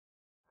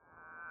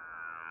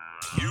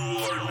You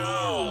are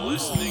now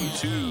listening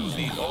to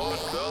the Odd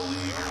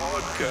Valley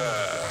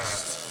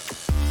Podcast.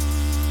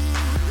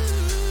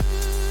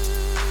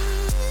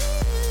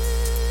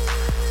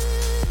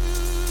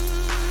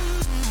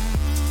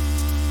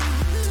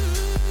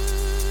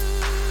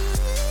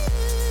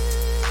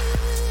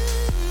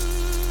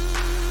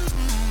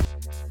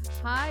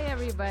 Hi,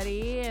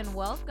 everybody, and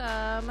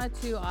welcome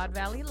to Odd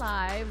Valley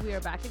Live. We are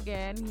back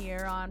again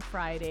here on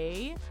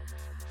Friday.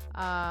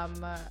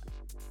 I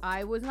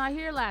was not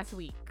here last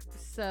week,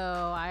 so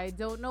I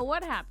don't know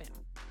what happened,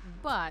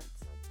 but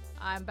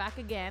I'm back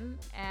again,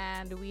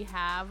 and we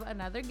have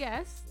another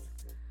guest.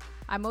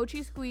 I'm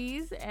Mochi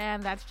Squeeze,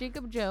 and that's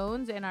Jacob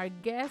Jones, and our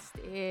guest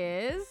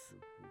is...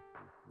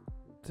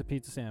 It's a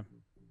Pizza Sam.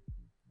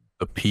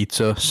 A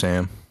Pizza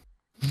Sam.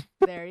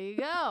 There you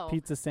go.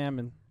 Pizza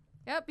Salmon.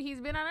 Yep, he's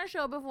been on our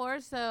show before,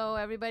 so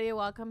everybody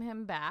welcome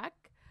him back.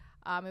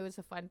 It was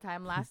a fun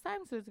time last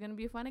time, so it's going to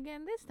be fun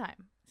again this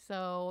time.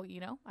 So,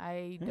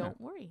 I don't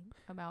worry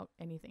about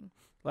anything.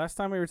 Last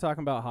time we were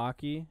talking about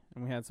hockey,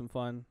 and we had some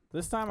fun.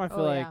 This time I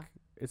feel like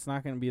it's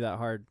not going to be that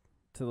hard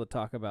to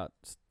talk about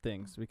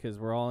things because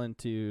we're all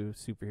into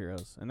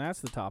superheroes, and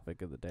that's the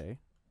topic of the day.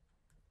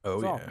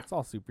 Oh, It's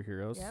all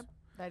superheroes. Yep,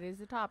 that is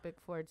the topic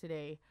for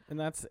today. And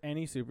that's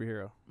any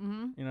superhero.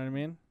 Mm-hmm. You know what I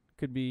mean?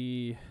 Could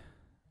be,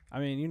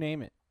 you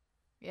name it.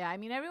 Yeah,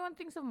 everyone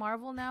thinks of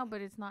Marvel now,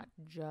 but it's not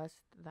just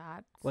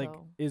that. Like,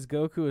 is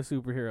Goku a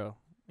superhero?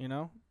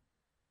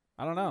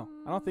 I don't know.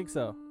 I don't think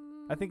so.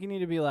 I think you need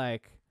to be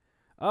like,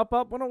 up,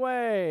 and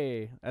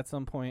away at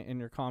some point in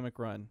your comic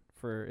run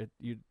for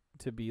you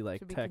to be like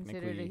to be technically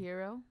considered a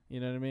hero.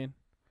 You know what I mean?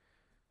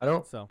 I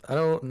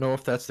don't know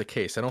if that's the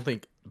case. I don't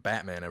think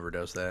Batman ever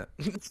does that.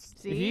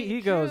 See,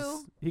 he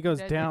goes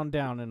down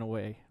and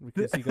away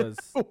because he goes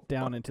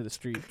down into the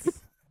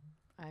streets.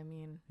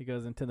 He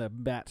goes into the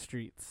bat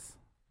streets.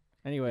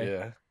 Anyway,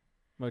 yeah.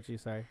 Mochi,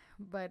 sorry.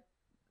 But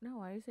no,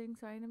 why are you saying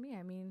sorry to me?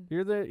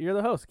 You're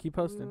the host. Keep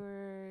we hosting.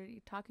 were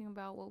talking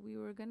about what we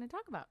were going to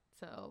talk about,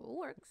 so it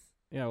works.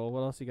 Yeah. Well,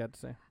 what else you got to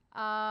say?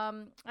 I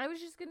was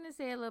just going to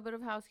say a little bit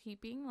of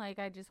housekeeping. Like,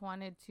 I just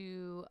wanted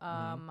to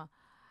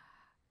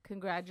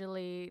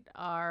congratulate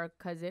your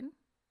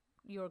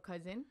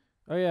cousin.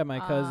 Oh yeah, my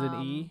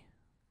cousin E.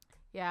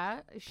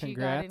 Yeah, she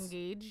Congrats. got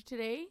engaged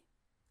today,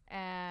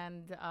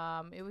 and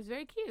it was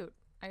very cute.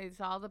 I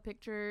saw the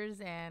pictures,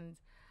 and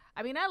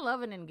I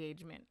love an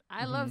engagement.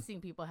 I love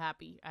seeing people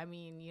happy.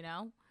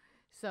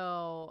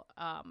 So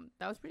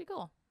that was pretty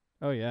cool.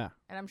 Oh yeah.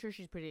 And I'm sure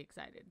she's pretty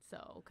excited.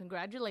 So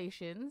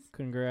congratulations.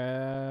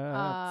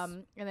 Congrats.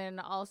 And then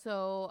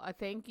also a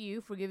thank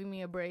you for giving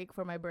me a break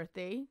for my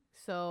birthday.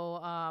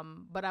 So,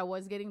 but I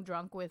was getting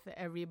drunk with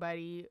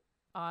everybody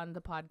on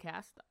the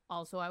podcast.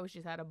 Also, I was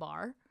just at a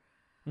bar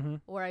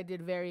where I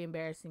did very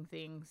embarrassing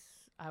things,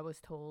 I was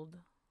told.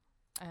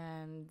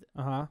 And,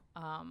 man,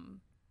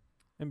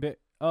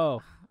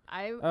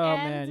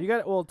 you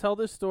got tell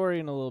this story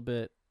in a little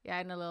bit. Yeah,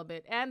 in a little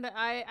bit. And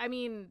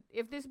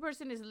if this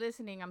person is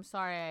listening, I'm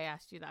sorry I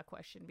asked you that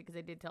question because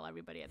I did tell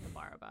everybody at the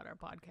bar about our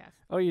podcast.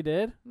 Oh, you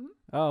did? Mm-hmm.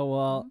 Oh,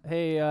 well,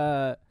 hey,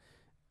 I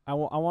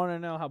want to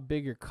know how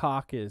big your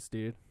cock is,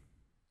 dude.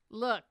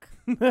 Look,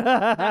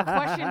 that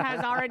question has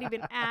already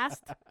been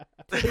asked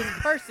to this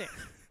person.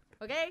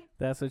 Okay?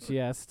 That's what she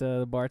asked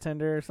the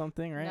bartender or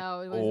something, right?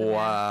 No, it was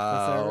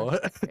Wow.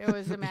 it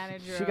was the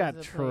manager. She got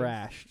of the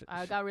trashed. place.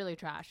 I got really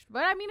trashed.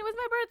 But it was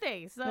my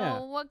birthday, so Yeah.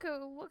 what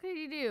could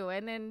you do?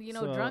 And then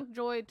So, drunk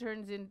joy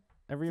turns into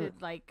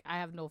I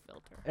have no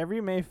filter.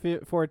 Every May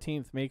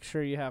 14th, make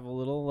sure you have a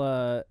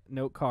little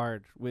note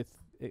card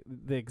with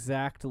the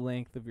exact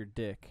length of your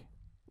dick.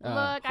 Look,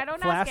 I don't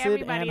ask flaccid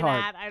everybody and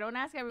hard. that. I don't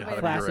ask everybody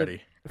Be that.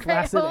 ready.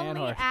 Flaccid and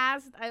hard.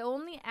 I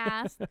only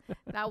asked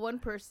that one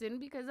person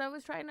because I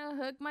was trying to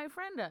hook my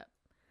friend up.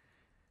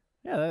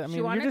 Yeah, She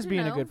you're wanted just to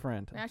being a know. good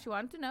friend. Now she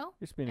wanted to know,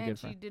 You're just being a and good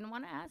she friend. didn't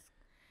want to ask.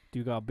 Do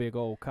you got a big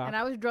old cock? And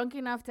I was drunk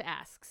enough to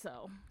ask,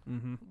 so.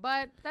 Mm-hmm.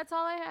 But that's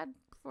all I had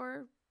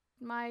for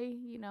my,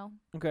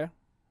 Okay.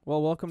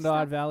 Well, welcome to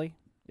Stuff. Odd Valley.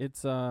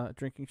 It's a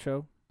drinking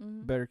show.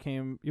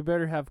 mhm. You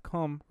better have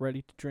come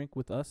ready to drink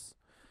with us.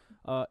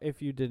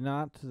 If you did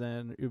not,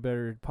 then you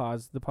better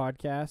pause the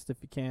podcast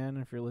if you can.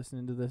 If you're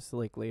listening to this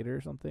later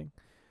or something,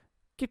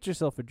 get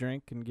yourself a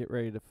drink and get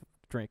ready to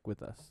drink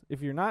with us.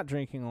 If you're not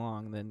drinking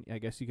along, then I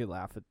guess you could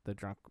laugh at the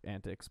drunk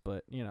antics,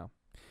 but you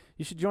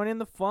should join in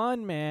the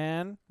fun,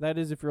 man. That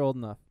is if you're old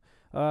enough.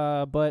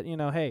 But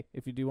hey,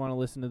 if you do want to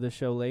listen to this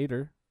show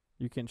later,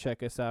 you can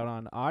check us out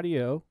on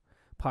audio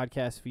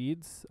podcast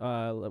feeds,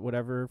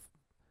 whatever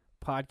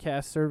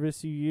podcast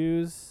service you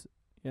use.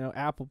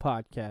 Apple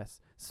Podcasts,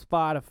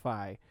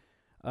 Spotify,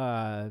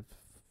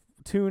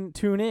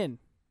 Tune in.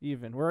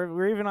 Even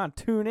we're even on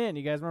Tune In.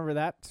 You guys remember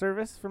that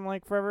service from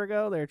forever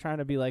ago? They're trying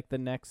to be the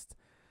next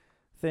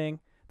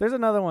thing. There's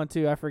another one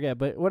too, I forget,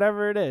 but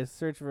whatever it is,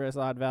 search for us,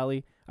 Odd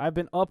Valley. I've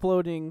been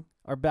uploading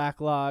our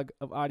backlog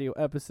of audio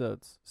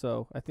episodes,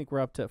 so I think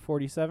we're up to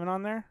 47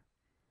 on there.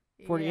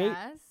 48?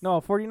 Yes. No,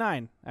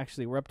 49.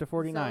 Actually, we're up to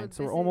 49,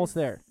 so we're this almost is-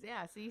 there.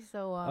 Yeah. See,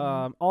 so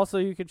Also,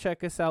 you can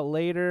check us out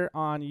later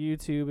on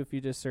YouTube if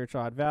you just search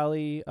Odd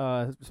Valley.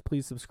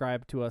 Please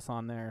subscribe to us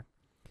on there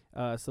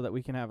so that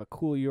we can have a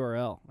cool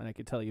URL and I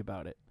can tell you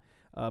about it.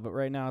 But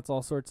right now, it's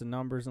all sorts of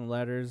numbers and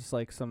letters,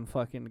 like some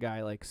fucking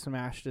guy like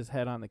smashed his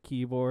head on the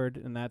keyboard,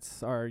 and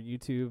that's our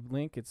YouTube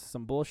link. It's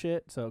some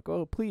bullshit. So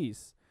go,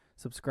 please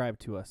subscribe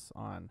to us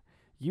on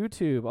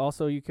YouTube.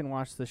 Also, you can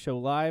watch the show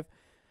live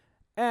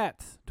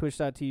at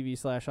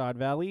twitch.tv/Odd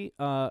Valley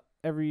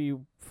every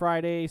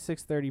Friday,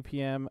 6:30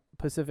 p.m.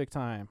 Pacific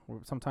time.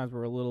 Sometimes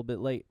we're a little bit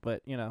late,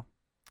 but get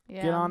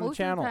on the most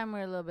channel. of the time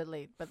we're a little bit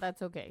late, but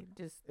that's okay.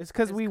 It's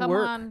because just we come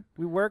work. on.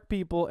 We work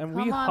people, and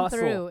we Come on hustle.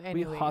 through We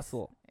anyways.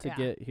 hustle to Yeah.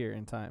 get here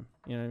in time.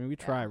 You know what I mean? We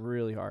try Yeah.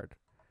 really hard.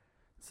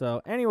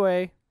 So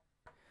anyway,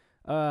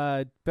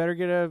 better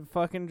get a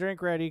fucking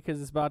drink ready because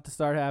it's about to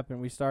start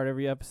happening. We start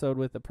every episode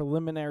with a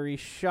preliminary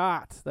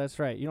shot. That's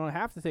right. You don't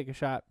have to take a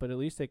shot, but at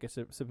least take a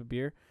sip of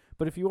beer.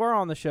 But if you are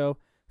on the show,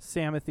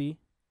 Samael,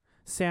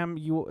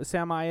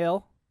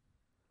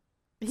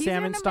 He's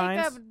Salmon gonna make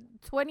up Steins?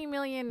 20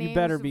 million names You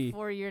better be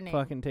for your name.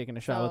 fucking taking a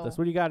shot with us. So,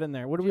 What do you got in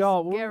there? What do we just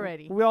all? get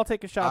ready. We all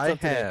take a shot. I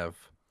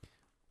have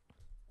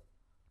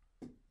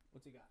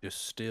What's he got?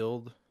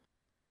 distilled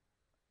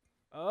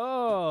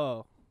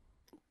Oh.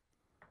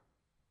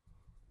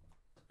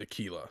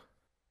 tequila.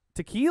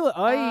 Tequila.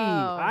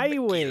 Ay,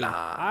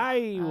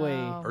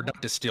 tequila. Oh. Or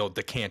not distilled,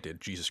 decanted.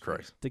 Jesus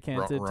Christ.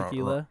 Decanted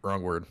tequila.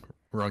 Wrong word.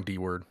 Wrong D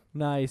word.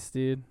 Nice,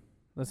 dude.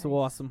 That's Nice.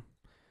 awesome.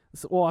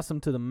 That's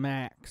awesome to the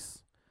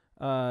max.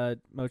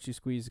 Mochi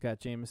Squeeze got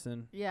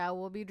Jameson. Yeah,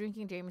 we'll be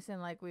drinking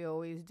Jameson like we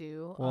always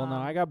do. Well, no,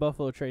 I got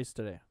Buffalo Trace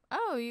today.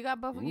 Oh, you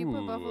got Buffalo. You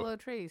put Ooh. Buffalo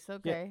Trace.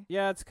 Okay.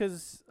 Yeah, it's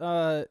because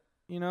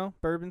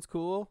bourbon's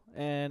cool,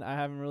 and I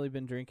haven't really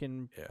been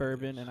drinking Yeah, it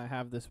bourbon, is. and I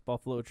have this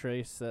Buffalo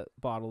Trace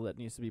bottle that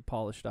needs to be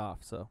polished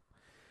off. So,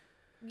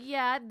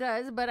 Yeah, it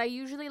does. But I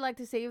usually like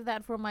to save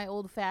that for my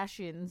old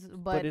fashions.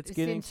 But it's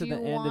getting since to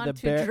the you end of want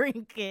the to bar-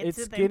 drink it,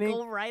 it's then getting-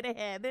 go right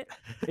ahead.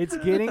 it's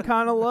getting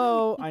kind of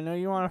low. I know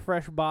you want a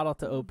fresh bottle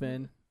to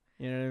open.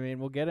 You know what I mean?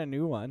 We'll get a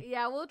new one.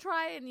 Yeah, we'll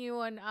try a new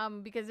one.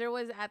 Because there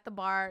was at the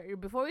bar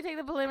before we take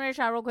the preliminary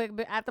shot real quick.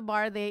 But at the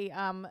bar, they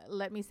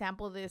let me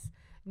sample this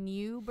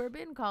new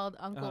bourbon called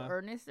Uncle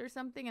Ernest or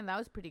something, and that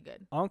was pretty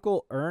good.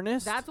 Uncle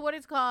Ernest. That's what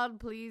it's called.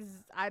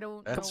 Please, I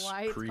don't That's know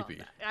why it's creepy. called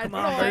that. I Come don't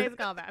on, know why Bert. it's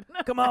called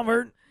that. Come on,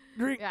 Bert.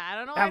 Drink. Yeah, I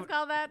don't know why Have it's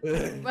called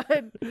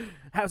that,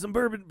 Have some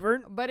bourbon,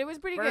 Bert. but it was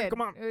pretty Bert, good.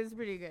 come on. It was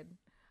pretty good.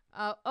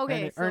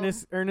 Okay,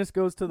 Ernest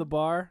goes to the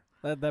bar.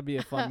 That'd be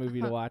a fun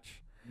movie to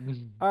watch.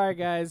 All right,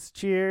 guys.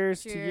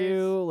 Cheers to Cheers.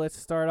 you. Let's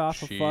start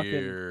off a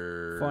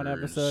fucking fun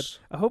episode.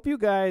 I hope you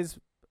guys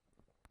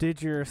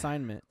did your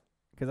assignment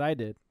because I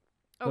did.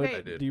 Okay,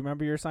 I did. Do you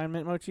remember your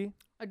assignment, Mochi?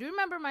 I do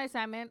remember my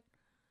assignment.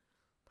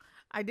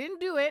 I didn't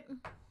do it,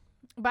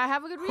 but I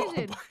have a good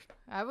reason.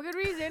 I have a good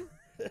reason.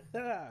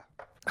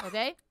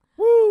 Okay.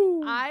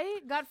 Woo!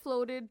 I got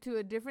floated to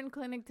a different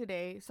clinic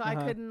today, so I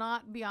Uh-huh. could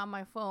not be on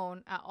my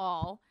phone at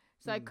all.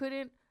 So I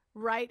couldn't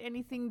write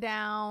anything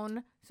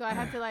down. So I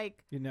had to You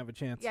didn't have a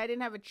chance. yeah, I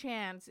didn't have a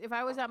chance. If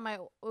I was at my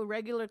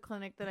regular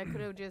clinic, then I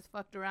could have just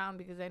fucked around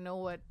because I know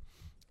what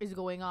is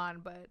going on.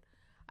 But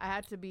I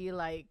had to be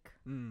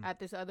at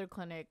this other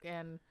clinic,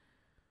 and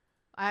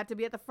I had to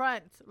be at the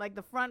front, like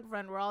the front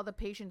where all the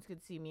patients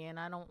could see me, and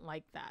I don't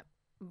like that.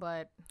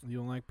 But You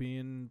don't like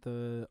being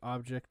the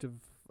object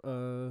of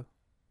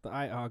the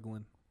eye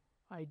ogling.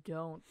 I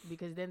don't,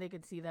 because then they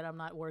could see that I'm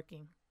not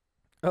working.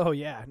 Oh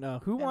yeah, no.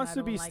 Who And wants I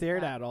to be don't like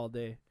stared that. at all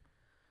day?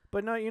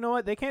 But no, you know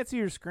what? They can't see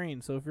your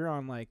screen. So if you're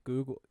on like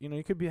Google,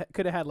 you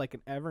could have had like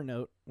an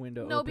Evernote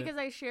window. No, open. because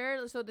I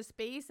share so the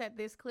space at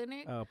this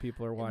clinic. Oh,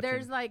 people are watching.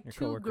 There's like your two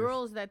coworkers.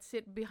 girls that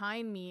sit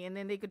behind me, and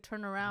then they could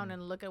turn around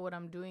and look at what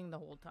I'm doing the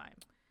whole time.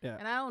 Yeah.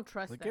 And I don't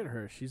trust Look them. at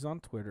her. She's on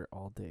Twitter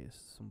all day. This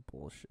is some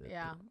bullshit.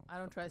 Yeah, bro. I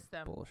don't trust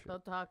them. Bullshit.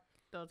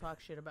 They'll talk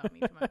shit about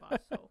me to my boss.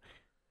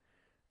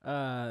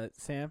 So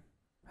Sam,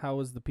 how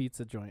was the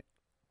pizza joint?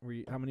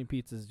 How many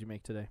pizzas did you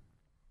make today?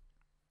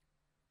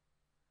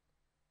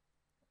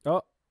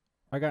 Oh,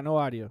 I got no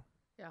audio.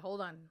 yeah,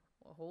 hold on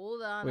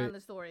Wait. on the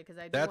story because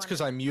I. That's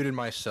because I muted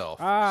myself.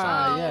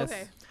 Ah, Oh, yes.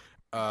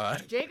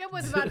 okay. Jacob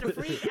was about to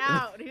freak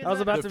out. He I was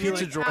about the to be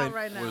pizza like, out joint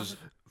right now. was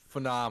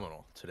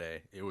phenomenal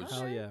today. It was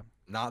Hell Okay. yeah.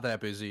 not that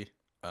busy.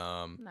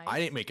 I Nice.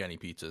 didn't make any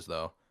pizzas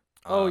though.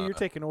 Oh, you're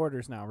taking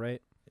orders now,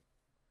 right?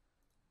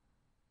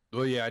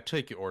 Well, yeah, I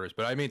take your orders,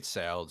 but I made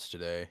salads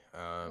today.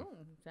 Ooh,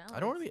 I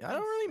don't really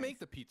nice. make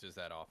the pizzas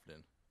that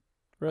often.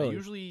 Really? I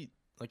usually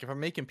like if I'm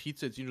making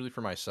pizza, it's usually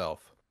for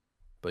myself.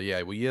 But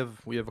yeah, we have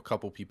a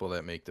couple people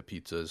that make the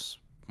pizzas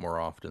more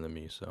often than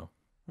me, so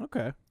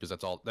Okay. because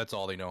that's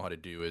all they know how to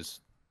do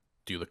is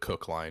do the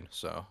cook line.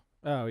 So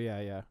Oh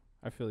yeah.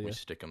 I feel you. we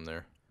stick them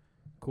there.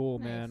 Cool,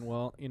 Nice. man.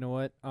 Well, you know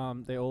what?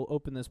 They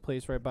opened this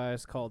place right by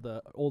us called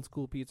Old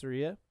School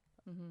Pizzeria.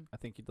 Mm-hmm. I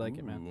think you'd like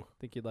it, man. Ooh. I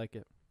think you'd like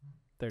it.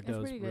 Their It's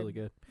dough's pretty good. really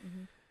good.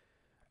 Mm-hmm.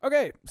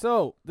 Okay,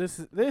 so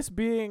this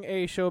being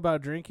a show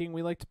about drinking,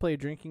 we like to play a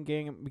drinking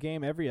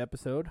game every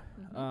episode.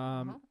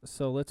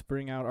 So let's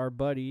bring out our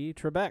buddy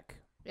Trebek.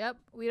 Yep.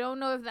 We don't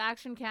know if the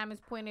action cam is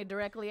pointed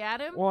directly at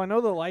him. Well, I know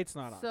the light's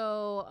not on.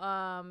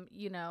 So,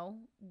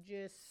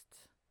 just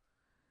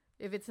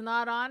if it's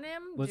not on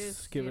him, Let's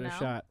just give it a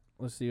shot.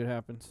 Let's see what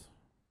happens.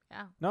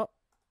 Yeah. Nope.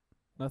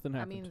 Nothing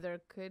happened. I mean,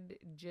 there could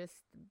just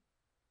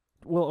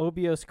Will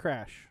OBS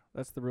crash?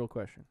 That's the real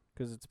question,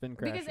 because it's been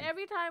crashing. because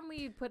every time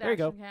we put There you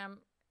go. action cam,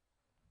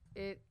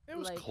 it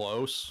was like,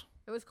 close.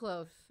 It was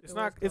close. It's It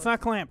not. was It's close.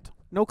 not clamped.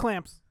 No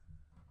clamps.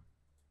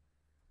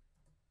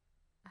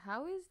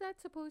 How is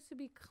that supposed to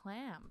be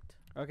clamped?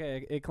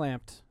 Okay, it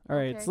clamped. All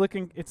right, it's Okay.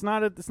 looking. It's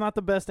not. It's not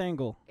the best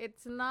angle.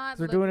 It's not.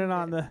 They're doing it looking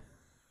on good.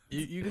 the.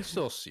 You can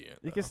still see it.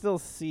 You can though. still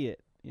see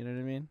it. You know what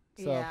I mean?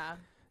 So Yeah.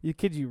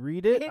 could you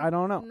read it? I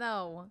don't know.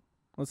 No.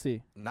 Let's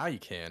see. Now you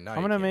can. Now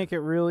I'm gonna make it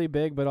really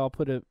big, but I'll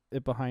put it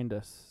behind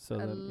us so A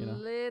that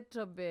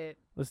little bit.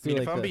 Let's I do mean,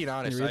 like if I'm this. being Can you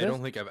honest, read I this?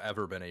 don't think I've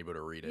ever been able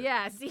to read it.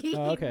 Yeah. See,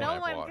 Oh, okay. no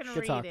I've one watched. can Good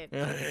read talk.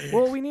 it.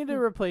 Well, we need to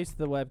replace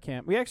the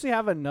webcam. We actually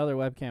have another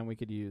webcam we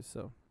could use.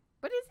 So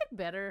But is it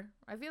better?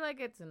 I feel like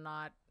it's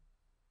not.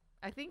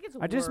 I think it's.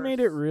 I just made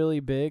it worse.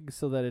 really big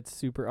so that it's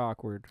super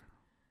awkward.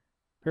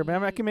 Here,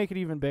 but I can make it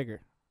even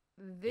bigger.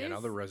 This. Yeah, now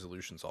the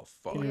resolution's all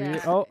fucked. Can you read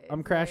it? Yeah, Oh, it's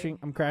I'm crashing.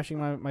 like- I'm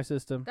crashing my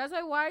system. That's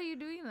why are you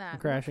doing that? I'm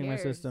Who crashing my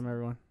cares? system,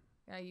 everyone.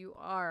 Yeah, you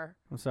are.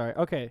 I'm sorry.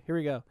 Okay, here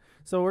we go.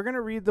 So we're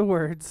gonna read the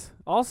words.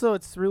 Also,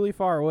 it's really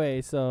far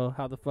away, so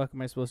how the fuck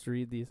am I supposed to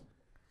read these?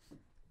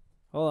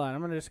 Hold on,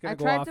 I'm just gonna I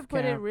go tried off to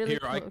put it cam. really Here,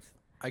 I- close.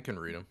 I can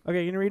read them.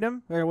 Okay, you can read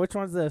them. Okay, which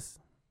one's this?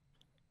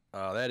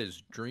 That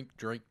is drink,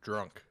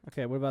 drunk.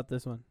 Okay, what about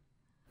this one?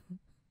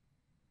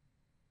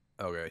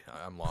 Okay,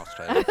 I'm lost.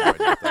 I have no idea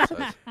what that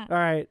says. All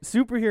right,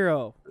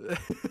 superhero.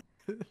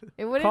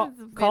 It wouldn't Call,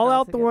 fit call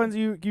out the altogether. ones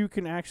you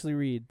can actually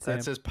read. Sam.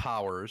 That says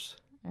powers,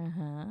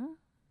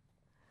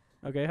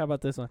 Okay, how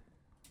about this one?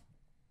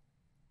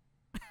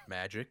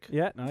 magic,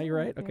 Yeah, no, you're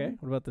right. Okay. Okay,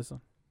 what about this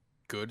one?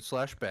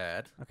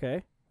 good/bad,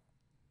 Okay,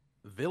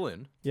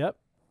 villain, yep.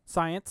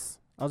 Science.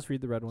 I'll just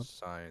read the red one.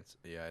 science.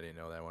 Yeah, I didn't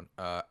know that one.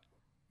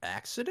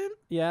 Accident.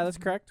 Yeah, that's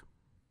correct.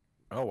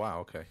 Oh wow.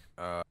 Okay.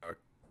 I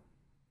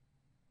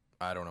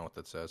don't know what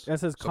that says. That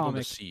says Something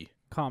comic. to see.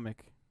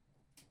 Comic.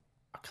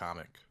 A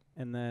comic.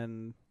 And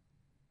then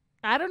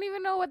I don't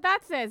even know what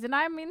that says, and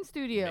I'm in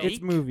studio. Make?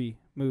 it's movie.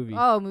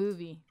 Oh,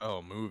 movie.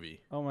 Oh,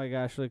 movie. Oh my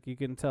gosh, look, you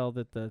can tell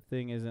that the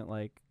thing isn't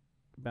like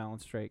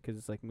balanced straight because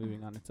it's like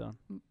moving on its own.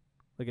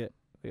 Look at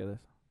this.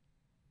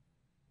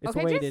 It's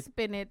Okay, weighted. just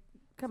spin it.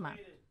 Come on.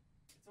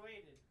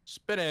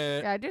 Spin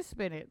it. Yeah, just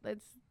spin it.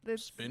 Let's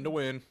Spin to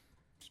win.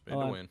 Spin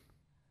Hold to on. win.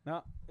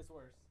 No, it's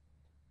worse.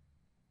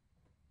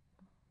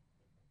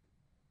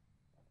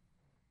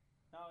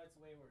 No, it's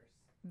way worse.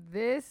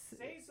 This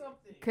Say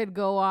something. could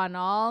go on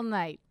all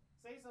night.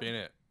 Say something. Spin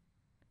it.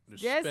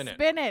 Just Just spin it.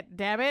 spin it,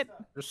 damn it.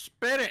 Just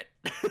spin it.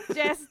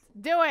 Just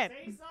do it.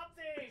 Say something.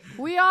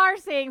 We are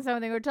saying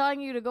something. We're telling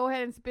you to go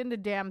ahead and spin the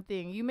damn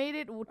thing. You made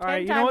it 10 All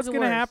right, times you know what's worse.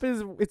 gonna happen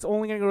is it's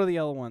only gonna go to the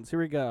yellow ones. Here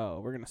we go.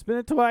 We're gonna spin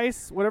it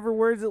twice. Whatever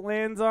words it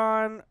lands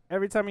on,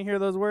 every time you hear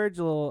those words,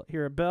 you'll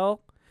hear a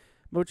bell.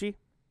 Mochi.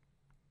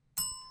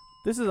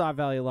 This is Odd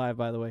Valley Live,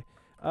 by the way.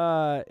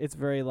 It's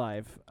very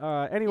live.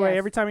 Anyway, Yes.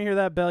 every time you hear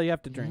that bell, you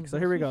have to drink. So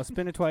here we go.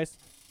 Spin it twice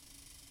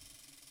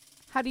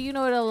How do you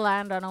know it'll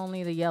land on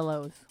only the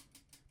yellows?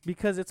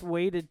 because it's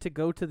weighted to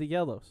go to the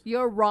yellows.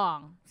 You're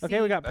wrong. Okay,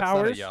 See, we got That's not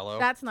a powers. yellow.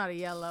 That's not a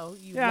yellow.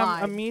 You Yeah,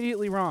 lied. I'm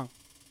immediately wrong.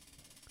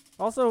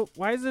 Also,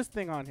 why is this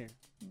thing on here?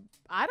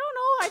 I don't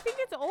know. I think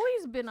it's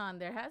always been on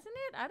there, hasn't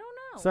it? I don't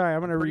know. Sorry,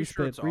 I'm gonna Pretty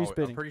sure respin. it's I'm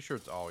Respinning. pretty sure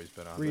it's always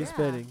been on. there. Yeah.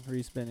 Respinning.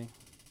 Respinning.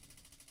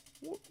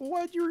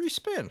 Why'd you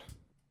respin?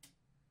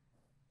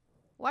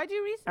 Why'd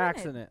you respin it?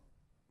 Accident.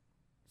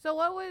 So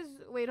what was?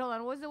 Wait, hold on.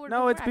 What was the word? No,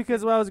 before it's because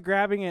accident? I was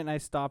grabbing it and I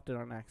stopped it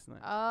on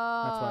accident.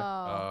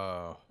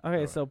 Oh. Oh.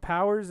 Okay, so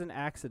powers and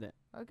accident.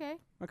 Okay.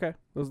 Okay,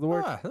 those are the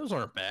words. Those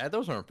aren't bad.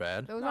 Those aren't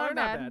bad. Those No, aren't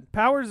not bad.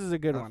 Powers is a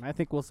good Uh, one. I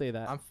think we'll say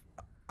that.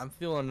 I'm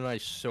feeling a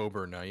nice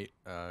sober night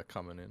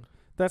coming in.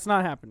 That's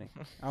not happening.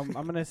 I'm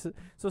gonna. So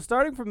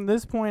starting from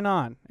this point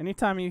on,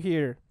 anytime you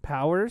hear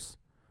powers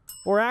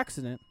or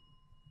accident,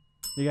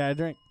 you gotta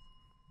drink.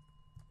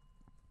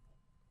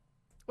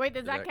 Wait,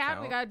 does Does that that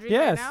count? We count? gotta drink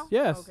Yes, right now?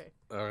 yes. Okay.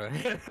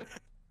 Okay.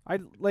 I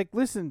like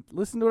listen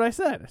to what I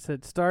said. I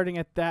said starting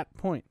at that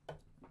point.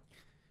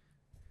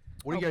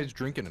 What are you guys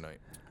drinking tonight?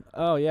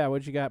 Oh yeah,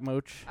 what you got,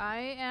 Moch?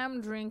 I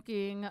am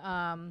drinking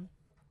a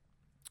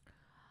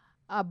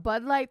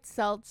Bud Light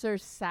Seltzer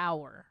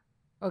Sour.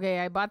 Okay,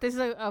 I bought this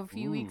a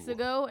few weeks Ooh.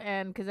 ago,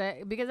 and because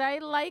I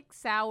like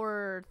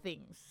sour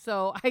things,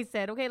 so I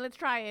said, okay, let's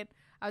try it.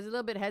 I was a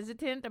little bit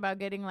hesitant about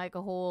getting like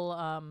a whole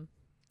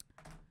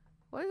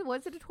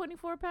was it a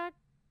 24 pack?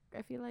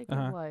 I feel like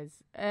Uh-huh. it was,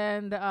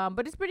 and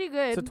but it's pretty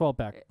good. It's a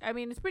 12-pack. I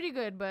mean, it's pretty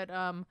good, but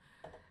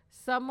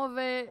some of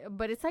it,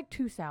 but it's like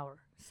too sour.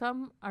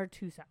 Some are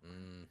too sour.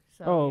 Mm.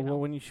 So, Oh you know. well,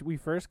 when we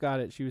first got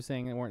it, she was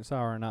saying they weren't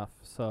sour enough.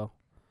 So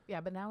Yeah,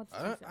 but now it's too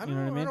I sour. don't, You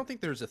know what I mean? I don't think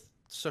there's a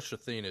such a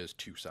thing as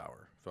too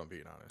sour, if I'm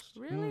being honest.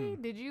 Really?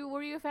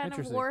 Were you a fan of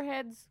Interesting.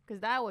 Warheads?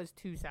 Because that was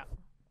too sour.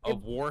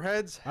 Of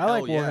Warheads? I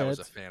like Hell yeah, I was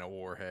a Warheads. fan of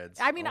Warheads.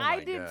 I mean, Oh I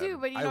my did God. too,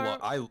 but you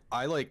know,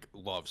 I like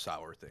love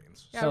sour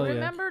things. Yeah, Hell yeah.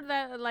 remember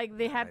that like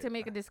they had to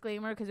make a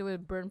disclaimer because it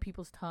would burn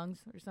people's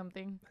tongues or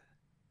something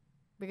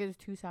because it's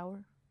too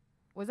sour.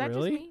 Was that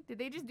Really? just me? Did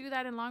they just do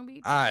that in Long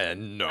Beach? No I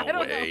don't know.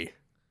 way.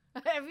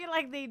 I feel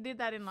like they did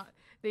that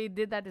they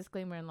did that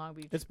disclaimer in Long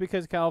Beach. It's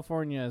because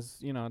California is,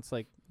 it's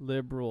like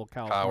liberal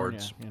California.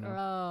 Cowards.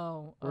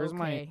 Oh, Where's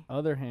my okay.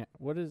 other hand?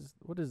 What is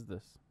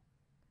this?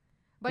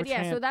 But which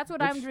yeah, so hand- that's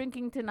what I'm which-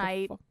 drinking the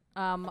tonight.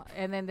 fuck?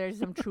 And then there's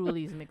some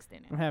Trulies mixed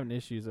in I'm it. having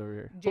issues over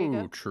here. Ooh,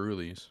 Jacob,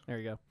 Trulies. There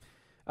you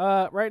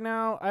go. Right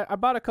now, I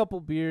bought a couple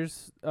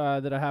beers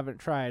that I haven't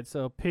tried.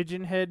 So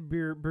Pigeon Head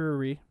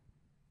Brewery,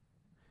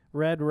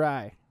 Red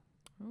Rye.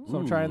 So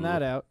I'm trying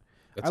that Ooh. out.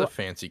 That's I a li-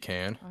 fancy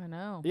can. I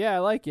know. Yeah, I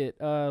like it.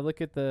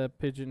 Look at the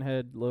Pigeon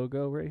Head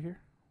logo right here.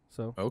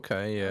 So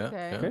Okay, yeah.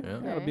 Okay. Yeah, okay, yeah.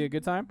 that'll be a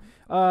good time.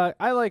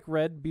 I like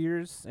red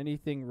beers,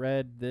 anything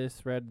red,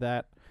 this, red,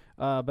 that.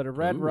 But a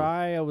red Ooh.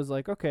 rye, I was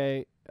like,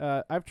 okay.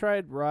 I've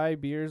tried rye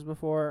beers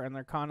before, and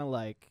they're kind of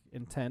like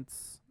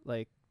intense,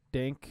 like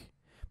dank,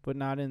 but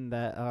not in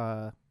that,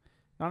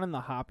 not in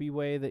the hoppy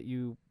way that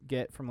you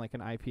get from like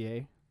an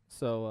IPA.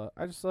 So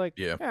I just like,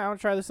 Yeah. I want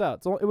to try this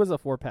out. So it was a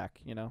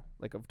 4-pack,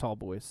 like of Tall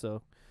Boys.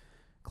 So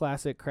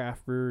classic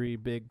craft brewery,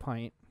 big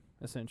pint,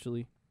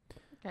 essentially.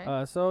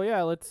 Okay. So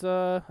yeah, let's.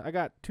 I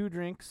got 2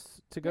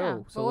 drinks to go. Yeah,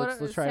 So but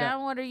let's try it out.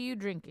 Sam, what are you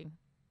drinking?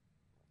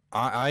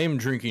 I am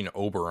drinking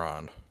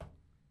Oberon.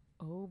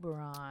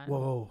 Oberon.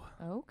 Whoa,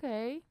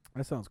 Okay.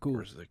 that sounds cool.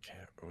 Where's the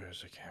camera?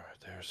 There's the camera.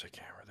 There's the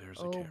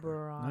camera.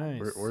 Oberon.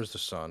 Nice. Where's the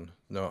sun?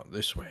 No,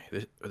 this way.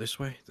 This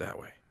way? That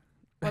way.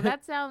 Well,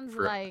 that sounds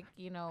For- like,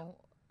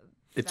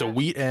 It's a that-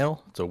 wheat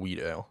ale. It's a wheat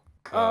ale.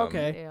 Oh,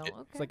 okay. ale. Okay.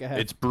 It's like a head.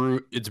 It's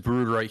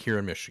brewed right here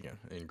in Michigan,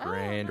 in Oh,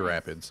 Grand nice.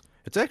 Rapids.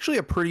 It's actually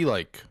a pretty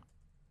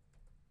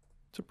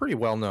it's a pretty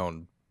well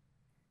known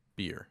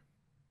beer.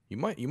 You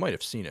might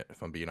have seen it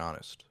if I'm being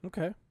honest.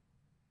 Okay.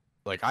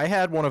 Like I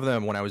had one of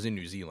them when I was in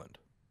New Zealand.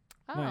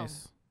 Oh,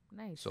 Nice.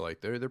 Nice. So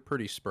like they're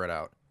pretty spread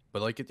out.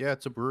 But like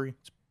it's a brewery.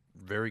 It's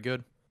very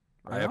good.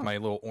 I Right have on. my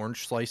little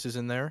orange slices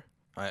in there.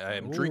 I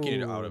am drinking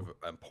it out of Ooh.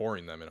 I'm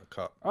pouring them in a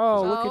cup.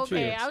 Oh, 'Cause look I- at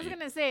okay. you. I was See.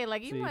 gonna say,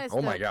 like, you See. must.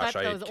 Oh my have gosh,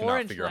 cut I those cannot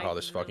orange figure out how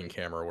this slices fucking really-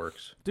 camera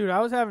works. Dude,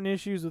 I was having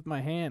issues with my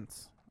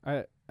hands.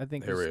 I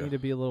think There you we just go. need to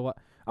be a little.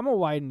 I'm gonna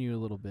widen you a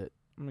little bit.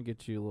 I'm gonna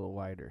get you a little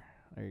wider.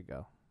 There you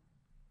go.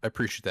 I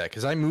appreciate that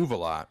because I move a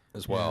lot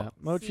as well. Yeah.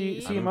 Mochi,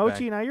 See? see I move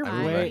Mochi. back- Now you're I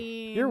move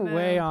way, back. you're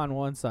way on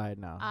one side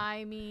now.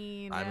 I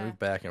mean, I move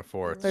back and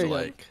forth. There So you go.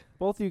 like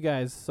Both you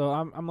guys. So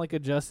I'm like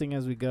adjusting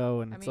as we go,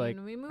 and I it's mean,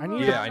 like we move I need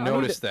around. to- yeah, I need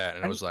noticed to- that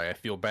and I I was like, I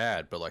feel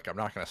bad, but like I'm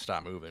not gonna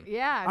stop moving.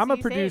 Yeah. I'm a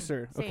see,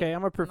 producer. Same. Okay,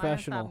 I'm a not gonna stop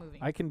professional.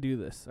 moving. I can do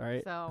this. All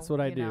right, So, that's what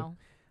I you do. know.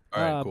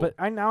 All right, cool.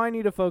 But now I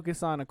need to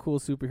focus on a cool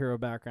superhero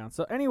background.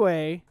 So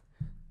anyway,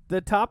 the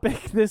topic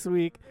this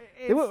week,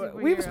 It's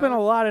we've spent a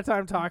superheroes. lot of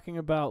time talking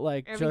about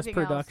like just Everything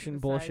else production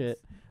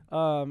bullshit.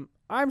 besides.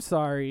 I'm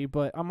sorry,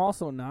 but I'm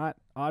also not.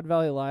 Odd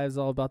Valley Live is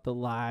all about the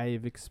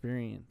live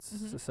experience.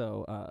 Mhm.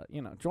 So,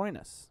 join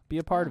us. Be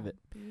a part of Yeah, it.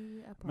 be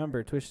a part Remember,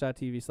 of it.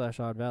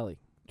 twitch.tv/Odd Valley.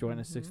 Join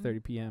us Mhm. 6:30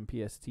 p.m.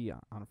 PST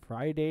on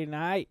Friday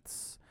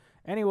nights.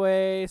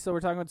 Anyway, so we're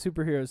talking about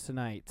superheroes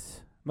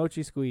tonight.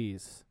 Mochi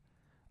Squeeze.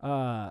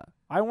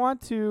 I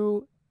want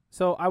to.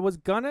 So I was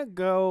gonna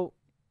go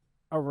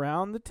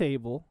around the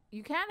table.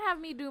 You can't have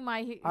me do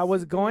my. I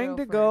was going superhero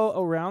to go first.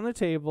 around the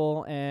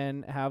table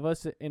and have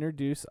us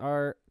introduce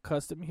our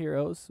custom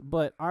heroes,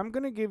 but I'm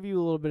gonna give you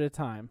a little bit of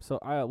time. So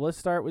let's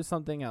start with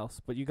something else.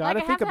 But you gotta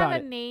like, I think have to about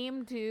have it. a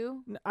name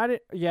too. I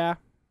did. Yeah,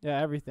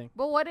 everything.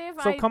 But what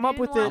if So I come up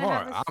didn't with it. wanna Come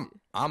have on, a s-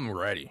 I'm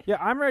ready. Yeah,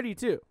 I'm ready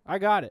too. I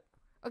got it.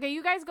 Okay,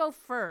 you guys go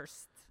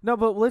first. No,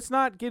 but let's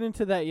not get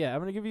into that yet. I'm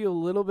gonna give you a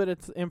little bit of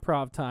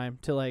improv time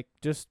to like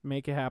just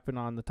make it happen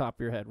on the top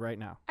of your head right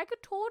now. I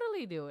could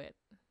totally do it.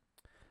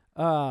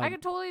 I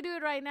could totally do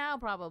it right now,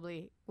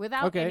 probably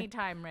without Okay. any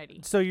time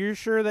ready. So you're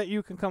sure that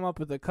you can come up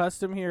with a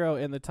custom hero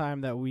in the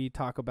time that we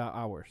talk about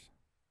ours?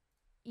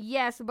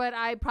 Yes, but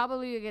I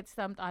probably would get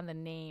stumped on the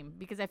name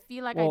because I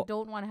feel like Well- I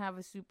don't want to have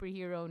a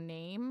superhero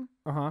name.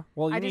 Well,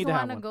 you I need just to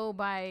have want to one. go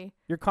by.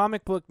 Your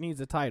comic book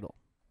needs a title.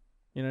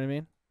 You know what I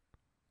mean?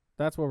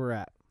 That's where we're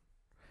at.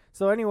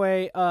 So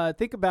anyway,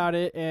 think about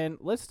it, and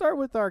let's start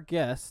with our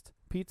guest,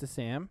 Pizza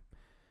Sam.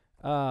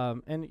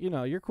 And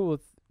you're cool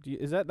with.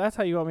 That's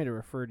how you want me to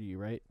refer to you,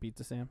 right,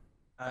 Pizza Sam?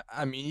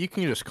 I mean, you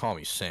can just call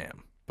me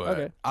Sam, but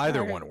Okay. either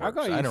Okay. one I'll works.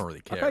 call you I don't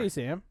really care. I'll call you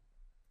Sam.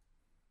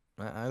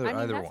 Either, I mean,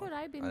 either that's one. what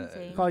I've been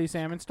saying. Call you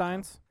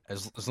Salmonsteins.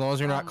 As long as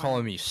you're not Oh my-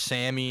 calling me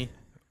Sammy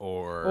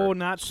or Oh,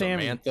 not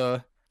Sammy.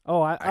 Samantha.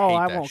 Oh, I I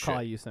hate that won't call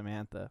shit. you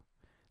Samantha.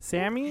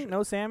 Sammy?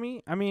 No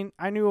Sammy? I mean,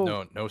 I knew.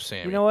 No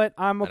Sammy. You know what?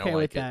 I'm I don't okay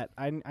with like it.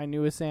 that. I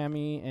knew a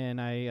Sammy, and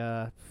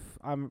I'd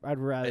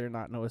rather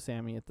not know a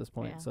Sammy at this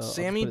point. Yeah. So I'll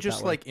Sammy put it just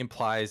that way. like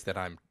implies that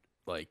I'm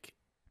like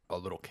a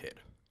little kid,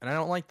 and I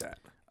don't like that.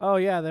 Oh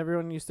yeah,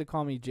 everyone used to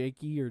call me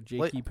Jakey or Jakey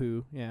Like-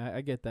 Poo. Yeah,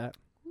 I get that.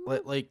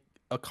 Like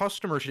a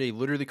customer today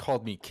literally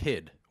called me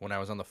kid when I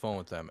was on the phone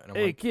with them, and I'm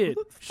Hey, like, kid,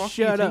 who the fuck do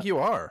shut you think up. you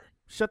are?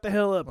 Shut the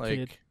hell up, Like,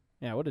 kid.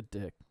 Yeah, what a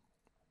dick.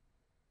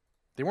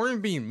 they weren't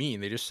even being mean.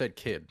 They just said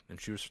kid, and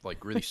she was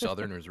like really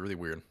southern. It was really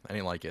weird. I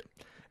didn't like it.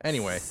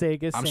 Anyway,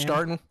 Sega I'm Sam.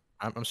 starting.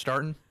 I'm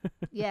starting.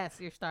 Yes,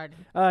 you're starting.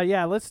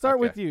 Yeah, let's start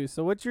with Okay. you.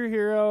 So, what's your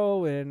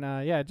hero? And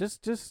yeah,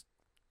 just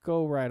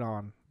go right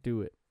on.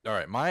 Do it. All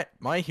right,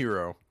 my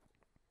hero.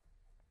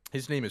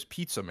 His name is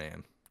Pizza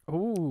Man,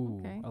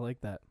 Ooh, Okay. I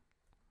like that.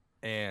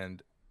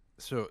 and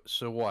so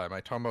what? Am I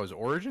talking about his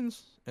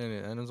origins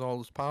and his all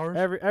his powers?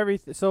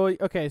 So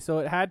okay, so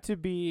it had to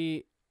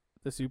be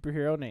the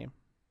superhero name,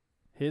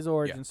 his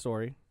origin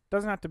story.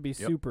 Doesn't have to be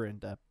super in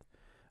depth.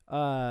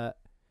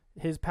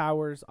 His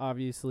powers,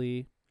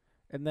 obviously,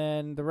 and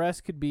then the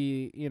rest could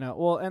be,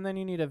 well, and then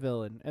you need a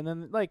villain, and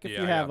then like if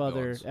Yeah, you I have got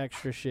other villains.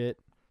 extra shit,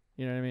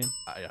 you know what I mean?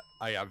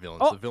 I got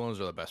villains. Oh! The villains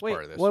are the best Wait,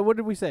 part of this. what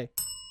did we say?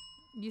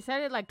 You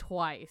said it like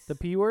twice. The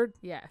P word?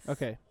 Yes.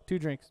 Okay, 2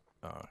 drinks.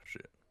 Oh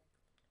shit.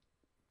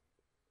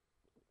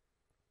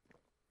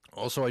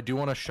 Also, I do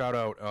want to shout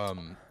out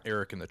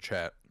Eric in the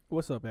chat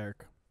What's up,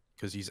 Eric?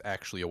 because he's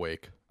actually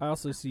awake I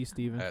also see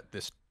Steven. at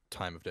this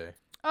time of day.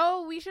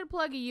 Oh, we should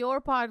plug your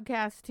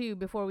podcast too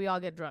before we all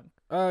get drunk.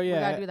 Oh We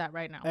gotta yeah, do that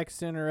right now. X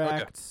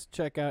Interacts.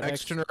 Check out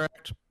X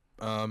Interact.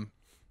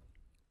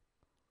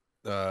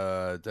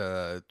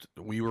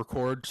 We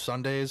record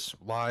Sundays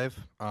live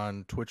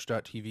on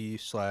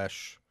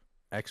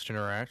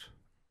twitch.tv/xinteract.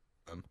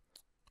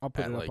 I'll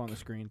put at, it up on the like,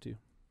 screen too.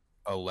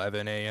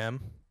 11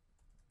 a.m.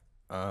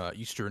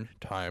 Eastern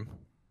time.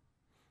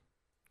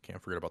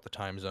 Can't forget about the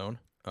time zone.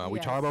 We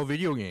talk Yes. about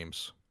video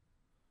games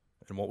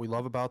and what we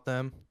love about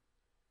them.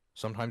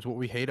 Sometimes what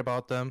we hate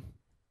about them.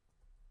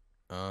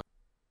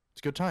 It's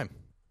a good time.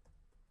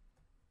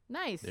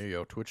 Nice. There you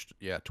go.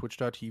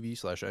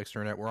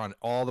 Twitch.tv/xternet. We're on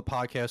all the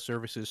podcast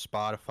services: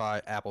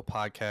 Spotify, Apple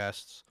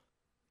Podcasts,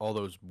 all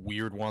those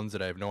weird ones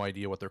that I have no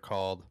idea what they're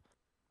called.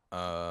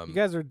 You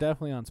guys are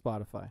definitely on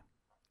Spotify.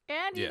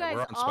 And you yeah, we're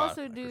guys on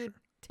also Spotify for do sure.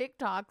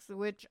 TikToks,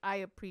 which I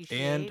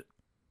appreciate.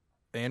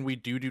 And we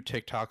do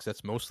TikToks.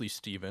 That's mostly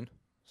Steven.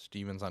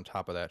 Steven's on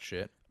top of that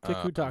shit.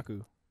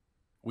 Tikutaku.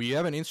 We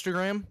have an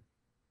Instagram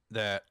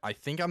that I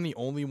think I'm the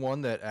only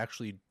one that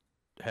actually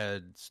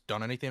has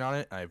done anything on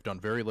it. I've done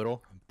very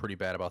little. I'm pretty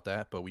bad about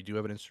that. But we do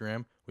have an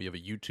Instagram. We have a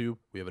YouTube.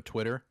 We have a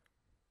Twitter.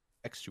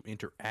 X to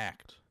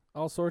interact.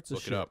 All sorts of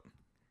Look shit. it up.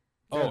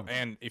 Yeah. Oh,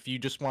 and if you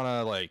just want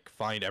to like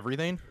find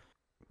everything,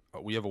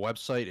 we have a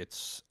website.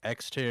 It's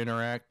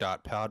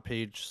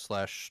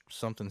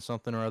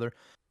x2interact.podpage/something or other.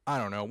 I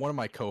don't know. One of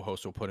my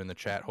co-hosts will put in the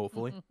chat,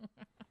 hopefully.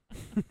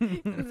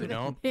 And if they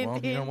don't, well,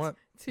 you know what?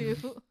 To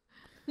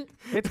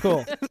It's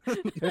cool.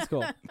 It's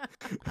cool.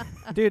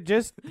 Dude,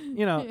 just,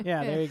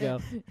 yeah, there you go.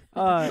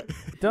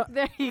 Don't,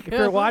 there you if go.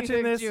 you're We watching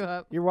hooked this, you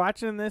up. you're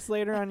watching this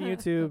later on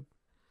YouTube,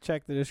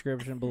 check the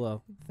description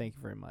below. Thank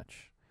you very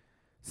much.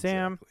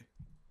 Sam, Exactly.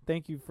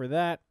 thank you for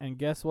that. And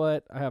guess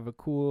what? I have a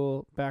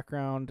cool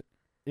background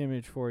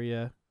image for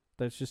you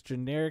that's just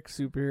generic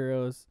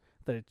superheroes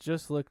that I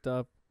just looked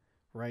up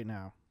right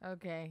now.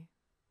 Okay.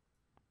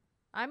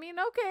 I mean,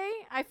 okay.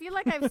 I feel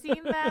like I've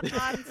seen that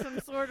on some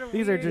sort of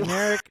These are weird-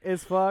 generic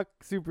as fuck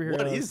superheroes.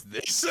 What is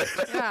this?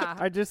 Yeah.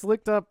 I just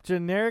looked up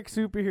generic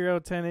superhero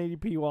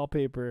 1080p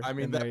wallpaper. I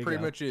mean, and there that you pretty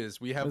go. much is.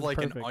 We have That's like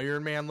perfect. an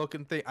Iron Man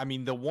looking thing. I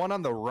mean, the one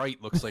on the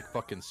right looks like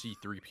fucking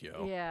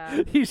C-3PO.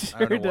 Yeah. He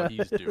sure I don't know what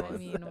does. he's doing. I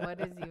mean, what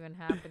is even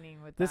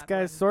happening with This that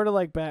guy's one? sort of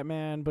like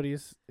Batman, but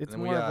it's And then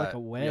more of like a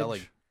wedge. We got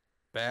like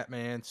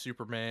Batman,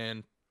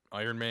 Superman,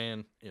 Iron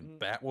Man, and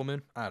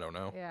Batwoman. I don't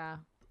know. Yeah.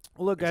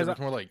 Well, look, guys, Except it's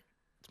more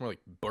like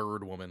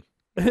Bird Woman.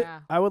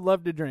 Yeah. I would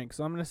love to drink,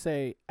 so I'm gonna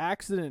say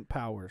accident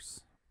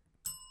powers.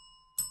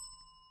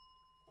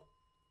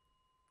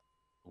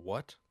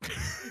 What?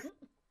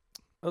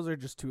 Those are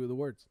just 2 of the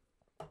words.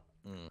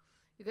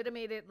 You could have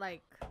made it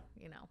like,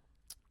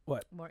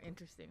 What? more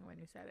interesting when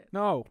you said it.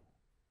 No.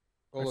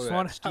 Oh, I look just at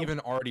wanna- that. Steven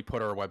already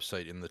put our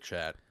website in the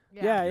chat.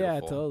 Yeah,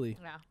 Beautiful. totally.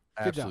 Yeah.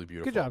 Good job. Absolutely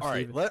beautiful. Good job, All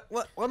right, Steven.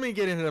 let me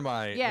get into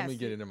my Yes.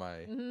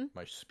 Mm-hmm.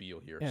 my spiel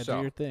here. Yeah, so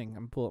do your thing.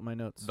 I'm pull up my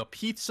notes. the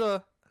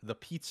pizza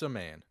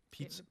man,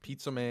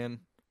 pizza man.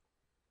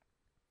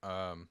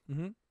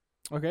 Mm-hmm.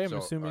 Okay, I'm so,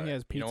 assuming all he right,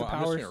 has you know pizza what,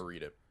 I'm powers. just gonna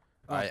read it.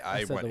 Oh, I I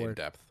said went the in word.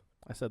 depth.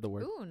 I said the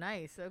word. Ooh,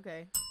 nice.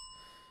 Okay.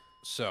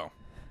 So,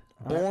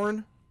 right.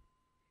 born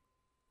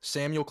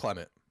Samuel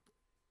Clement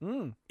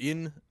Mm.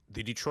 in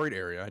the Detroit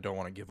area. I don't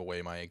want to give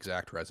away my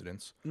exact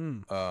residence.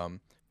 Mm.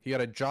 He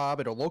got a job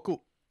at a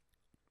local.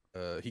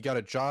 He got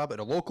a job at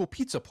a local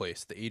pizza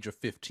place at the age of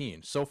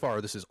 15. So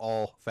far, this is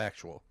all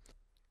factual.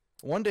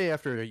 One day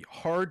after a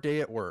hard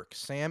day at work,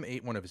 Sam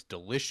ate one of his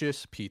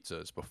delicious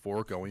pizzas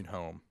before going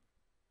home.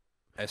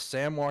 As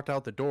Sam walked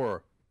out the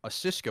door, a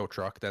Cisco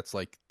truck, that's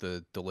like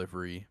the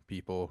delivery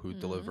people who Mhm.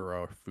 deliver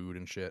our food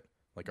and shit,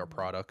 like our Mhm.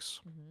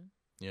 products,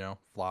 Mm-hmm.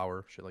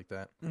 flour, shit like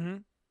that.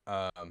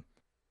 Mm-hmm.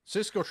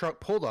 Cisco truck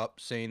pulled up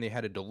saying they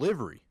had a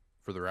delivery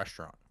for the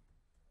restaurant.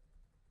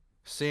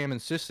 Sam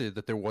insisted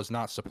that there was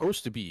not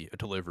supposed to be a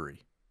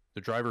delivery.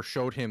 The driver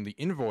showed him the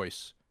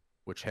invoice,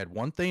 which had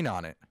one thing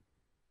on it.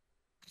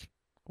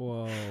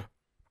 Whoa.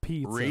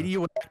 Pizza.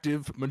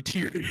 radioactive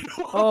material.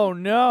 Oh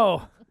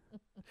no.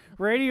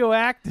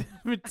 Radioactive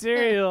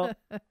material.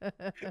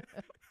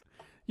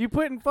 You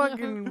putting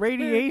fucking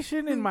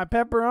radiation in my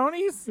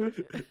pepperonis?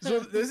 So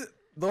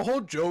the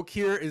whole joke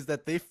here is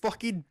that they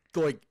fucking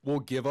like will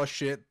give us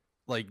shit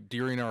like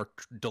during our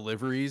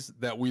deliveries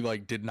that we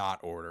like did not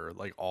order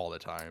like all the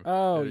time.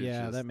 Oh It is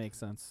yeah, just- that makes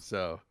sense.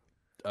 So,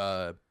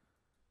 so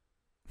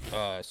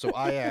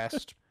I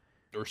asked,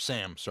 or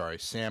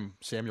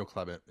Samuel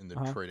Clement in the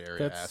Uh-huh. Detroit area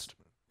That's- asked,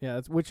 Yeah,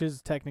 which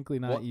is technically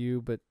not What-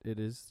 you, but it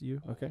is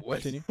you. Okay,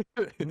 What- continue.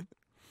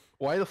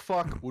 why the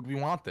fuck would we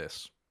want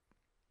this?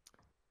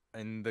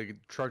 And the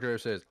truck driver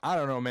says, I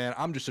don't know, man.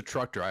 I'm just a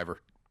truck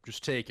driver.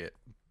 Just take it.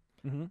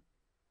 Mm-hmm.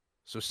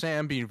 So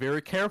Sam, being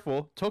very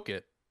careful, took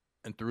it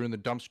and threw it in the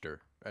dumpster,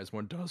 as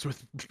one does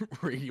with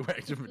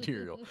radioactive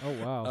material. Oh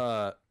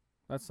wow,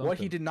 that's something. What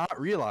he did not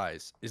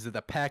realize is that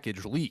the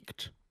package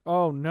leaked.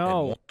 Oh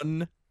no.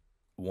 And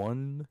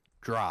one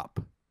drop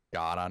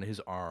got on his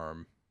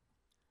arm.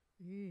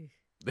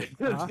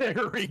 Uh-huh.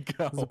 There we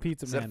go. There's a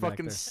pizza Is that man back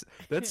fucking there.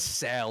 that's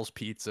Sal's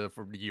Pizza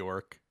from New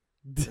York.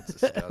 That's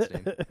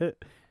disgusting.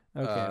 Okay,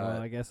 well,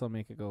 Uh, I guess I'll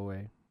make it go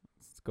away.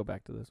 Let's go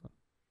back to this one.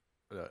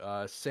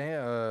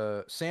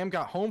 Sam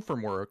got home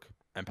from work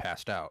and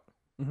passed out.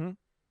 Mm-hmm.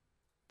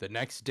 The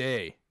next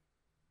day,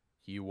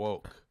 he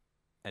woke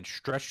and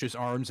stretched his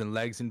arms and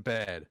legs in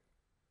bed.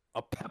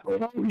 A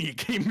pepperoni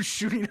came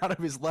shooting out of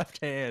his left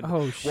hand,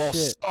 Oh while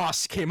shit!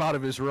 sauce came out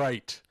of his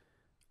right.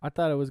 I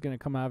thought it was gonna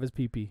come out of his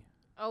pee-pee.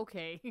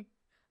 Okay.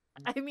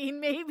 I mean,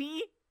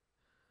 maybe.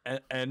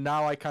 And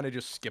now I kind of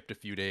just skipped a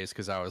few days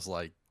because I was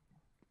like,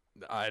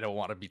 I don't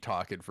want to be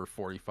talking for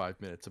 45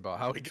 minutes about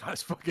how he got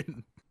his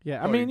fucking.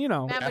 Yeah, I Oh, mean, you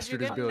know, Nah, but you're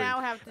Mastered his gonna ability.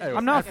 now have to. Anyway,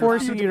 I'm not after a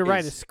forcing few you to write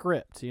a days-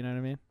 script. You know what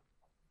I mean?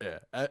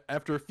 Yeah.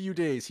 After a few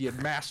days, he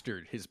had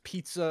mastered his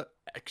pizza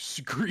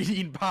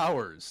excreting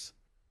powers,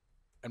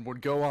 and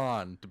would go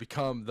on to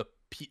become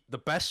the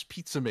best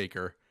pizza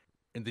maker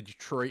in the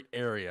Detroit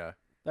area,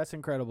 That's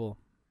incredible.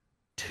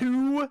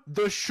 to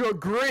the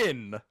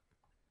chagrin.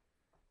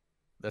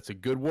 That's a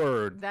good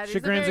word. That is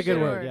Chagrin's a, a good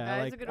very word. Yeah, That I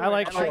is like- a good I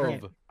like word.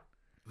 chagrin. Of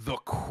the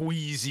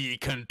Queasy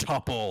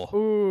Quintuple.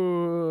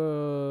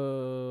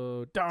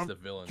 Ooh, It's dump, the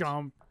villains.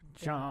 jump,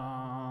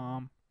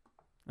 jump.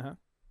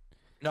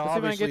 No, Let's see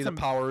if I can obviously get the some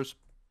powers.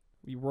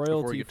 We Before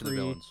royalty you get to the free.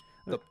 villains,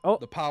 Oh.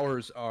 the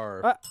powers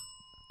are.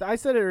 I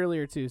said it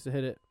earlier too, so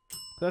hit it.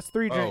 That's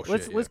 3 Oh,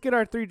 drinks. shit, Let's get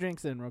our 3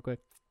 drinks in real quick.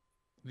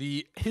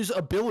 His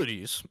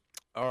abilities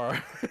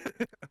are.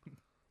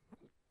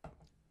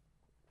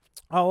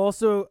 I'll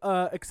also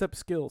accept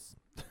skills.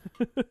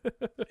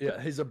 Yeah,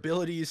 his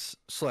abilities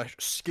 /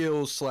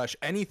 skills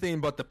 /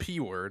 anything but the P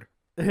word.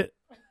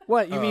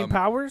 What, you mean Um,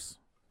 powers?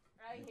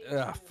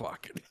 Ah,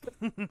 fuck.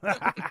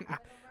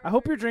 I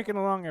hope you're drinking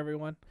along,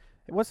 everyone.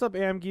 Hey, what's up,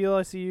 Amgil?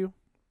 I see you.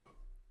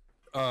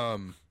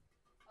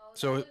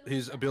 So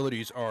his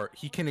abilities are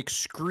he can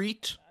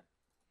excrete.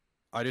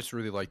 I just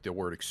really like the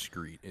word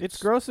excrete.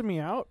 It's grossing me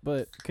out,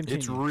 but continue.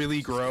 It's really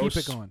Just gross.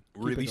 Keep it going. Keep it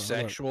Really going. Look.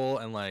 sexual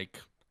and like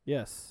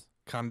Yes.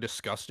 kind of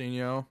disgusting,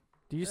 you know.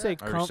 Do you say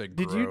I already cum? said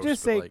Did you gross,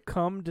 just but, say like-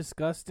 cum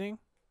disgusting?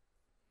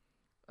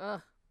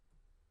 Ugh.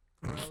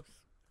 Gross.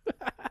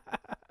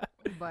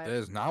 That But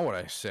is not what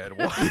I said.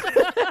 What?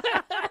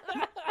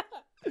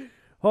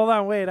 Hold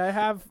on, wait. I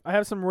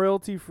have some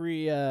royalty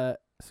free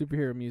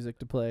superhero music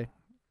to play.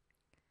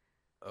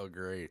 Oh,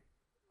 great.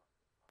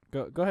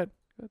 Go ahead. go ahead.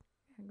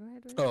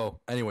 Oh,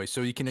 anyway,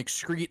 so you can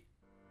excrete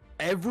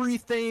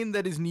everything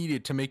that is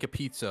needed to make a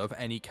pizza of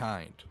any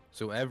kind.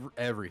 So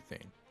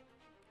everything.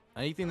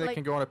 Anything that Like-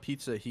 can go on a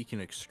pizza, he can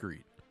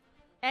excrete.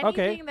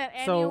 Anything that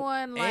so-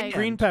 anyone like. And-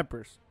 Green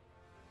peppers.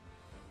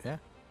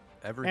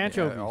 Everything.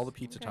 Anchovies. All the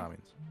pizza Okay.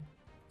 toppings.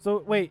 So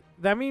wait,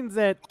 that means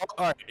that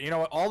All right, you know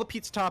what? All the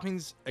pizza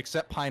toppings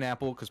except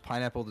pineapple, because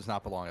pineapple does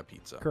not belong on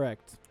pizza.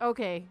 correct.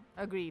 Okay,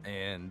 agreed.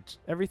 And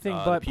Everything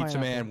the but pizza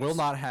man pineapple. will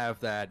not have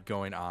that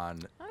going on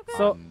Okay.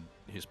 So- on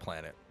his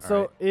planet. all So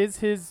right? is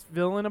his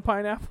villain a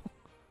pineapple?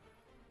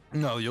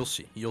 No, you'll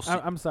see. You'll see.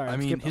 I'm sorry. I I'm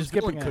mean, skip- I'm his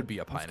skipping villain ahead. could be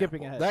a I'm pineapple.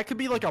 skipping ahead. That could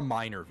be like a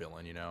minor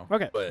villain, you know.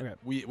 Okay, But okay.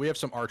 we have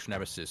some arch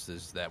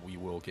nemesis that we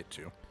will get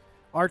to.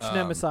 Arch Um,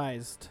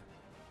 nemesized.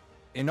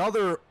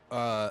 Another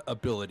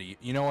ability,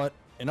 you know what?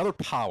 Another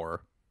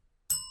power.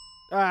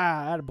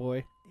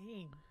 Attaboy.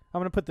 Dang. I'm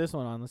gonna put this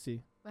one on. Let's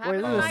see. What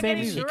Wait, happens this when is the I same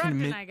get music. drunk He can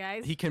tonight,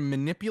 guys? He can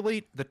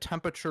manipulate the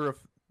temperature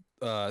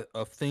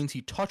of things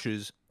he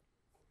touches.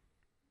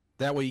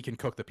 That way he can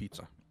cook the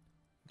pizza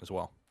as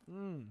well.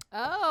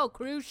 Oh,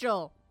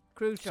 crucial.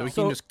 Crucial. So he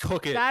So can just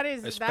cook it that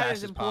is- as that fast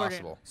is as important.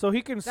 possible. So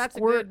he can That's a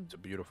squirt. good. It's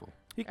beautiful.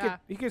 He Yeah.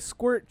 could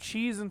squirt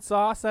cheese and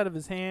sauce out of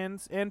his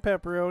hands and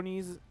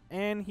pepperonis,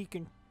 and he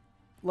can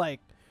like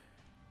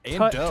And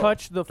tou- dough.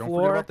 touch the Don't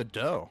floor. forget about the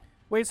dough.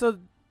 Wait. So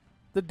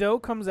the dough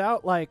comes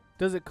out like?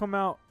 Does it come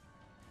out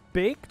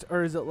baked,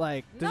 or is it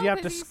like? Does No, he have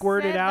to 'cause he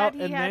squirt it said out that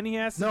he and had- then he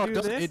has to No, do it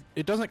doesn't. this?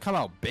 It doesn't come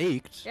out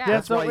baked. Yeah.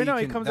 That's Yeah, so- why no,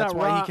 he it can. comes That's out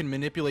why raw. he can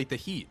manipulate the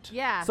heat.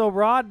 Yeah. So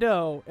raw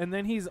dough, and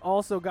then he's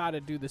also got to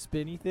do the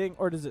spinny thing,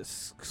 or does it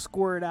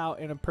squirt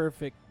out in a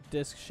perfect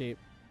disc shape?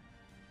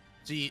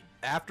 See,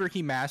 after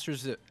he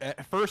masters it,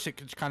 at first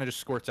it kind of just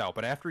squirts out,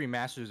 but after he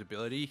masters his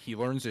ability, he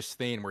learns this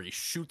thing where he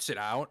shoots it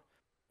out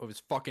of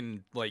his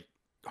fucking like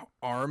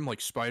arm,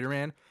 like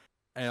Spider-Man,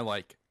 and it,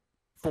 like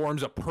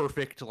forms a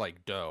perfect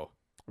like dough.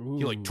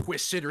 He like Ooh.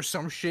 twists it or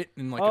some shit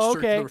in like Oh, a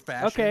circular okay,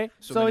 fashion. okay.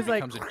 So, So then it's it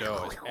like- becomes a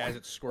dough as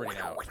it's squirting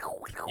out.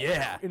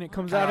 Yeah. And it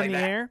comes Kinda out in like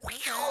the that. air,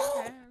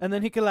 Okay. and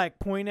then he can like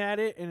point at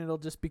it, and it'll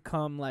just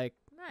become like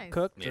Nice.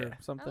 cooked Yeah. or I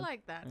something.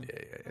 like that.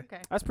 Yeah.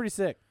 Okay. That's pretty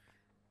sick.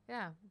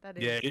 Yeah, that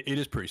is. Yeah, it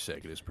is pretty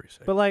sick. It is pretty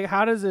sick. But like,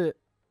 how does it?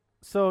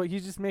 So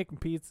he's just making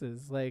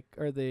pizzas. Like,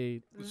 are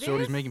they? So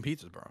he's This making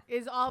pizzas, bro.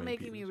 is all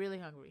Making making me pizzas. really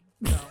hungry.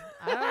 So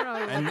I don't know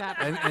what's And,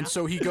 happening. and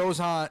so he goes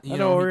on. I You know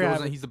know, what he we're goes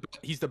on. having.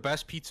 He's the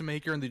best pizza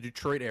maker in the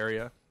Detroit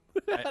area.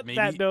 Maybe,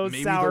 That dough's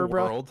maybe sour, the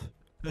bro. world.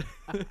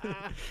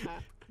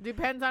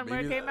 Depends on where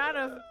it Maybe came out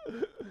of.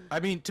 I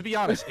mean, to be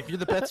honest, if you're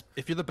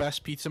the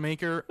best pizza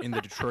maker in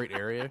the Detroit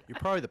area, you're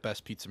probably the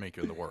best pizza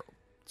maker in the world.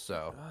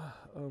 So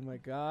Oh my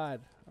god,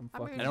 I'm I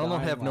fucking. mean- I don't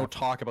dying have no laughing.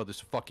 talk about this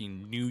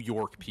fucking New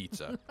York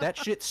pizza. That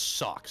shit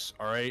sucks.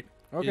 All right.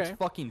 Okay. It's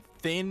fucking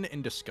thin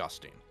and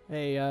disgusting.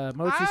 Hey, I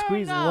Mochi don't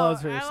Squeeze know.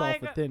 loves I herself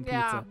like- a thin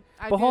yeah, pizza.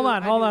 I But hold do,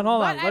 on, I hold do. on,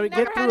 hold But on. Let I've me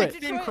never get had through a it.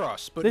 Thin Detroit-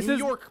 crust, but This New is-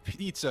 York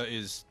pizza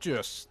is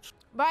just.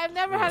 But I've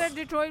never had a Ugh.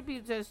 Detroit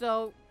pizza,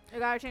 so I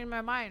gotta change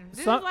my mind.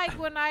 This Some- is like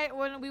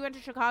when we went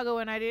to Chicago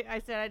and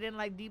I said I didn't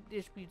like deep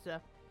dish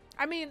pizza.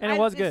 I mean, And it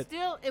was it's good.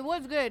 Still, it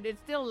was good. It's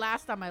still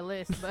last on my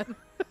list, but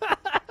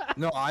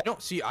No, I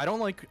don't see. I don't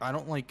like. I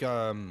don't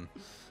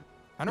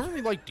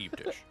really like deep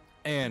dish.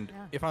 And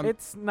Yeah. if I'm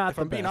It's not if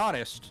the I'm being best.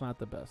 honest, It's not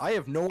the best. I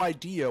have no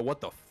idea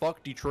what the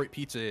fuck Detroit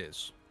pizza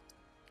is.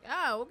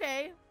 oh,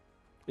 okay.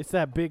 It's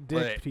that big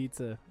dick But-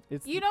 pizza.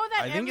 It's You know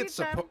that I think every it's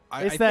time It's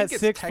I that think it's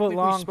 6 foot technically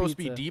long supposed to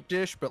pizza. be deep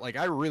dish, but like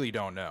I really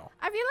don't know.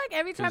 I feel like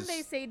every time they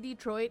 'Cause- say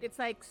Detroit, it's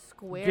like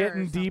square. or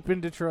getting something. deep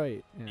in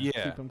Detroit. Yeah.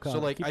 Keep 'em So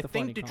coming. like Keep I the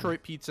think funny coming.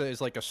 Detroit pizza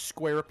is like a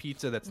square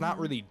pizza that's not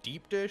Mhm. really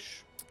deep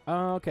dish,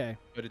 Oh, okay.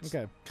 but it's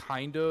Okay.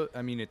 kind of.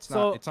 I mean, it's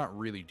So- not. It's not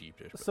really deep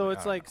dish. But So like,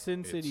 it's I don't like know. Sin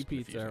It's City Pizza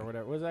or confusing.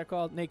 whatever. What's that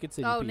called? Naked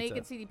City Oh, Pizza.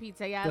 Naked City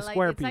Pizza. Yeah, The like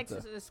square it's pizza.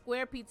 like a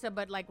square pizza,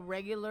 but like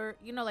regular.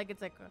 You know, like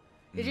it's like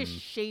it's just Mhm.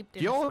 shaped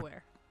in Y'all- a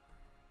square.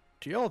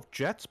 Do y'all have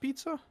Jets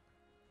pizza?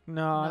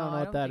 No, I No, don't know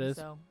what that think is.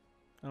 So.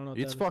 I don't know what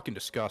It's that is. fucking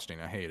disgusting.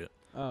 I hate it.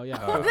 Oh yeah.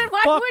 Uh, Then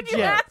why Fuck would you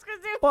Jet. ask us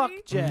if Fuck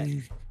we- Jet.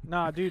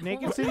 Nah, dude,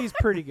 Naked City's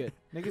pretty good.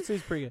 Naked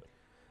City's pretty good.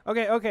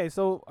 Okay,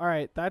 so all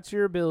right, that's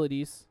your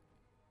abilities.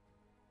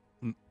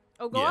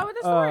 Oh, go Yeah. on with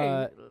the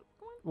story.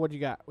 What do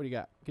you got? What do you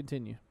got?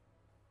 Continue.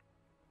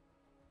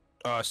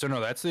 So no,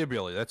 that's the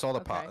ability. That's all the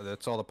Okay.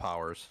 that's all the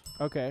powers.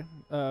 Okay.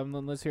 Then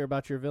let's hear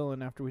about your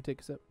villain after we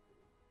take a sip.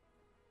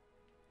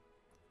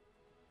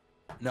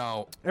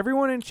 Now,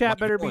 Everyone in chat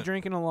My better be villain.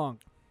 drinking along.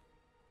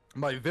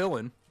 my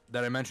villain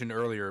that I mentioned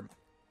earlier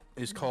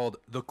is called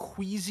the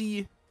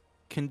Queasy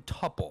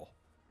Quintuple.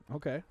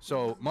 Okay.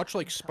 So much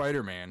like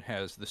Spider-Man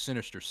has the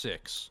Sinister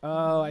Six,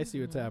 Oh, I see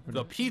what's happening.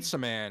 the Pizza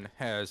Man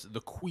has the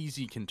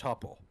Queasy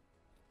Quintuple.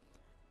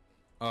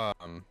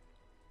 And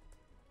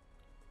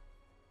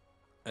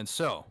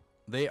so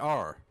they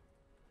are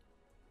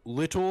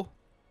Little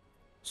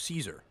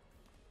Caesar,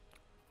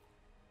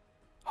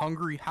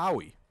 Hungry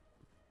Howie,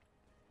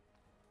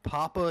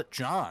 Papa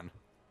John,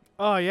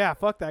 Oh yeah,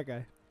 fuck that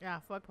guy. Yeah,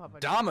 fuck Papa.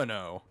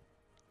 Domino,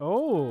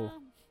 Oh.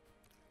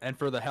 and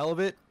for the hell of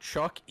it,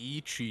 Chuck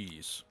E.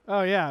 Cheese.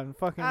 Oh yeah, and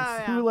fucking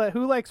Oh,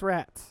 who likes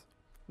rats?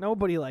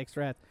 Nobody likes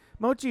rats.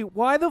 Mochi,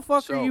 why the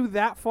fuck are So- you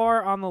that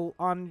far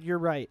on your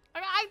right?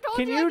 I told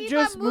Can you, I you keep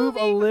just on move a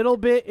moving. little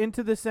bit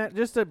into the center,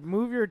 just to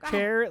move your God.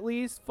 chair at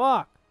least?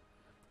 Fuck.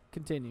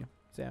 Continue,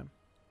 Sam.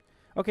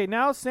 Okay,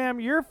 now Sam,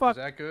 you're fuck.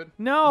 Is that good?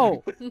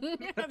 No,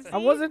 I See?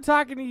 wasn't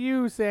talking to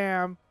you,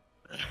 Sam.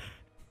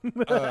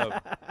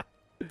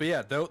 But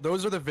yeah,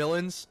 those are the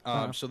villains.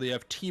 Uh-huh. So they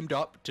have teamed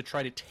up to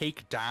try to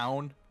take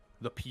down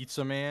the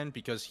Pizza Man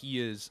because he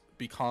has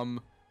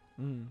become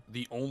Mm.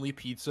 the only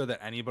pizza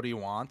that anybody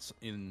wants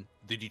in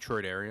the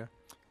Detroit area.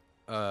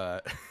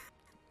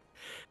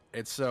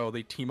 And so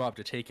they team up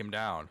to take him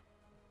down.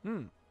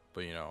 Hmm.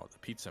 But you know, the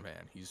Pizza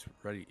Man, he's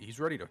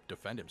ready to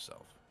defend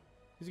himself.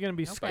 He's gonna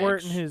be Okay.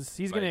 squirting his.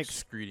 He's by gonna.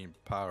 excreting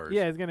powers.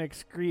 Yeah, he's gonna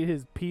excrete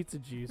his pizza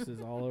juices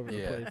all over the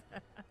Yeah. place.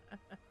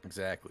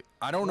 Exactly.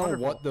 I don't know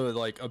Wonderful. what the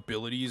like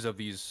abilities of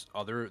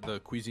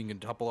the Cuisine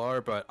Quintuple are,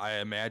 but I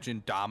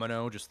imagine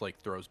Domino just like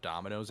throws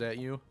dominoes at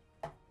you.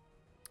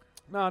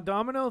 No,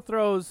 Domino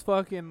throws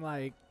fucking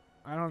like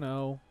I don't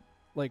know,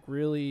 like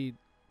really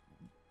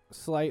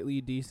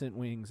slightly decent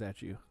wings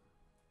at you.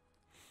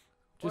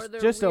 Or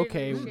they're Just weirdly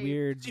okay, shaped.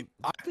 weird. See,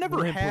 I've never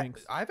Limp had.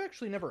 wings. I've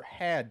actually never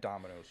had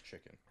Domino's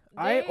chicken.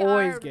 I They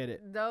always are- get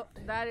it.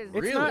 That is It's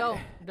Really? not. Don't.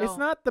 It's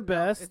not the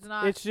best. it's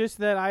not. It's just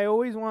that I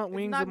always want It's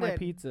wings not in my good.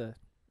 pizza.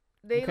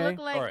 They Okay. look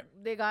like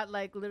Alright. they got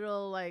like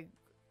little like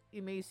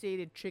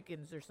emaciated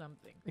chickens or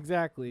something.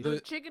 Exactly. The-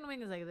 Chicken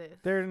wings like this.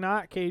 They're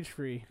not cage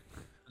free.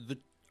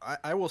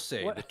 I will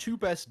say What? the two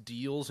best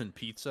deals in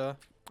pizza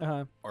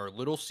Uh-huh. are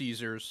Little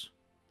Caesars,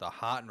 the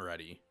hot and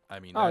ready. I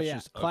mean, Oh, that's yeah,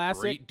 just classic,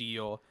 a great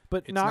deal.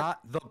 But It's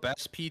not, not the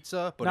best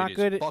pizza, but not it is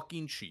good at-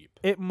 fucking cheap.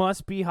 it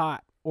must be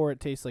hot. or it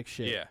tastes like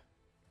shit. Yeah.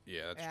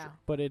 Yeah, that's Yeah. true.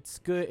 But it's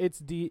good. It's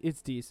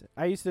decent.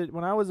 I used to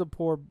when I was a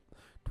poor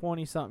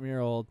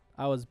 20-something-year-old,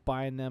 I was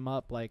buying them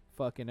up like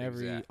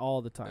fucking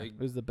all the time. It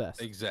was the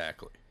best.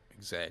 Exactly.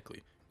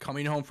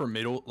 Coming home from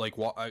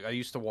I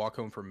used to walk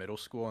home from middle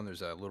school, and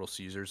there's a Little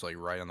Caesars like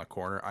right on the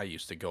corner. I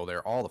used to go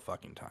there all the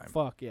fucking time.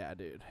 Fuck yeah,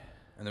 dude.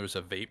 And there was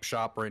a vape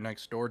shop right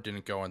next door.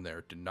 Didn't go in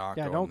there. Did not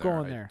Yeah, go don't in there.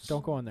 go in there.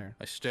 Don't go in there.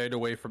 I stayed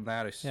away from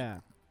that. Yeah.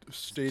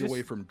 Stayed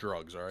away from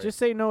drugs, all right? Just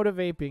say no to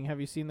vaping.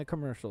 Have you seen the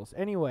commercials?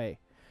 Anyway,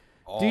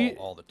 all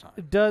the time.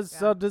 does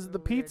Yeah, does they're the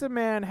Pizza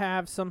Man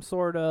have some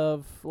sort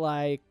of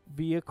like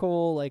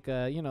vehicle, like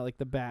like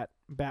the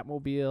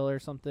Batmobile or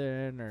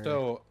something? Or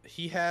So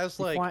he has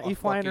like he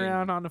flying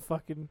around on a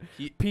fucking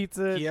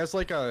pizza He has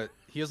like a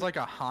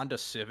Honda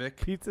Civic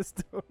pizza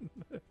stone.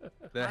 that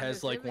Honda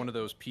has like Civic? one of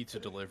those pizza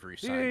delivery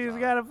signs. Dude, he's on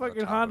got it a on the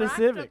fucking top. Honda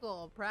Civic.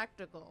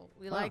 Practical.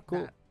 We Wow, like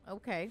cool. that.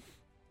 Okay.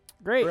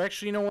 Great. Or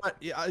actually, you know what?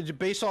 Yeah,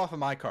 based off of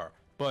my car,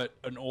 but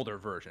an older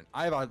version.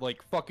 I have a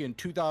like fucking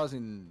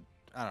 2000.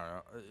 I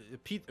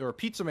don't know.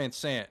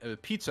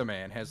 Pizza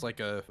Man has like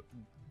a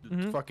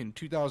fucking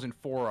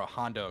 2004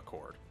 Honda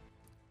Accord.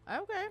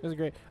 Okay. This is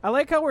great. I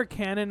like how we're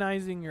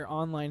canonizing your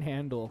online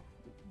handle.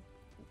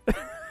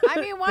 I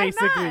mean, why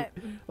Basically, not?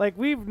 like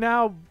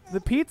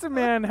the Pizza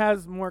Man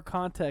has more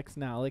context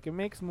now. Like it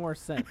makes more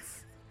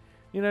sense.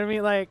 You know what I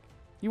mean? Like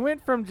you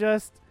went from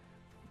just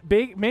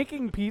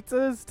making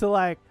pizzas to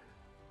like,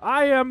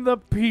 I am the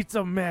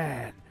Pizza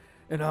Man,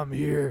 and I'm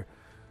here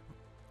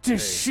to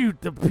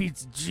shoot the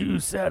pizza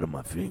juice out of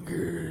my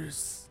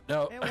fingers.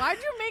 No, And why'd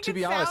you make to it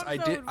be honest,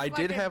 sound I so did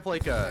fucking- have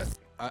like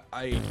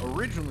I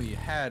originally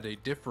had a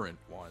different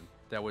one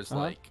that was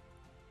like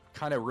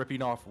kind of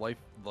ripping off Life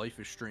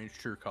is Strange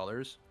True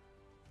Colors.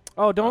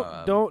 Oh,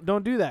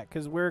 don't do that,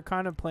 because we're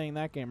kind of playing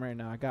that game right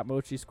now. I got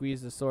Mochi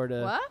Squeeze to sort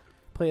of What?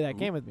 play that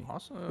game with me.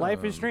 Awesome.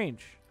 Life is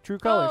Strange, True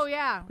Colors. Oh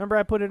yeah. Remember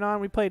I put it on?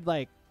 We played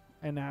like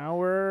an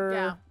hour.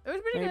 Yeah. It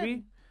was pretty maybe.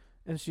 good.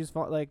 And she's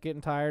like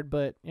getting tired,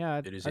 but yeah,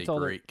 It is I a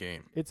told her great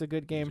game. it's a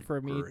good game It's a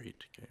for me.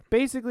 Great game.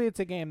 Basically, it's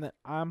a game that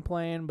I'm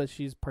playing, but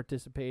she's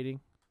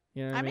participating.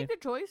 You know what I I mean? make the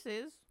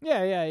choices.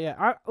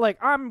 Yeah.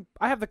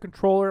 I have the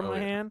controller in Oh, my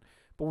yeah. hand,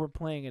 but we're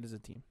playing it as a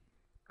team.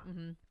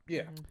 Mm-hmm.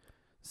 Yeah.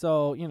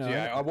 So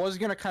Yeah, I was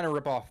gonna kind of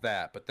rip off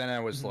that, but then I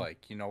Mm-hmm. was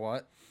like, you know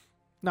what?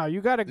 no,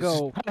 you gotta This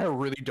go. is kind of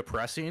really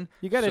depressing.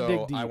 You gotta so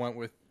dig deep. I went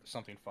with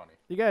something funny.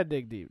 You gotta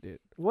dig deep, dude.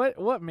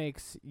 What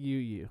makes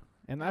you?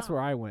 And that's Oh.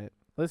 where I went.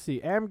 Let's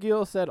see.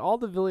 Amgil said all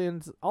the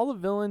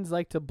villains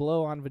like to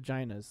blow on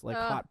vaginas like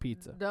hot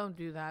pizza. Don't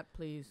do that,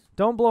 please.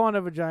 Don't blow on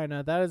a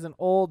vagina. That is an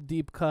old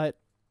deep cut.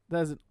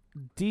 That is a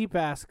deep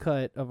ass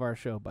cut of our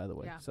show, by the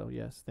way. Yeah. So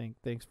yes,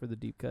 thanks for the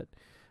deep cut.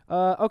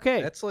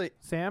 Okay, That's like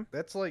Sam.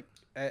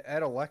 at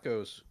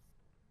Aleco's,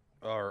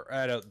 or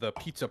at the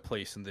pizza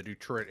place in the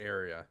Detroit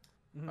area.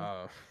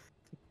 Mhm.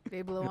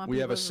 They blow on We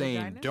have a people's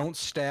saying: vaginas? "Don't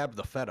stab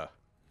the feta."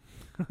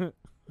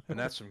 And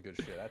that's some good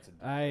shit. That's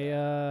a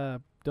I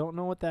don't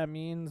know what that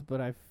means,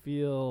 but I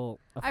feel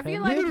I feel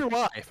offended. like- neither do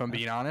I, if I'm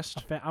being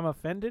honest. I'm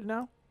offended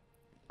now.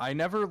 I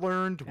never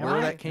learned Am where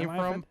I? that came Am I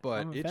from, offended? but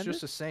I'm it's offended?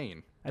 just a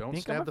saying. I Don't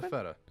think I'm stab the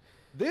offended? feta.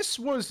 This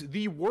was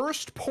the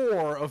worst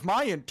pour of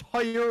my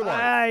entire life.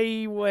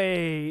 I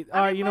wait.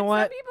 I mean, You know but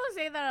what? Some people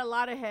say that a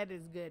lot of head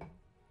is good.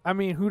 I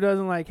mean, who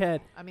doesn't like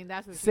head? I mean,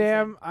 that's what she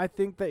Sam, I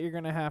think that you're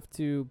gonna have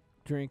to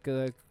drink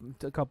a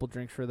couple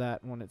drinks for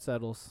that when it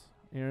settles.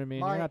 You know what I mean?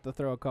 You're My- gonna have to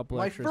throw a couple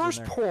My extras first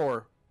in there.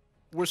 pour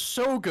was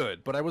so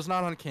good, but I was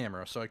not on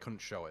camera, so I couldn't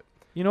show it.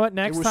 You know what?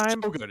 Next it was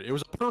time, so good. It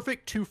was a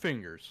perfect 2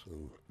 fingers.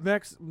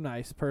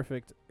 nice,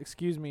 perfect.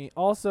 Excuse me.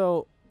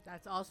 Also, said.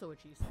 That's also what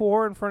she said.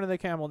 pour in front of the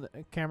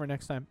camera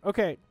next time.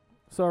 Okay.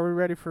 So are we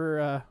ready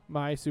for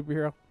my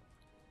superhero?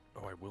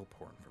 Oh, I will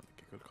pour in front of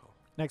the good call.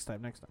 Next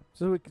time.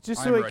 So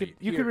just I'm so ready.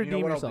 you Here, can redeem you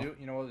know what yourself. I'll do?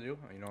 You know what I'll do?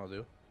 You know what I'll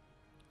do?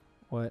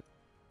 What?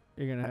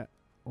 You're gonna.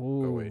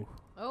 Ooh. wait.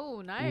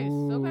 Oh, nice.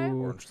 Okay.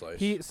 Ooh. Orange slice.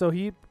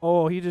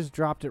 He just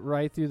dropped it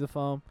right through the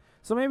foam.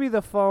 So maybe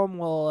the foam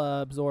will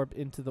absorb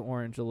into the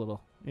orange a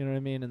little. You know what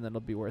I mean? And then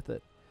it'll be worth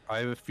it. I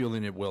have a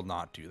feeling it will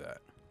not do that.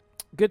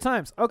 Good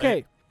times.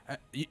 Okay.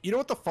 You know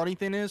what the funny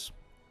thing is?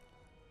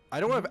 I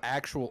don't have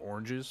actual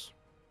oranges.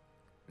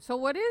 So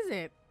what is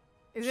it?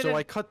 Is it So a-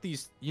 I cut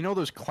these,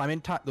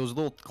 those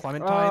little Oh,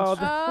 clementines.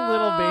 the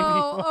little baby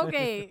Oh, one.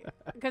 okay.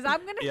 Because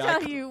I'm gonna Yeah, I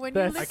tell c- you, when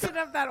you That's- lifted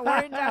up that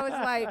orange, I was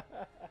like,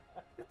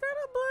 "Is that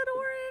a blood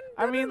orange?"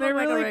 I That mean, doesn't they're look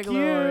like a really regular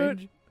cute.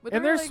 orange." But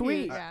And they're really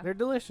sweet. Cute, yeah. They're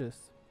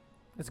delicious.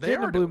 It's They good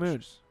in are a blue moon.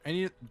 delicious.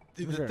 And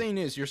the sure. thing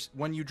is,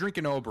 when you drink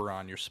an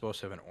Oberon, you're supposed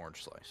to have an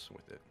orange slice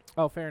with it.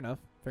 Oh, fair enough.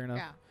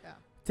 Yeah, yeah.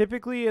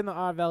 Typically in the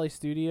Odd Valley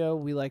studio,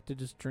 we like to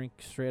just drink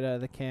straight out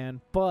of the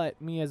can. But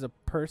me as a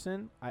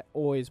person, I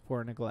always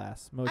pour in a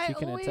glass. Mochi I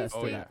can always attest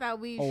to think that. that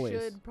we Always.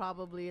 should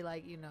probably,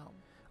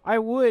 I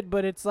would,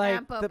 but it's like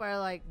amp up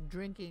our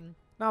drinking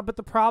no. But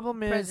the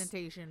problem is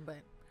presentation. But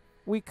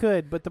we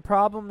could. But the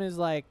problem is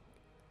like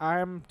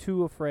I'm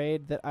too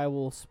afraid that I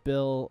will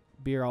spill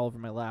beer all over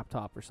my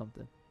laptop or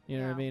something. You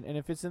know what I Yeah. mean? And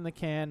if it's in the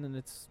can, then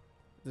it's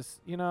This,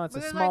 it's Because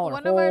a smaller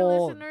like one hole. of our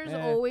listeners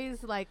eh.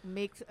 always like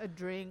makes a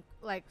drink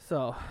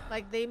So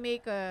like they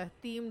make a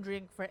theme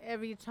drink for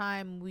every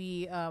time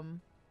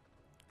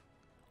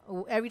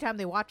every time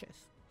they watch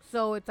us.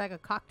 So it's like a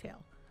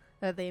cocktail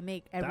that they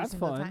make every That's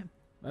single fun. time.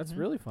 That's Mhm.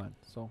 really fun.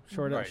 So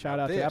Right, shout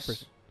now out to this-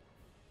 Uppers.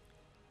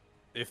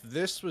 If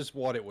this was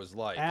what it was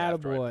like,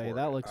 after I Attaboy, poured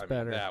that it, looks I mean,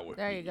 better. that would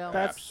There be you go.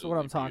 That's what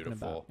I'm absolutely talking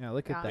beautiful. about. Yeah,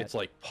 look Yeah. at that. It's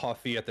like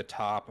puffy at the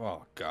top.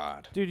 Oh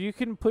God. Dude, you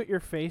can put your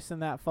face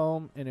in that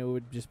foam and it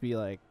would just be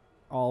like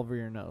all over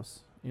your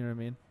nose. You know what I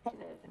mean?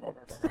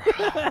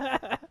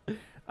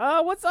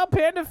 What's up,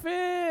 Panda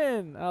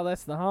Finn? Oh,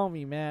 that's the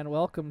homie, man.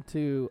 Welcome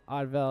to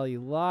Odd Valley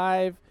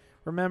Live.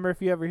 Remember,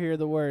 if you ever hear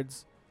the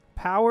words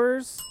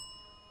powers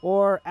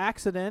or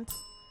accident,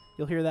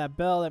 you'll hear that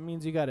bell. That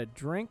means you got a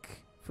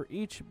drink for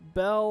each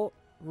bell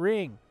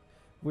ring.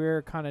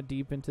 We're kind of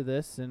deep into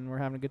this and we're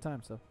having a good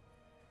time, so.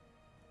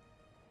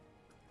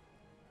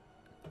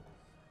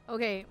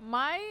 Okay,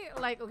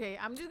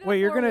 I'm just gonna Wait,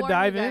 you're gonna forewarn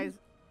dive you in? guys.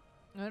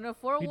 I'm gonna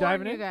forewarn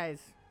diving you in?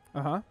 guys.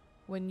 Uh-huh.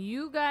 When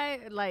you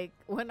guys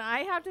when I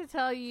have to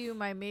tell you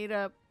my made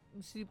up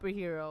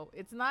superhero,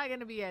 it's not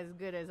gonna be as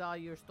good as all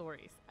your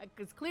stories.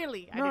 Because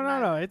clearly, I did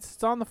not. No.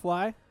 It's on the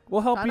fly.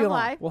 We'll help on you the along.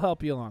 fly. We'll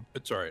help you along.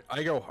 It's all right.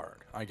 I go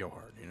hard.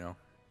 You know.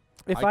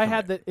 If I I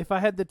had commit. if I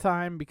had the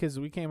time, because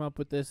we came up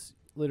with this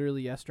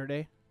literally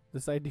yesterday,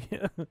 this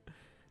idea.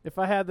 If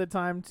I had the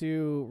time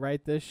to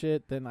write this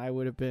shit, then I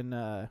would have been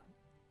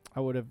I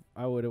would have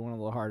went a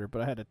little harder,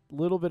 but I had a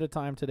little bit of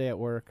time today at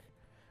work.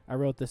 I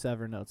wrote this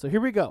Evernote. So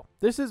here we go.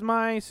 This is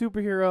my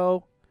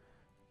superhero,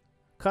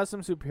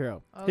 custom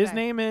superhero. His Okay.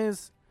 name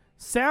is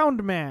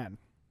Soundman.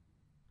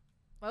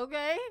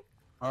 Okay.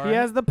 All He right.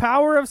 has the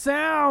power of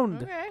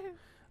sound.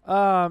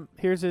 Okay.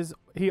 Here's his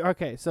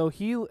so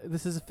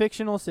this is a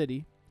fictional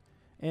city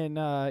in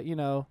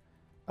Tomorrowville,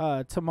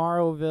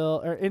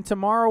 or in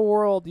Tomorrow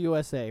World,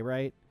 USA,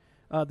 right?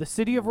 The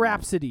city of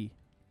Rhapsody.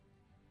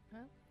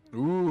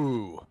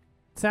 Ooh.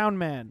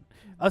 Soundman.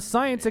 A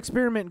science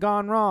experiment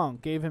gone wrong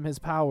gave him his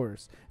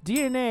powers.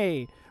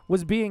 DNA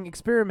was being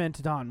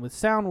experimented on with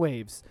sound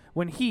waves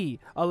when he,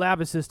 a lab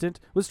assistant,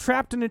 was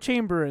trapped in a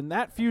chamber, and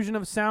that fusion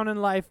of sound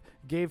and life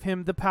gave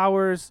him the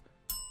powers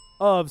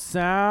of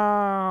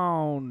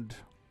sound.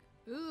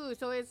 Ooh,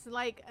 so it's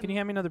like Can you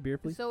hand me another beer,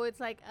 please? so it's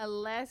like a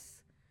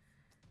less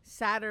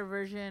sadder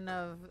version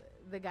of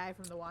the guy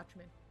from The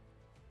Watchmen,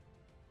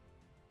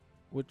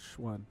 Which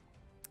one?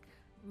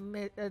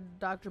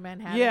 Dr.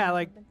 Manhattan. Yeah,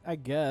 like, I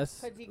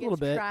guess. because he A little gets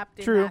bit. trapped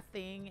in True. that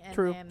thing. And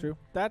True, then, true.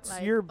 That's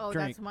like, your oh,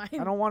 drink. that's mine.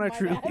 I don't want My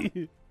to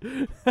bad.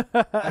 truly.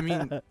 I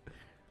mean,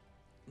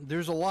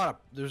 there's a lot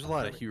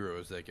of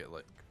heroes that get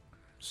like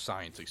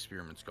science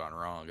experiments gone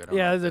wrong. I don't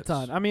Yeah, know if there's a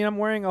that's- ton. I mean, I'm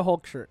wearing a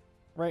Hulk shirt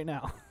right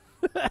now.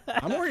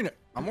 I'm wearing a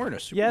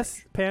Superman Yes,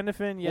 shirt.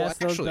 Pandafin. Yes,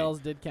 those actually, bells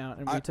did count,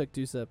 and we I- took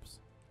 2 sips.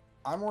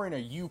 I'm wearing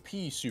a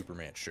UP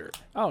Superman shirt,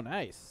 Oh,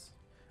 nice.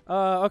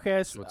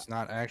 Okay, so it's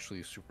not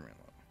actually a Superman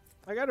logo.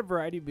 I got a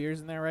variety of beers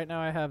in there right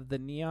now. I have the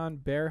Neon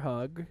Bear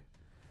Hug,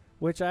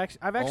 which I've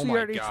actually oh my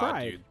already God,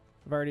 tried. dude.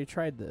 I've already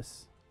tried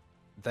this.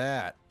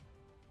 That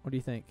What do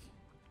you think?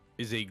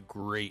 is a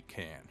great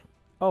can.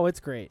 Oh, it's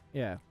great.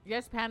 Yeah.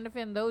 Yes,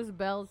 Pandafin, those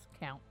bells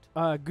count.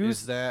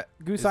 Goose. Is that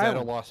Goose is that a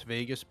Island. Las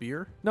Vegas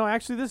beer? No,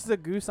 actually, this is a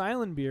Goose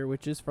Island beer,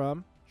 which is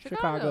from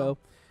Chicago.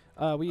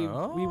 We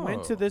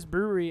went to Oh. this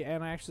brewery,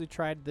 and I actually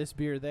tried this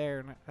beer there,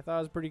 and I thought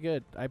it was pretty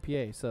good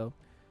IPA. So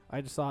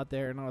I just saw it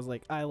there, and I was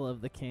like, I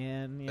love the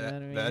can. You know what I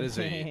mean? That is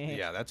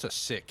that's a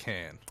sick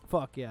can.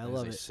 Fuck yeah, I That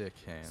love is a it. sick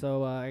can.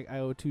 So I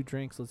owe 2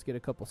 drinks. Let's get a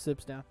couple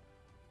sips down.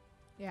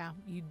 Yeah,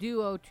 you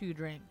do owe 2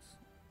 drinks.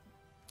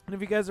 And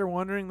if you guys are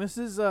wondering, this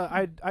is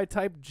I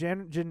typed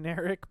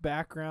generic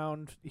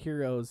background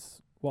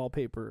heroes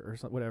wallpaper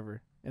or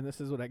whatever, and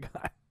this is what I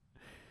got.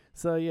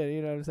 So yeah,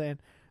 you know what I'm saying.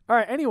 All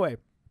right. Anyway,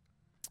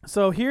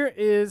 so here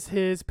is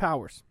his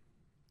powers.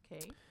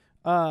 Okay.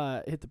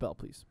 Hit the bell,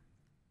 please.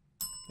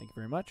 Thank you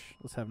very much.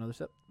 Let's have another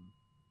sip.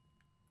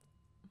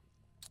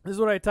 This is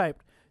what I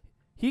typed.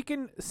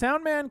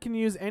 Soundman can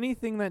use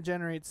anything that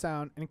generates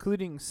sound,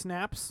 including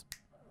snaps,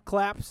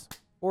 claps,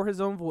 or his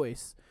own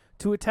voice,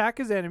 to attack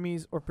his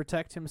enemies or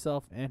protect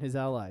himself and his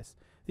allies.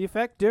 The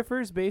effect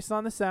differs based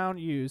on the sound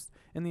used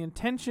and the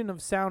intention of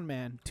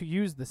Soundman to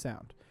use the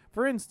sound.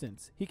 For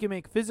instance, he can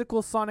make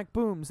physical sonic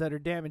booms that are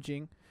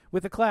damaging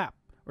with a clap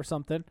or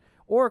something,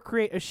 or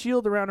create a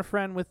shield around a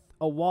friend with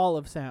a wall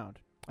of sound.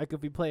 Like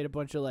if he played a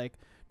bunch of like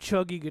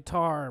chuggy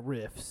guitar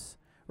riffs,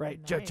 right?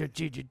 Nice.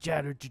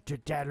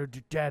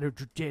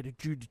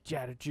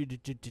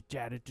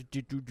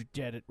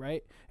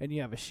 Right? And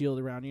you have a shield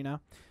around, you know?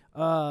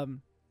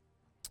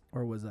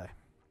 Or was I?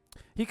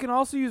 He can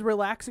also use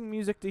relaxing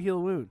music to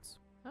heal wounds.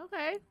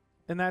 Okay.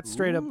 And that's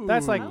straight up.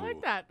 That's like I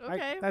like that.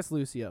 Okay. that's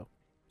Lucio.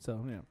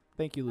 So, you know,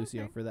 thank you,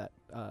 Lucio, Okay. for that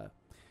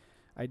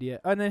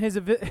idea. And then his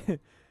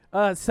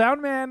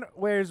Soundman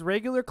wears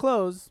regular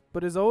clothes,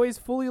 but is always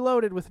fully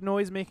loaded with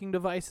noise-making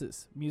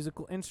devices,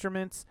 musical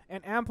instruments,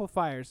 and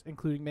amplifiers,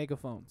 including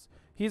megaphones.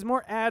 He is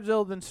more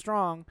agile than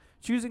strong,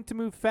 choosing to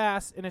move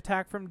fast and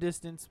attack from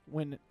distance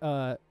when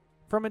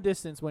from a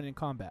distance when in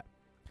combat.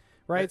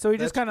 Right? So he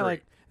just That's kind of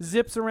great. like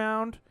zips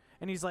around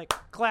and he's like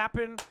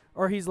clapping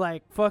or he's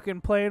like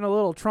fucking playing a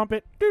little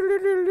trumpet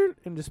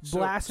and just So-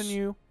 blasting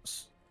you.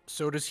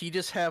 So does he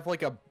just have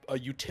like a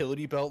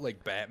utility belt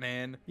like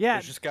Batman? Yeah.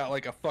 It's just got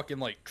like a fucking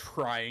like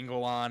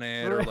triangle on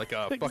it or Right, like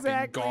a exactly.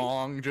 fucking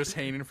gong just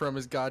hanging from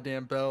his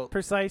goddamn belt.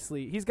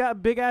 Precisely. He's got a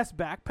big ass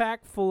backpack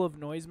full of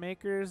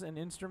noisemakers and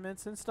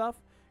instruments and stuff,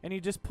 and he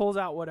just pulls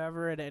out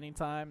whatever at any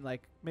time,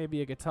 like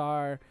maybe a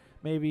guitar,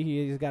 maybe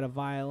he's got a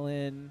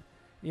violin,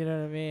 you know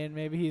what I mean?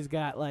 Maybe he's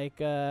got like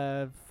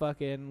a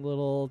fucking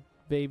little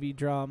baby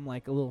drum,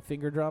 like a little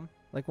finger drum,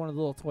 like one of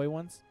the little toy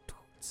ones.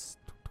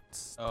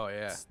 Oh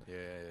yeah.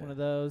 One of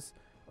those.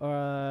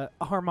 Or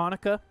a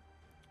harmonica,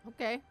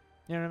 Okay.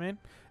 you know what I mean?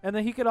 And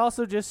then he could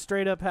also just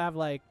straight up have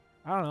like,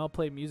 I don't know,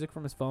 play music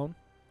from his phone,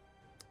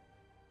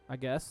 I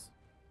guess.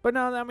 But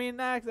no, I mean,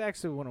 that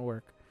actually wouldn't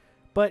work.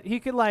 But he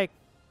could like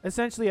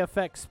essentially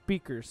affect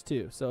speakers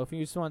too. So if he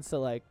just wants to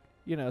like,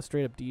 you know,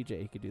 straight up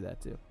DJ, he could do that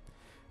too.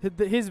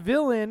 His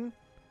villain,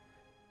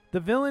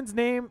 the villain's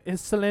name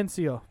is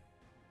Silencio.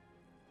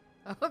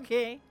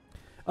 Okay.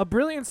 A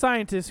brilliant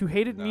scientist who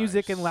hated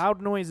music and Nice.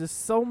 loud noises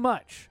so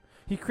much,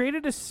 he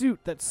created a suit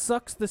that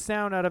sucks the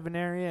sound out of an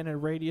area and a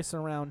radius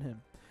around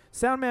him.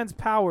 Soundman's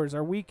powers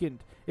are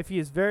weakened if he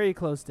is very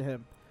close to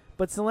him,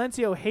 but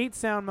Silencio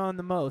hates Soundman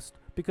the most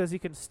because he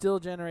can still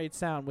generate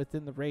sound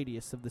within the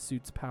radius of the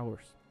suit's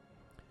powers.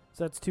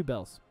 So that's 2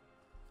 bells.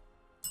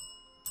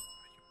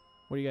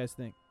 What do you guys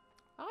think?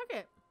 I like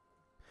it.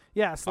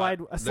 Yeah, a slide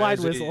That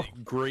is whistle. a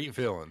great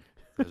villain.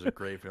 There's a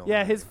great villain.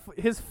 Yeah, his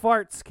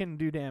farts can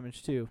do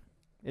damage too,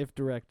 if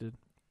directed.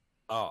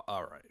 Oh,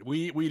 all right.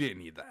 We didn't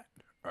need that.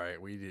 All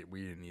right, we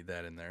didn't need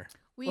that in there.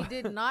 We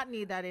did not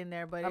need that in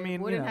there, but I mean, it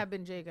you wouldn't know, have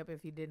been Jacob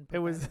if he didn't put it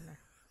was- that in there.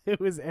 It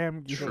was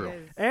Amgil. True.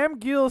 Because-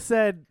 Amgil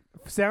said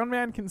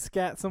Soundman can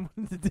scat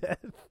someone to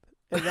death.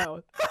 And that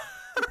was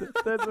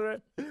that's right.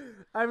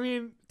 I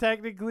mean,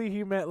 technically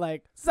he meant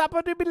like he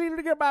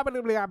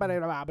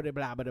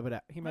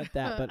meant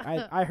that, but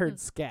I heard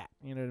scat,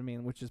 you know what I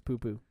mean, which is poo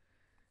poo.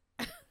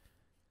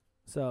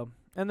 So,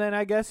 and then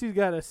I guess he's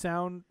got a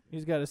sound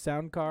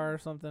car or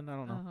something, I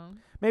don't know. Uh-huh.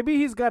 Maybe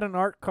he's got an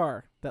art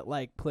car that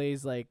like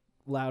plays like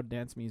loud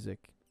dance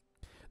music.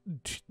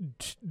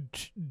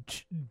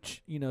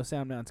 You know,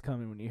 Soundman's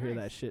coming when you hear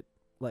that Nice. shit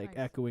like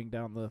Nice. echoing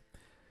down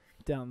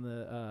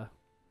the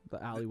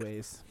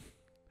alleyways.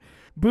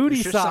 Booty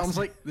This just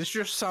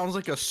sauce. sounds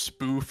like a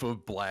spoof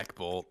of Black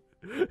Bolt.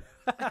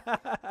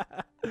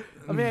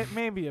 I mean,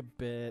 maybe a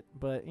bit,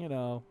 but you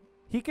know,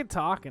 he could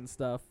talk and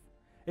stuff.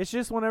 It's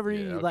just whenever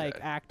he Yeah, like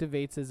okay.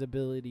 activates his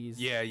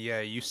abilities. Yeah.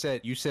 You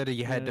said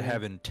he had to Yeah.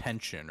 have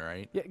intention,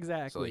 right? Yeah, So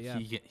exactly.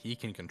 like yeah. he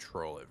can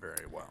control it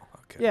very well.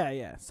 Okay.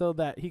 Yeah, so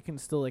that he can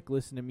still like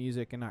listen to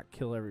music and not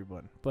kill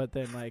everyone. But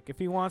then like if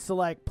he wants to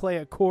like play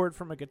a chord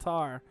from a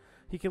guitar,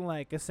 he can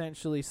like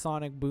essentially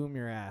sonic boom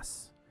your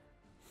ass.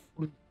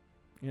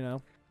 You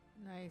know?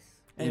 Nice.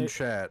 And In it-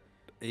 chat,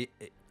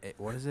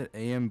 what is it?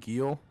 AM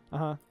Giel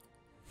Uh-huh.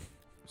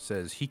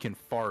 says he can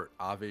fart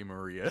Ave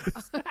Maria.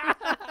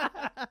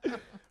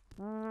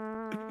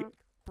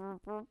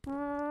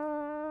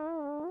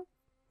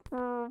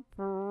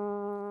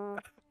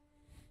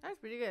 That's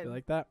pretty good. You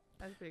like that?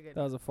 That's pretty good.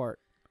 That was a fart.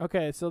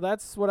 Okay, so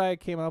that's what I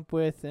came up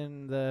with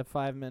in the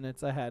 5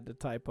 minutes I had to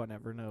type on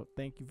Evernote.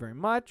 Thank you very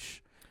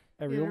much,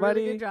 You did a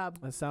everybody. really good job.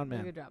 That's Sound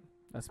Really Man. good job.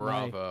 That's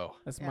my Bravo.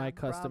 my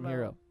custom bravo.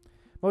 hero.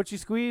 Mochi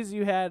Squeeze,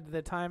 you had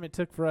the time it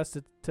took for us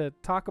to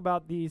talk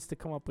about these to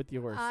come up with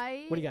yours.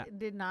 I What do you got?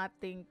 did not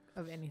think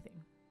of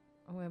anything.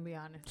 I'm gonna be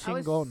honest. I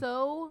was Chingon.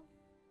 so,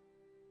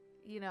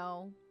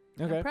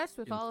 Okay. impressed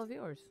with In- all of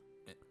yours.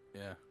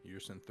 Yeah, you're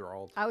just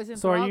enthralled. I was So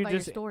are enthralled you by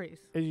just- your stories.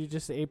 Are you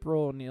just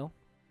April O'Neil?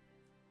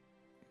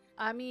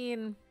 I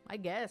mean, I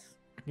guess.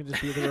 You can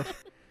just be you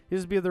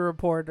just be the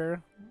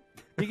reporter.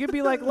 You could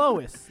be like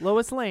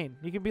Lois Lane.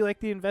 You could be like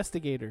the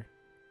investigator.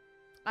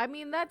 I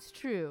mean, that's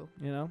true.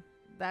 You know.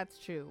 That's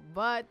true.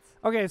 But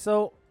Okay,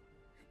 so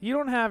you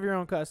don't have your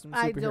own custom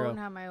I superhero. don't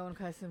have my own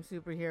custom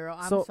superhero.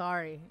 I'm So-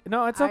 sorry.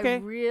 No, it's okay. I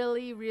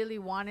really, really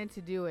wanted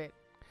to do it.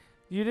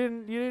 You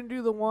didn't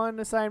do the one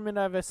assignment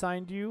I've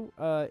assigned you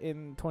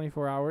in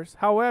 24 hours.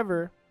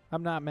 However,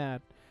 I'm not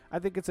mad. I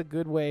think it's a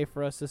good way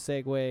for us to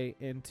segue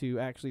into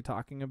actually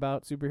talking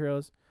about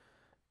superheroes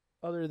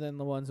other than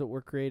the ones that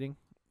we're creating.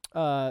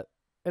 And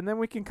then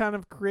we can kind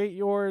of create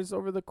yours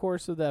over the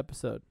course of the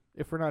episode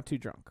if we're not too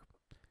drunk.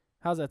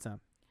 How's that sound?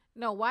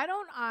 No, why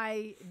don't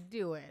I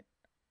do it?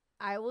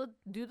 I will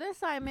do the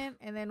assignment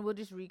and then we'll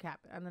just recap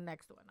it on the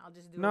next one. I'll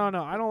just do No, it.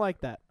 I don't like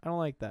that.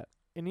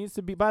 It needs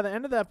to be by the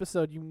end of the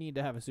episode. You need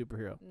to have a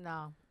superhero.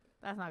 No,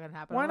 that's not gonna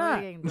happen. Why I'm already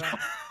not? getting drunk.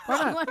 Why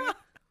not?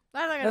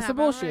 That's not gonna That's the happen. I'm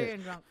already bullshit.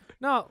 getting drunk.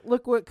 No,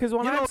 look what because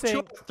when You know, I'm 2 saying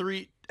out of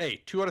 3.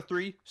 Hey, 2 out of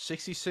 3,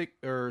 66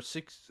 or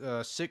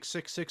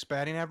 666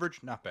 batting average.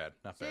 Not bad.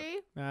 Not bad. See?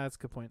 Nah, that's a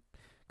good point.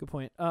 Good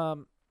point.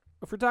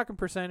 If we're talking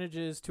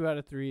percentages, 2 out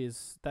of 3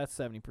 that's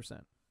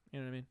 70%. You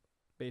know what I mean?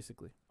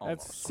 basically.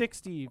 Almost. That's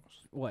 60.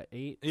 What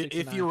 8? If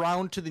 69? you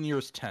round to the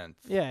nearest tenth,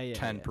 yeah,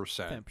 10%,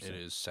 10%. it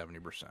is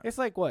 70%. It's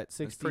like what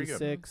That's pretty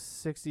good.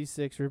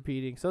 66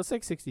 repeating. So it's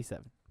like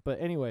 67. But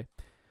anyway,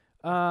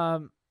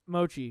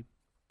 Mochi,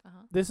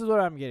 Uh-huh. this is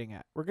what I'm getting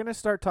at. We're gonna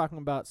start talking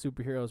about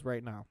superheroes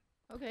right now.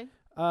 Okay.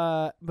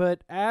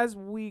 But as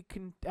we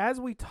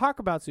talk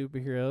about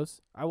superheroes,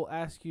 I will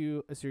ask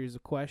you a series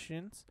of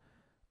questions.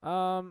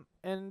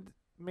 And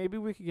maybe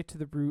we could get to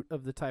the root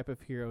of the type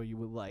of hero you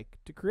would like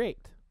to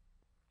create.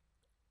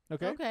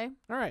 Okay? Okay.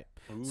 All right.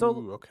 Ooh, So-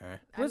 okay.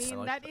 I Let's- mean,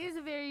 like that that. is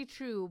very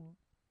true.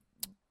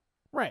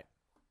 Right.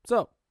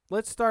 So,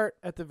 let's start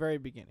at the very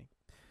beginning.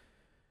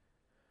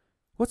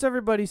 What's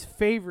everybody's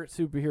favorite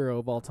superhero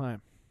of all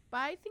time? But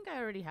I think I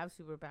already have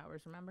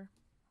superpowers, remember?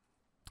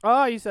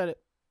 Oh, you said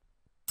it.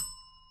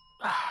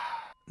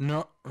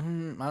 No, I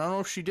don't know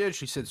if she did.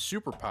 She said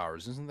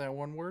superpowers. Isn't that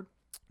one word?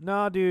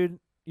 No, dude.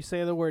 You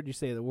say the word,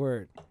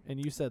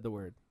 and you said the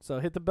word. So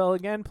hit the bell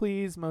again,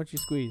 please, Mochi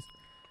Squeeze.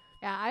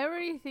 Yeah, I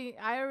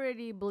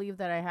already believe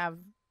that I have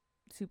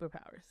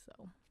superpowers,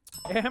 so.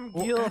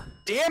 Amgil,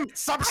 Damn it!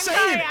 Stop I'm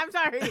saying it!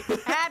 sorry.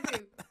 I had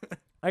to.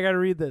 I gotta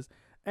read this.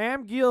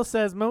 Amgil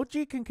says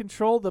Mochi can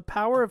control the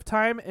power of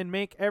time and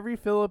make every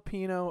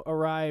Filipino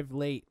arrive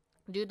late.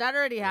 Dude, that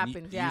already You-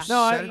 happened, you yeah. s-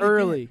 No, Said it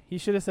early. He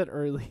should have said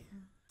early.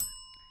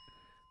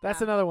 That's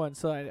Yeah. another one.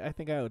 So I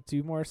think I owe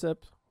 2 more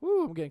sips.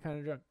 Woo, I'm getting kind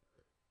of drunk.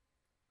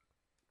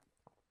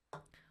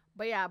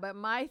 But yeah, but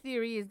my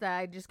theory is that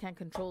I just can't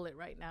control it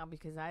right now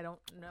because I don't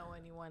know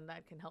anyone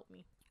that can help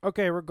me.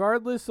 Okay,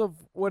 regardless of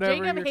whatever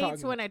Jacob you're hates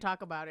talking when I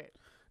talk about it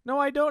No,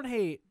 I don't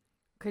hate.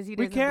 because he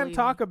We doesn't can believe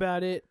talk me.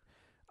 about it.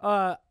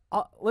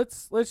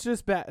 Let's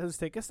just let's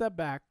take a step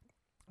back.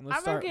 And let's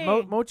I'm start.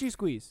 okay. Mochi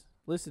Squeeze.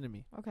 Listen to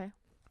me Okay.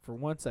 for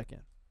 1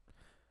 second.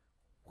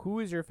 Who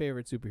is your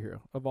favorite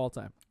superhero of all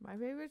time? My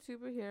favorite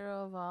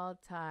superhero of all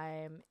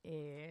time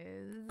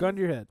is Gun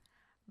to your head.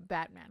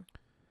 Batman.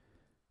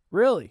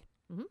 Really?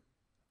 Mhm.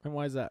 And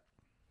why is that?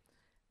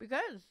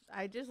 Because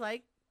I just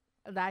like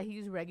that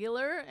he's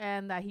regular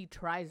and that he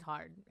tries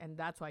hard, and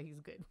that's why he's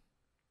good.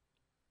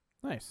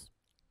 Nice.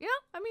 You know,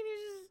 I mean,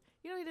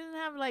 he doesn't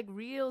have like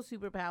real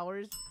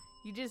superpowers.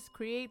 He just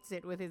creates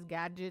it with his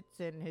gadgets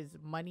and his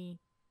money,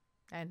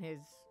 and his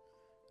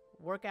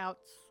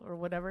workouts or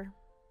whatever,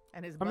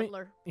 and his I mean-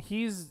 butler.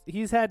 He's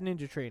had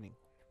ninja training.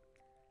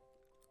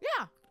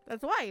 Yeah,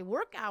 that's why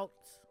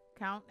workouts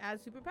count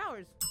as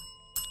superpowers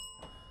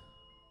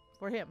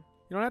for him.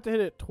 You don't have to hit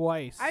it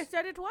twice. I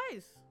said it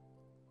twice.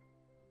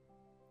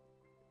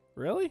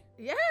 Really?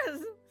 Yes.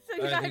 So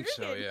you I gotta think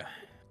so. drink it. Yeah.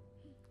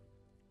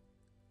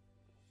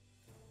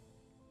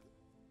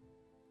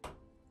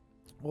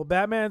 Well,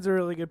 Batman's a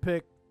really good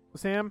pick.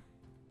 Sam?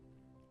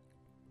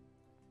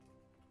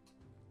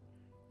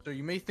 So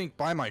you may think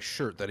by my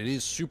shirt that it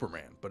is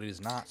Superman, but it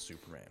is not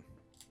Superman.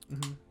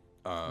 Mhm.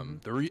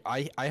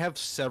 I have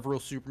several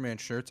Superman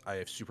shirts. I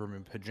have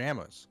Superman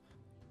pajamas.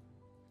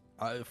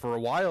 For a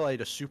while, I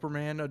had a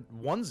Superman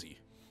onesie,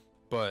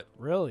 but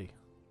Really?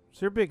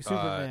 So you're a big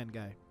Superman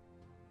guy.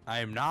 I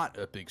am not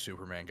a big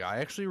Superman guy. I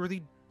actually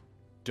really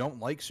don't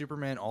like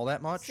Superman all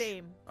that much.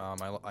 Same.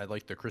 I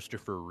like the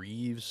Christopher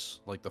Reeves,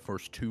 like the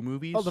first 2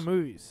 movies. Oh, the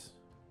movies.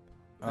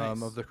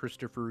 Nice. Of the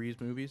Christopher Reeves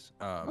movies.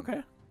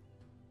 Okay.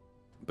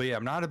 But yeah,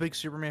 I'm not a big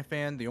Superman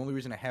fan. The only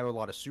reason I have a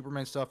lot of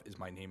Superman stuff is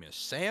my name is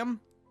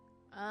Sam.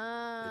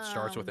 It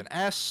starts with an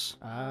S.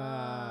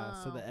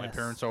 So the Oh. My S.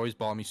 parents always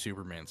bought me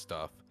Superman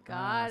stuff.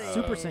 Got it.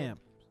 Super Sam.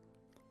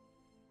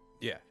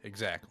 Yeah,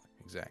 exactly.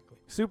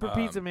 Super Um,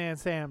 Pizza Man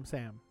Sam.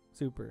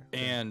 Super.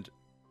 And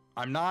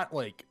I'm not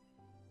like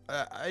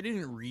I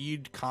didn't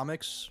read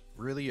comics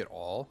really at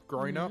all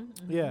growing up. Mhm,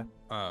 mhm.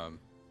 Yeah.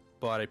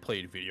 But I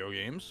played video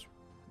games.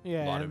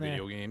 Yeah. A lot and of the-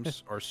 video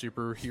games are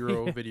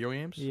superhero video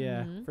games.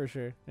 Yeah, Mhm. for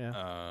sure.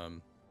 Yeah.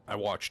 I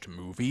watched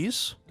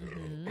movies,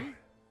 Mhm.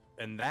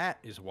 and that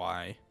is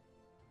why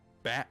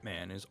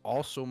Batman is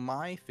also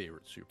my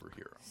favorite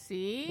superhero.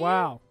 See?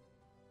 Wow.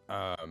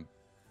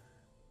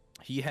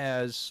 He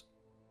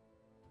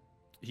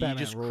Batman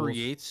just rules.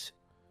 creates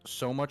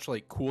so much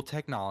like cool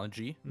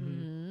technology. Mhm.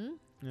 Mhm.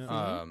 Yeah.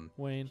 Um,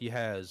 Wayne. he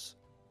has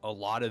a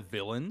lot of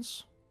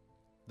villains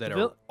that The are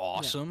vil-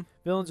 awesome.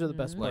 Villains are the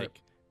best Mhm. part.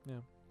 Like Yeah.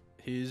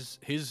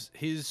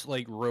 his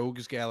like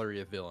rogues gallery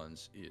of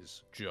villains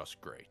is just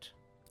great.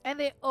 And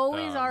they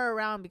always Um, are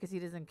around because he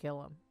doesn't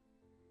kill them.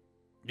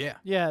 Yeah.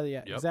 Yeah.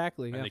 Yep.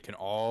 Exactly. And Yeah. they can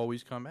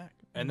always come back.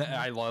 And Mhm.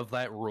 I love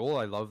that rule.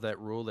 I love that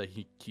rule that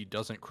he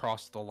doesn't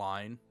cross the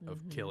line of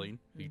Mhm. killing.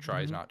 He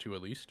tries Mhm. not to,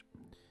 at least.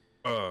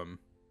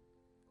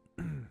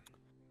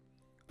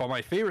 But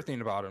my favorite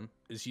thing about him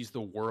is he's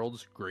the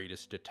world's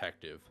greatest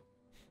detective,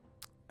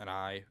 and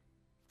I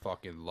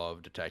fucking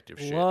love detective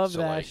shit. Love So,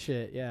 that like,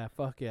 shit. Yeah.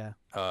 Fuck yeah.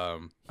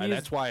 And He's-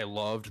 that's why I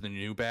loved the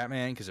new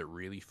Batman, because it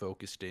really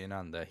focused in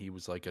on that he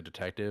was like a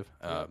detective.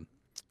 The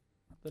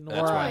That's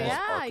noir, why I Oh, love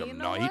yeah, Arkham you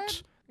know Knight.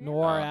 what?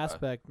 noir Uh,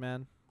 aspect,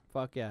 man.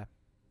 Fuck yeah.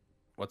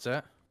 What's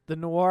that? The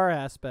noir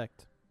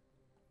aspect.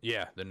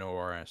 Yeah, the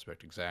noir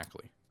aspect,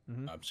 exactly.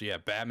 Mhm. So yeah,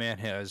 Batman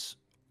has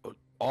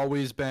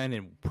always been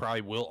and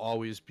probably will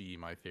always be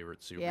my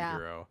favorite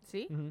superhero.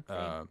 See? Mhm.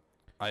 Same.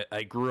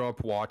 I grew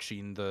up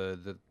watching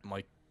the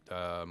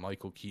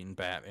Michael Keaton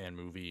Batman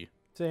movie,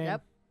 Same.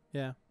 Yep.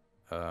 Yeah.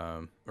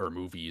 or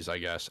movies, I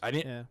guess. I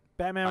didn't. Yeah.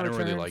 Batman I don't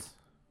Returns. really like-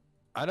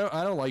 I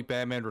don't like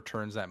Batman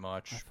Returns that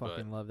much, I but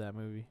fucking love that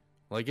movie.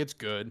 like it's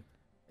good.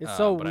 It's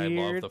so but I love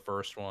weird. the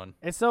first one.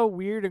 It's so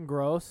weird and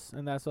gross,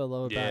 and that's what I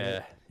love about Yeah,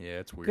 it. yeah,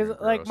 it's weird. Because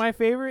and like gross. my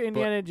favorite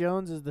Indiana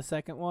Jones is the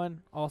second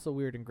one, also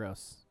weird and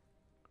gross.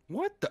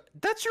 What the?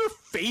 That's your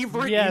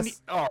favorite?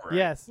 Yes. All right.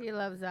 Yes. He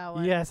loves that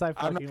one. Yes, I I'm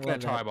fucking not gonna love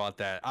talk that. about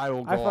that. I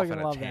will go I off fucking on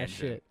a love that tangent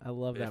shit. I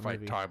love that if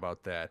movie. I talk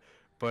about that.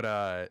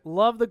 But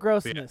Love the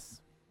grossness.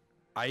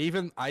 I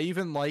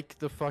even like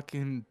the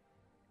fucking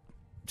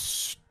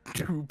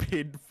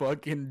stupid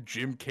fucking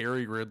Jim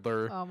Carrey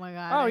Riddler. Oh my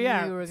god. Oh I knew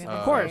yeah, you were of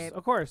gonna course, say it.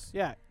 of course,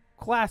 yeah,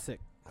 classic.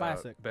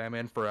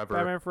 Batman Forever.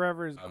 Batman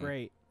Forever is Um,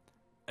 great.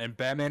 And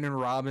Batman and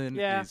Robin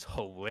Yeah. is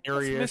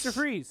hilarious. Mr.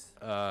 Freeze.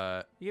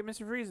 Uh, You get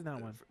Mr. Freeze in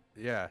that one.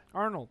 yeah.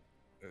 Arnold.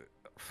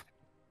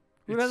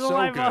 Who It's doesn't so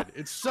like good.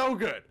 It's so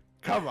good.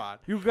 Come on.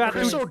 You got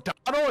Chris him.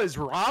 O'Donnell is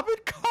Robin?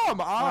 Come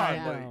on. I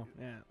Yeah. Like, know,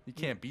 yeah. you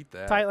can't beat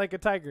that. Tight like a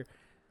tiger.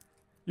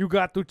 You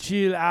got to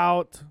chill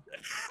out.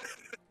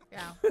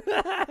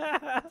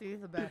 Yeah.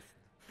 He's the best.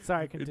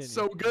 Sorry, continue. It's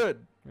so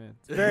good. Man,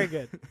 it's very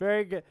good,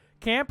 very good.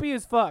 Campy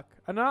as fuck.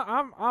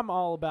 I'm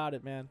all about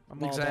it, man.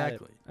 I'm all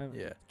Exactly. about it.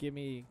 Yeah. Give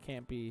me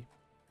campy.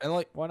 And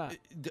like, Why not?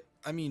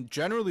 I mean,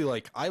 generally,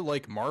 like, I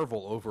like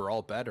Marvel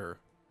overall better,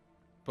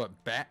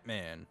 but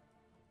Batman,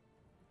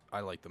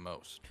 I like the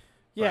most.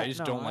 But Yeah, I just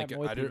no, don't like. I'm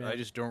with you, I man.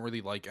 just don't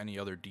really like any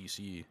other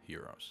DC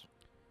heroes.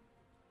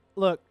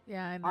 Look,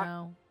 Yeah, I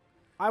know.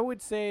 I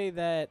would say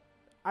that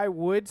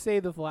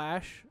the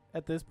Flash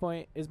at this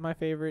point is my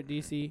favorite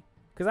DC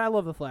because I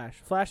love the Flash.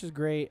 Flash is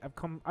great.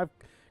 I've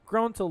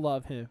grown to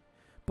love him,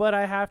 but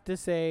I have to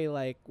say,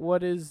 like,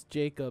 what is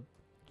Jacob?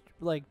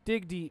 Like,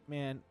 dig deep,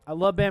 man. I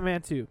love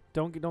Batman too.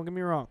 Don't get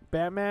me wrong.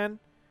 Batman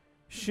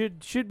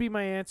should be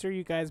my answer.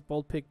 You guys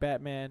both pick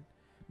Batman.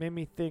 Made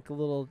me think a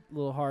little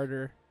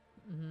harder.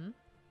 Mm-hmm.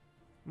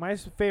 My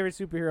favorite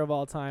superhero of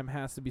all time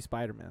has to be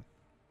Spider-Man.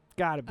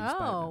 Gotta be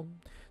Spider-Man. Oh.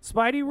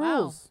 Spidey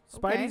Wow. rules.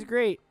 Spidey's Okay.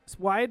 great.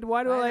 Why do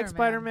I like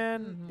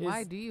Spider-Man? Mhm.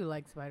 Why do you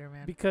like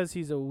Spider-Man? Because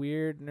he's a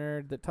weird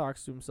nerd that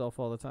talks to himself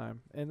all the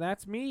time, and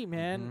that's me,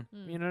 man.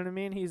 Mhm. You know what I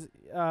mean?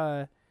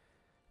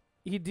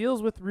 He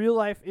deals with real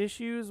life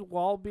issues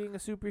while being a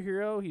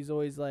superhero. He's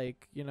always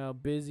like,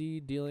 busy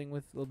dealing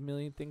with a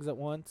million things at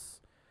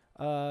once.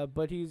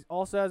 But he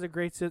also has a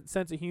great sense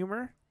of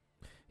humor.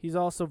 He's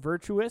also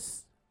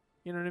virtuous.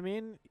 You know what I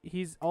mean?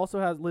 He's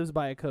also lives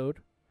by a code.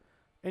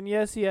 And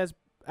yes, he has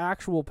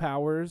actual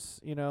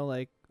powers,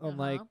 like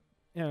unlike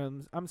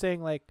I'm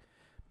saying, like,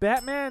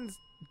 Batman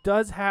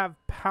does have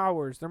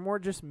powers. They're more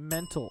just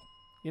mental.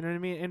 You know what I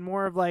mean? And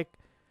more of like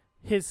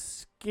his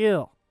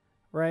skill,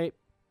 right?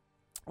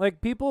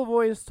 Like, people have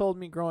always told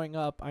me growing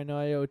up, I know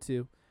I owe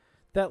to,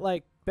 that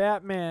like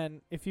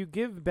Batman, if you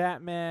give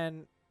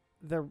Batman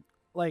the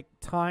like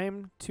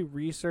time to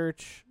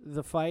research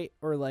the fight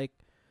or like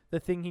the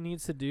thing he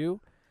needs to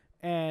do,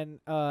 and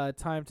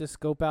time to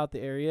scope out the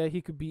area,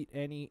 he could beat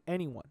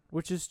anyone,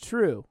 which is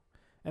true.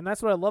 And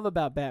that's what I love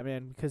about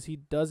Batman, because he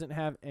doesn't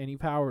have any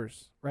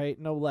powers, right?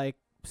 No, like,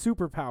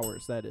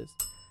 superpowers, that is.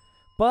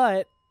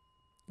 But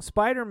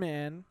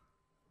Spider-Man,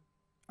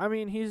 I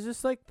mean, he's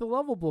just like the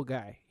lovable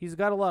guy. He's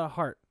got a lot of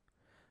heart.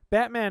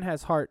 Batman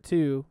has heart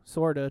too,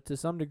 sorta, to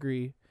some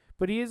degree,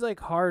 but he is like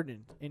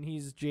hardened and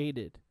he's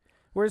jaded.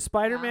 Whereas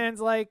Spider-Man's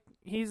like,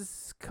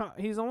 he's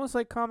almost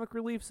like comic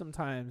relief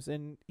sometimes,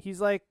 and he's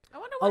like I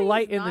wonder a why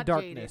light he's in the not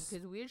darkness.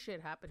 Because weird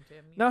shit happened to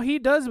him. No, he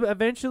does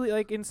eventually,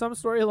 like in some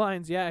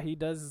storylines, yeah, he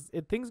does.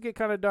 Things get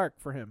kind of dark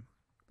for him.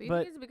 But you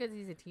but think it's because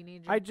he's a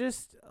teenager? I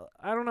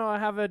don't know. I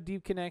have a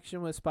deep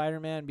connection with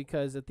Spider-Man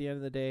because at the end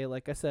of the day,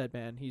 like I said,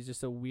 man, he's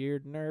just a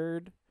weird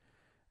nerd,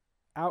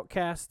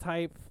 outcast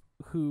type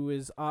who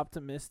is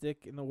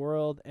optimistic in the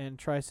world and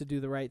tries to do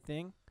the right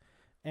thing,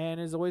 and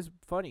is always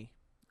funny,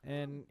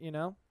 and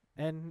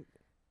and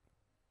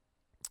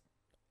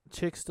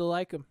chicks still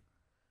like him.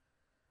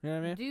 You know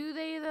what I mean? Do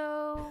they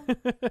though?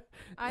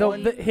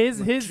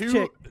 His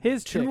chick.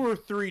 Two or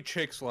three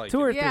chicks like Two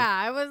him. or Yeah,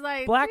 I was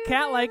like, Black do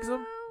Cat they, likes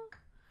him.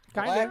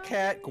 though? Black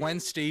Cat, Gwen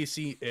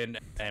Stacy, and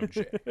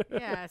MJ.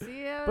 Yeah,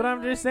 see. But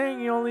I'm just saying,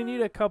 you only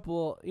need a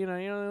couple. You know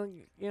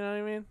what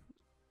I mean?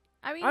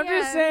 I mean, I'm yeah,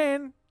 just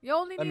saying. You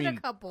only I need mean,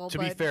 a couple. To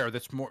but be fair,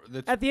 that's more.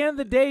 That's At the end of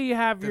the day, you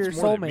have That's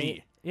your more than soulmate.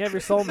 me. You have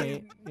your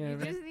soulmate. You know you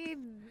what I mean? just need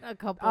a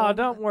couple. Oh,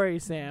 don't worry,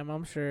 Sam.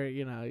 I'm sure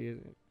you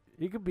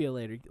could be a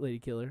lady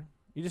killer.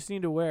 You just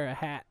need to wear a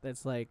hat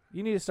that's like,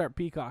 you need to start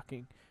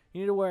peacocking.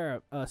 You need to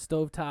wear a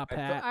stovetop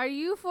hat. Are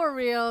you for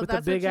real? With a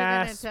That's big what you're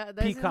ass gonna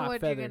This peacock is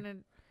what feather. you're gonna.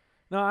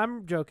 No,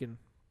 I'm joking.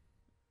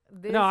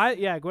 This,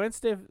 No,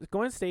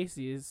 Gwen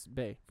Stacy is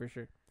bae for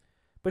sure,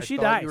 but I she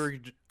thought dies. you were-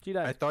 She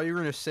dies. I thought you were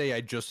gonna say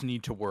I just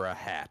need to wear a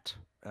hat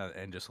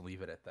and just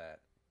leave it at that.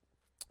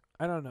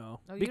 I don't know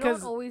No, you because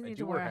don't always I need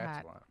do to wear a hats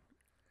hat. a lot.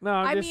 no,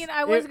 I just- mean,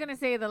 I was it- gonna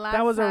say the last.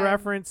 that was a time-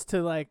 reference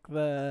to like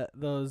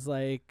those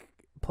like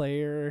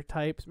player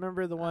types.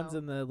 Remember the ones Oh.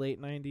 in the late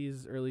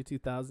 90s, early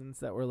 2000s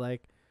that were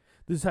like,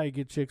 this is how you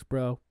get chicks,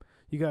 bro.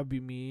 You gotta be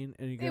mean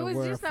and you It gotta was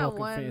wear a just that fucking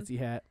one- fancy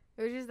hat.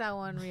 It was just that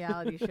one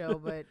reality show,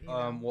 but you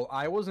know. Well,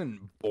 I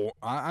wasn't born.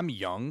 I'm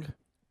young,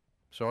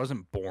 so I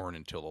wasn't born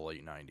until the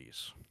late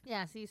 90s.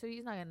 Yeah, see, so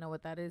he's not gonna know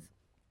what that is.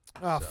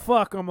 Oh, So-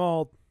 fuck, I'm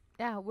old.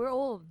 Yeah, we're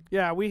old.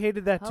 Yeah, we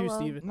hated that too, Hello.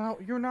 Steven. No,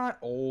 you're not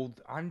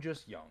old. I'm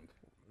just young.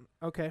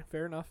 Okay,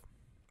 fair enough.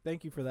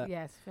 Thank you for that.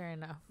 Yes, fair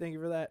enough. Thank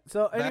you for that.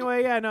 So That-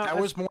 anyway, yeah, no. That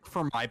was more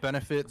for my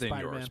benefit than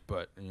Spider-Man. yours,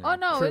 but you Oh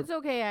know. no, True. it's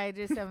okay. I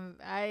just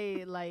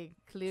I like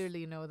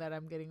clearly know that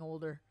I'm getting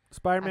older.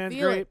 Spider-Man's I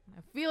feel great. it.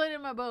 I feel it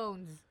in my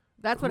bones.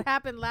 That's what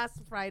happened last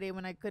Friday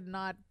when I could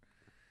not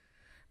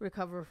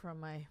recover from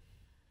my.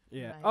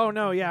 Yeah. Right, Oh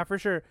no, okay. yeah, for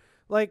sure.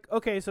 Like,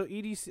 okay, so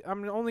EDC.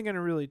 I'm only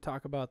gonna really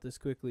talk about this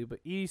quickly, but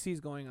EDC is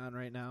going on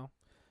right now,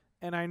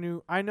 and I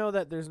know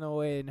that there's no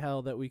way in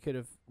hell that we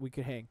could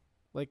hang.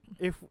 Like,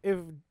 if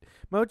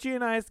Mochi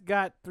and I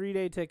got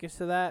 3-day tickets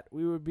to that,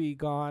 we would be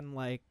gone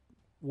like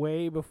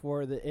way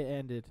before it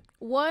ended.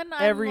 One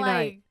I'm Every like,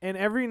 night, and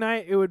every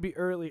night it would be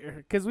earlier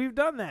because we've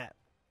done that.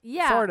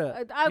 yeah,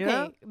 sorta, okay, you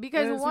know?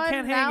 because And so we one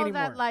can't hang now anymore.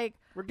 that like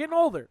We're getting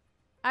older.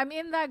 I'm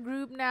in that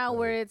group now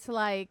where it's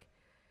like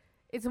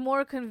it's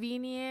more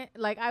convenient.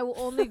 Like I will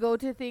only go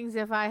to things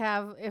if I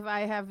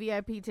have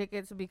VIP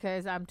tickets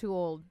because I'm too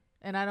old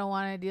and I don't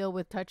want to deal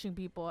with touching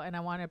people and I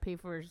want to pay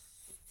for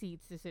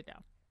seats to sit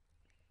down.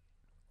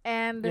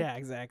 And Yeah,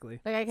 exactly.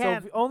 like I So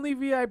can't. only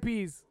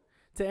VIPs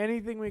to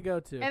anything we go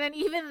to. And then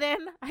even then,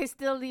 I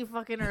still leave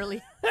fucking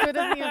early, so it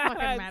doesn't even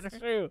fucking matter. It's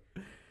true.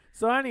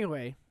 So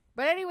anyway,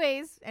 But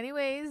anyways,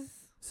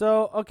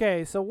 so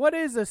okay, so what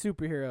is a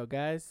superhero,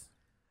 guys?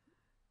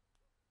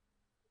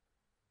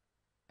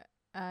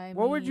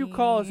 What would you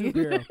call a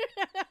superhero?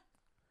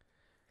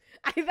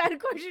 That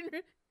question.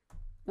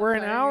 We're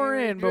an sorry, hour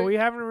you're in, but right. we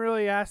haven't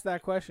really asked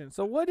that question.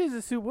 So what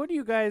is a What do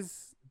you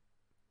guys?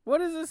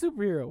 What is a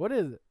superhero? What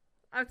is it?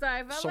 I'm sorry.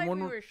 I felt like Someone-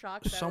 we were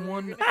shocked. that we were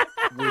someone gonna-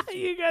 with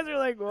You guys are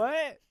like,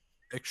 what?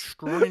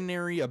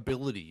 extraordinary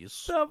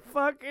abilities. The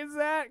fuck is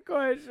that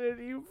question?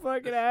 You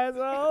fucking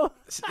asshole.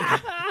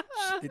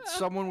 It's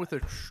someone with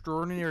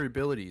extraordinary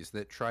abilities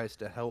that tries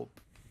to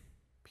help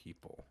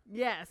people.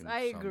 Yes, in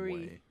I some agree.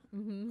 way.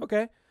 Mm-hmm.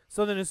 Okay,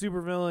 so then a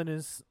supervillain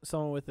is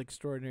someone with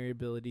extraordinary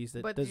abilities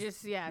that But does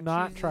just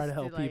not chooses try to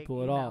help like, people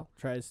you at know, all.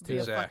 Tries to Be a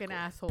Exactly. fucking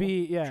asshole.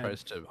 be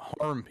Tries to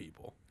harm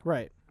people.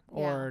 right,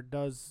 Yeah. or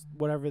does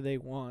whatever they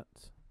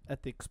want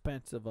at the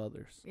expense of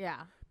others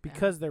Yeah.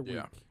 because they're weak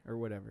Yeah. or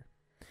whatever.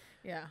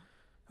 Yeah.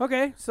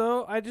 Okay,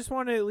 so I just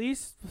want to at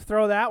least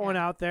throw that one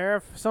Yeah. out there.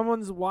 If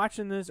someone's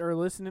watching this or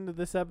listening to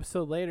this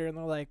episode later and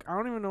they're like, I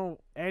don't even know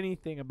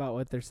anything about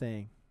what they're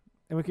saying,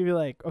 and we could be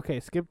like, okay,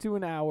 skip to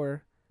an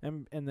hour,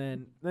 and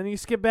then you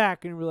skip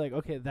back and we're like,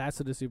 okay, that's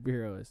what a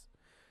superhero is.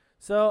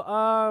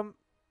 So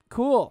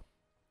cool.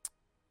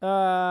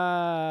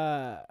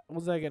 What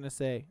was I gonna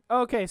say?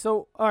 Okay,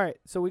 so all right,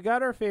 so we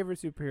got our favorite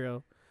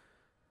superhero.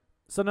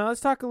 So now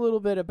let's talk a little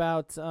bit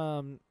about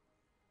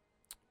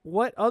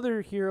what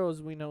other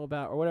heroes we know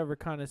about, or whatever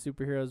kind of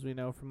superheroes we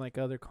know from like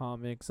other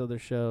comics, other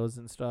shows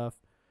and stuff.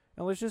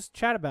 And let's just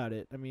chat about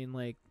it. I mean,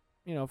 like,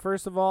 you know,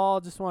 first of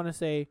all, just want to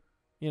say,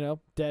 you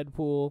know,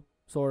 Deadpool,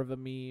 sort of a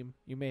meme.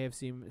 You may have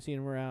seen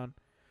him around.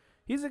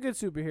 He's a good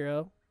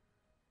superhero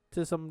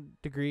to some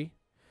degree,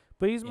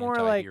 but he's more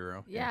like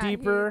Anti-hero. Yeah.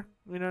 deeper.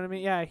 You know what I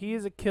mean? Yeah, he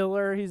is a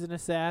killer. He's an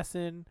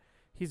assassin.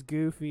 He's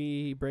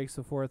goofy. He breaks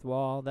the fourth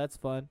wall. That's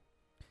fun.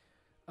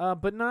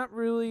 But not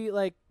really.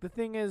 Like, the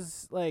thing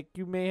is, like,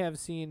 you may have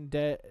seen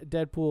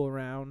Deadpool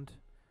around,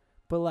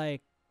 but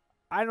like,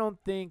 I don't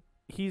think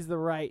he's the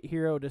right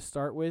hero to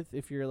start with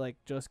if you're like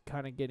just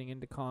kind of getting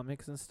into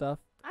comics and stuff.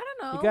 I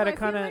don't know. You gotta I feel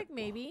kinda- like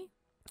maybe.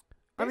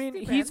 I Just mean,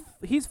 depends.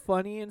 he's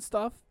funny and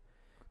stuff,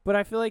 but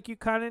I feel like you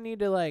kind of need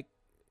to like,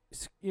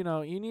 you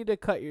know, you need to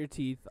cut your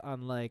teeth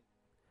on like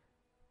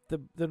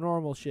the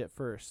normal shit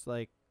first.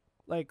 Like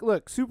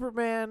look,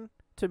 Superman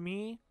to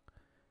me,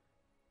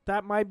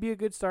 that might be a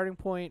good starting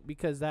point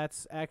because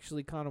that's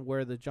actually kind of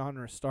where the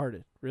genre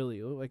started.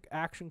 Really, like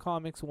Action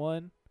Comics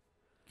 1.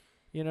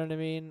 You know what I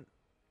mean?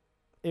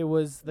 It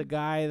was the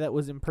guy that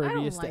was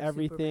impervious like to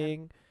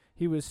everything.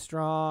 He was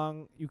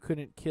strong. You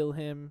couldn't kill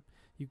him.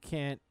 You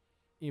can't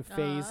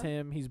phase Uh-huh.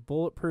 him. He's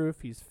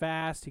bulletproof. He's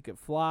fast. He could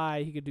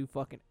fly. He could do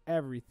fucking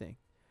everything.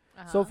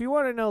 So Uh-huh. if you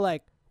want to know,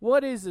 like,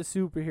 what is a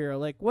superhero?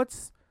 Like,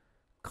 what's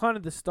kind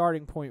of the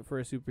starting point for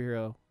a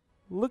superhero?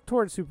 Look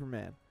towards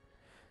Superman.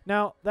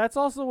 Now, that's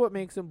also what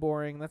makes him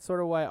boring. That's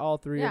sort of why all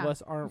three of Yeah,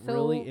 us aren't so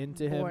really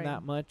into him boring.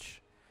 that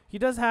much. He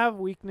does have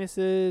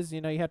weaknesses.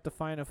 You know, you have to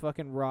find a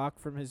fucking rock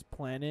from his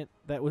planet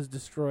that was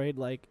destroyed,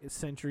 like,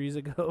 centuries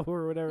ago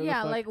or whatever. the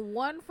Yeah, fuck. like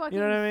one fucking You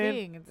know what I mean?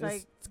 thing. It's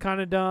like It's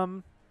kind of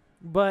dumb,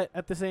 but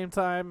at the same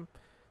time,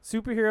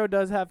 superhero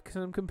does have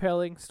some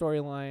compelling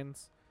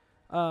storylines.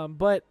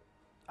 But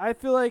I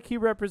feel like he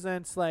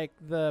represents like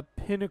the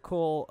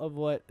pinnacle of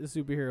what a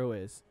superhero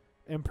is: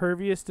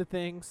 impervious to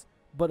things,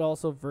 but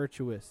also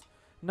virtuous,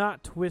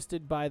 not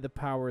twisted by the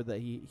power that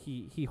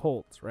he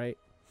holds. Right?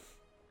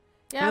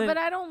 yeah, then- but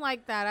I don't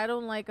like that. I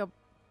don't like a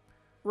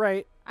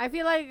Right. I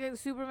feel like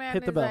Superman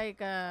Hit the is bell.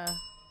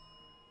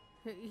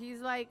 like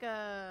he's like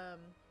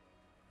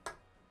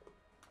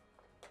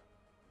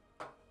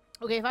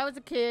okay, if I was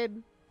a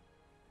kid,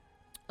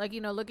 like,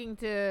 looking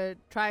to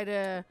try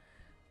to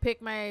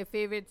pick my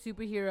favorite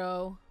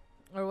superhero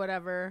or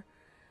whatever,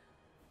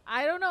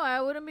 I don't know,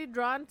 I wouldn't be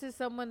drawn to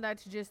someone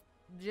that's just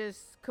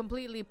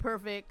completely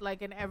perfect,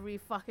 like in every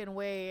fucking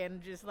way,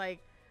 and just like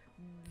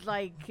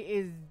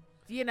is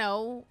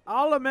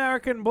All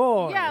American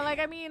boy. yeah, like,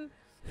 I mean,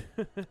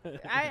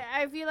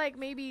 I feel like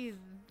maybe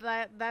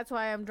that's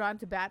why I'm drawn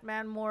to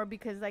Batman more,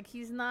 because like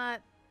he's not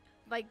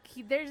like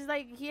he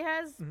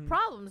has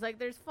problems, like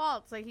there's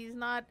faults, like he's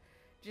not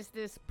just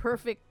this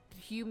perfect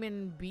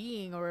human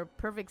being or a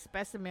perfect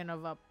specimen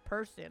of a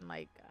person.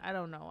 Like, I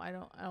don't know, I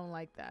don't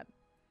like that.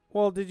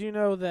 Well, did you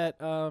know that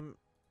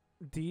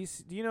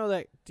DC? Do you know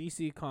that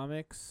DC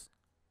Comics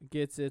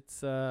gets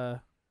its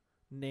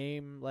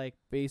name like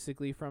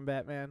basically from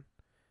Batman,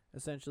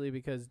 essentially,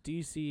 because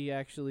DC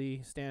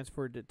actually stands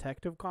for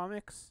Detective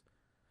Comics,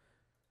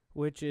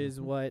 which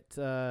is what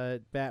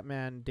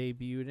Batman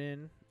debuted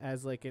in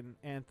as like an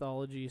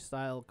anthology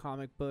style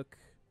comic book.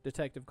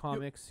 Detective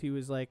Comics. He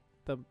was like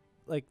the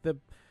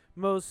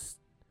most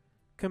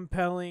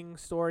compelling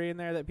story in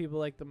there that people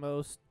like the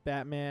most.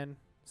 Batman.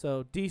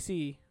 So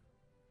DC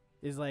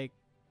is like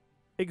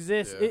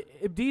exists.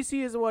 Yeah.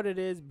 DC is what it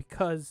is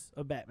because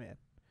of Batman.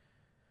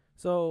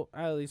 So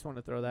I at least want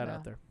to throw that Yeah.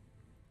 out there.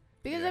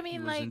 Because Yeah, I he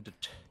mean, was in like,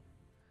 det-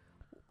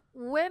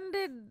 when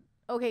did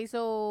okay,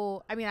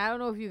 so I mean, I don't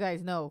know if you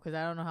guys know, because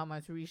I don't know how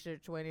much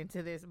research went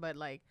into this, but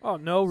like, Oh,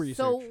 no research.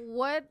 so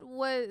what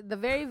was the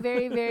very,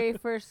 very, very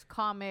first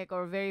comic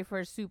or very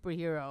first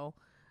superhero?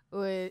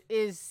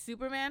 Is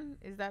Superman?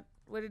 Is that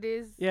what it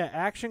is? Yeah,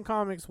 Action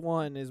Comics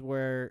 1 is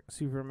where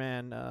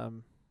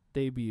Superman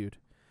debuted.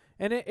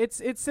 And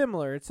it's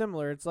similar. It's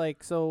similar. It's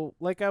like, so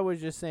like I was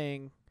just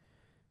saying,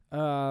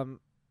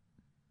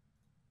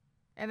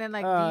 And then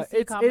like Uh,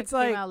 DC Comics it's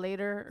like- came out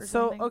later or so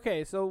something?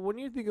 okay, so when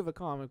you think of a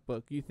comic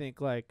book, you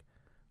think like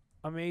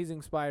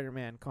Amazing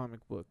Spider-Man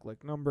comic book,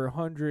 like number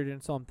 100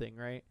 and something,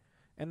 right?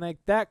 And like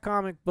that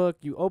comic book,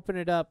 you open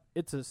it up,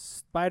 it's a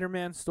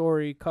Spider-Man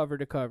story cover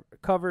to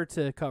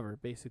cover,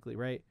 basically,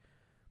 right?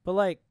 But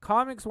like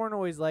comics weren't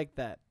always like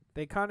that.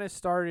 They kind of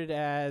started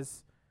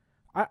as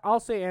I'll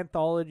say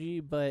anthology,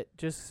 but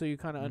just so you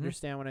kind of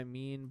understand what I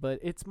mean. But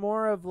it's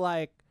more of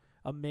like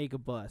a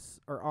megabus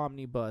or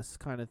omnibus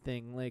kind of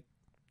thing, like,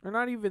 or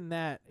not even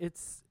that.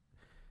 It's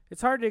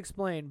hard to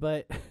explain,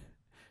 but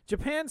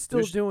Japan's still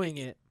There's- doing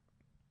it.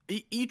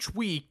 Each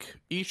week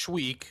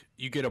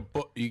you get a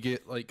book, you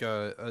get like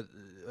a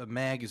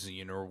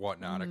magazine or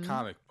whatnot, a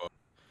comic book,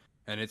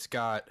 and it's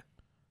got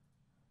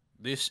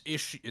this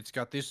issue, it's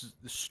got this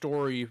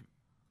story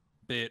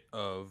bit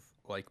of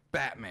like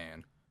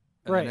Batman,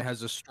 and Right. then it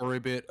has a story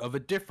bit of a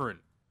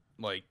different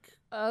like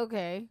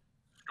Okay.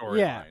 storyline.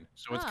 Yeah.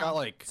 So it's Huh. got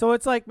like So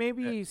it's like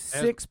maybe it has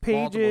 6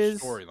 multiple pages,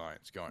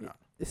 storylines going on.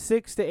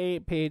 6 to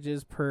 8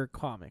 pages per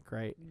comic,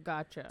 right?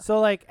 Gotcha. So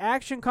like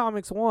Action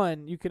Comics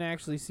 1, you can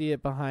actually see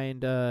it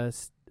behind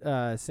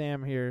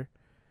Sam here.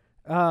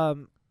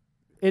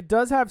 It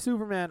does have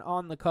Superman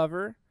on the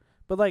cover,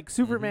 but like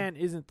Superman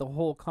isn't the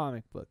whole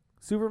comic book.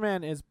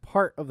 Superman is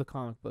part of the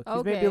comic book.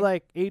 He's maybe Okay.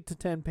 like 8 to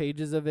 10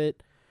 pages of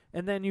it,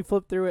 and then you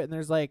flip through it and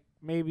there's like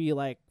maybe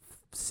like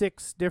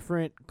 6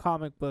 different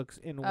comic books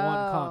in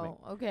one comic.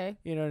 Okay.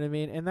 You know what I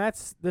mean? And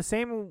that's the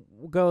same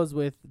goes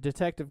with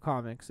Detective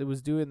Comics. It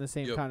was doing the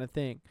same Yep. kind of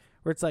thing,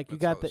 where it's like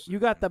That's you how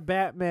got it's the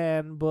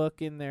Batman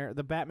book in there,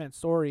 the Batman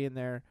story in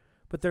there,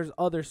 but there's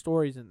other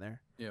stories in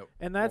there. Yeah.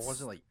 And What that's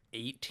was it, like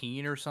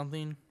 18 or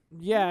something?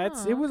 yeah,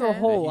 Oh, it was a okay.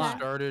 whole that he lot.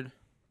 started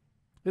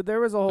There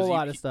was a whole 'Cause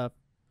lot of stuff.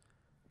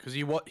 because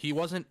he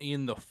wasn't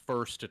in the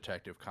first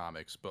Detective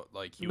Comics, but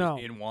like he No.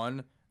 was in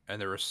one, and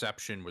the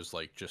reception was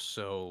like just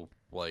so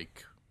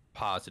like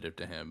positive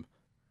to him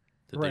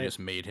that Right. they just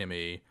made him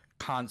a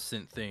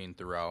constant thing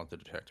throughout the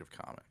Detective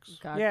Comics.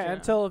 Gotcha. Yeah,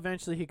 until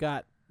eventually he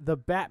got the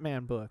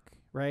Batman book,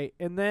 right?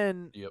 And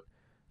then Yep.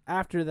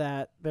 after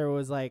that, there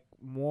was like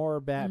more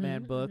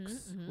Batman Mhm,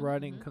 books mhm,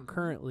 running mhm, mhm.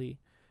 concurrently,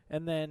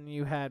 and then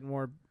you had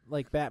more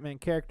like Batman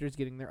characters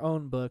getting their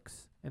own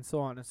books, and so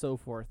on and so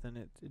forth, and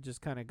it just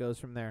kind of goes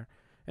from there.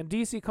 And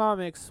DC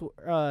Comics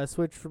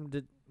switched from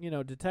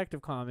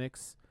Detective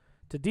Comics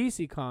to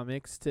DC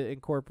Comics to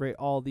incorporate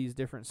all these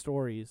different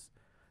stories,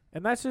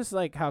 and that's just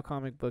like how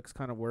comic books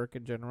kind of work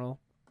in general.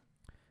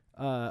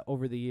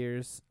 Over the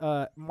years,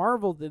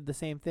 Marvel did the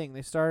same thing.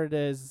 They started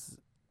as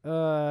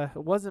it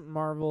wasn't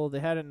Marvel. They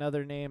had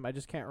another name. I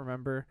just can't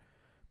remember.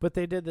 But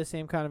they did the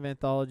same kind of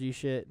anthology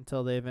shit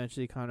until they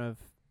eventually kind of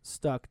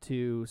stuck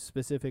to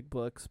specific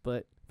books.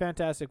 But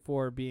Fantastic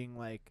Four being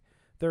like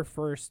their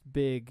first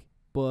big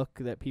book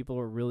that people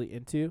were really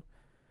into,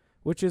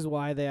 which is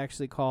why they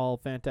actually call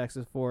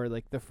Fantastic Four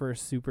like the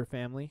first super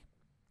family,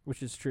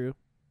 which is true.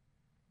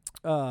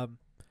 And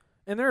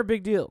they're a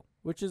big deal,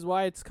 which is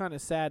why it's kind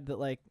of sad that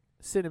like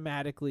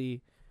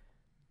cinematically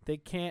they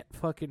can't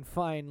fucking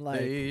find like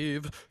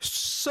They've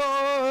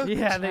sucked.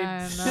 yeah, they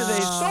I they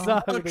know.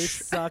 suck. They Much.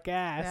 suck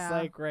ass. Yeah.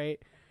 Like,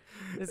 right.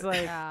 It's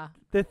like Yeah.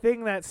 the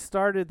thing that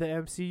started the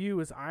MCU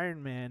was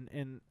Iron Man,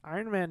 and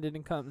Iron Man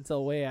didn't come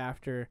until way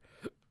after.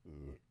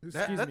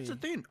 Excuse That's me. the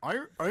thing.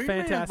 Iron Man,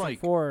 Fantastic like,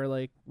 Four,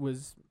 like,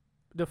 was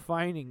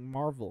defining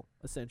Marvel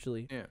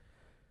essentially. yeah,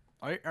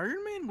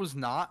 Iron Man was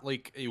not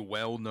like a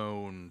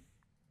well-known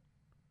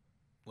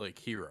like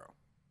hero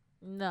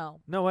No,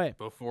 No way.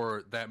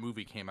 before that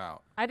movie came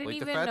out. I didn't Like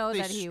the even fact know that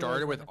that they he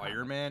started was with in the Iron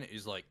comic. Man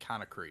is like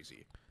kind of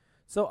crazy.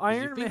 So 'Cause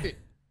Iron you Man, think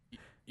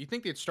you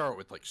think they'd start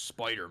with like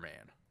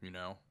Spider-Man, you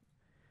know?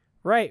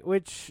 right?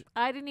 Which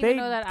I didn't They even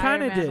know that kinda Iron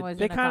Man did. was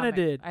They in a kinda comic.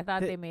 did. I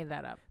thought They- they made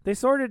that up. they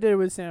sort of did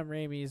with Sam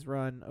Raimi's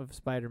run of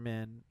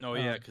Spider-Man. Oh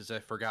yeah, because I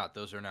forgot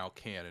those are now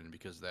canon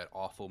because that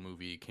awful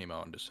movie came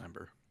out in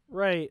December.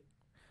 Right.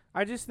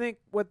 I just think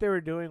what they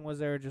were doing was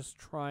they were just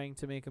trying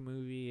to make a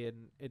movie,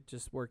 and it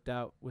just worked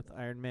out with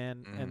Iron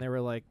Man. Mhm. And they were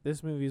like,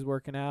 "This movie's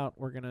working out.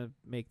 We're gonna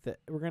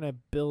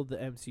build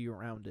the MCU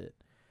around it,"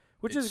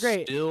 which is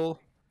great.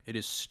 It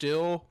is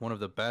still one of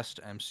the best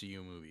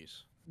MCU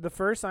movies. The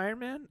first Iron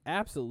Man,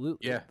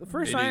 absolutely. Yeah, The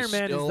first it Iron is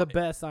Man is still- the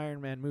best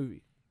Iron Man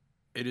movie.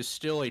 It is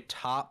still a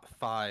top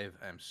 5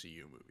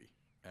 MCU movie,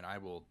 and I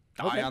will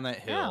die Okay. on that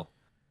hill.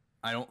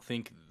 Yeah. I don't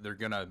think they're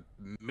gonna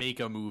make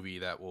a movie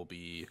that will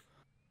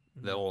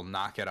Mm-hmm.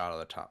 knock it out of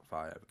the top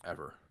 5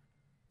 ever.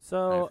 And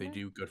So if they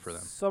do, good for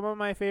them. some of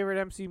my favorite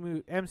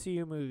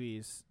MCU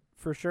movies,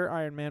 for sure,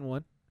 Iron Man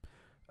 1,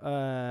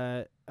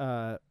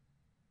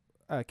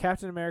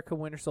 Captain America: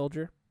 Winter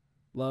Soldier,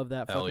 love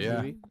that Hell fucking yeah.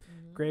 movie.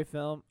 Mhm. Great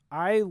film.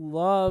 I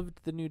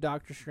loved the new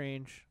Doctor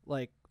Strange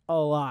like a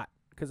lot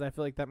because I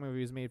feel like that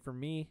movie was made for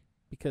me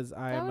because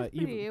I am was a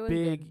pretty- it was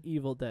big good.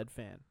 Evil Dead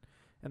fan,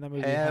 and that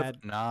movie Have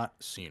had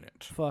not seen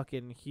it.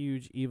 fucking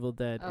huge Evil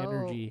Dead Oh.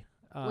 energy.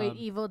 Wait,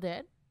 Evil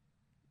Dead,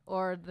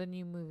 or the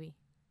new movie?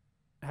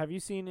 Have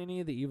you seen any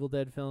of the Evil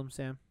Dead films,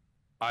 Sam?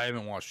 I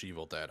haven't watched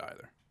Evil Dead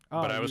either.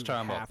 Oh, But I was you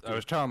talking have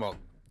about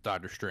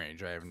Doctor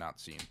Strange. I have not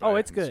seen. But Oh, I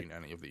it's haven't good. Seen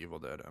any of the Evil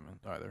Dead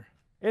either.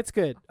 It's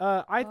good.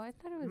 I thought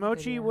it was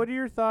Mochi, good, yeah. what are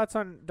your thoughts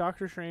on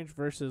Doctor Strange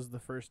versus the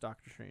first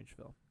Doctor Strange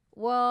film?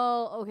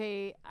 Well,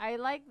 okay, I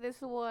like this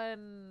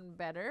one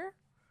better.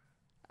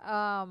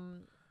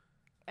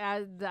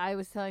 As I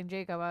was telling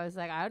Jacob, I was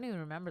like, I don't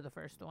even remember the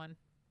first one.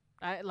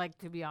 I like,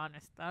 to be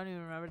honest, I don't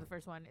even remember the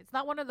first one. It's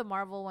not one of the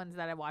Marvel ones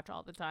that I watch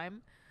all the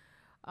time.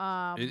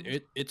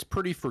 It's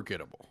pretty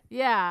forgettable.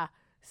 Yeah.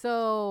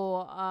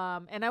 So,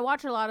 and I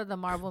watch a lot of the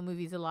Marvel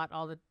movies a lot.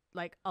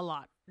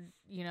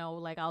 You know,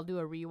 like I'll do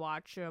a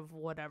rewatch of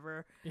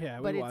whatever. Yeah,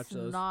 But we watched it's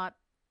those. not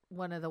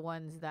one of the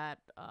ones that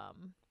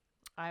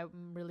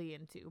I'm really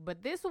into.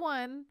 But this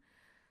one,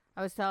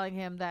 I was telling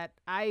him that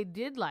I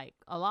did like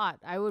a lot.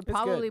 I would It's good.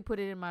 probably put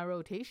it in my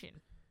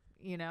rotation.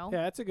 You know?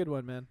 Yeah, it's a good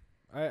one, man.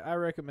 I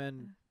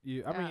recommend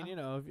you. I Yeah. mean, you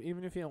know,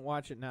 even if you don't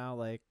watch it now,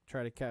 like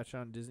try to catch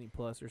on Disney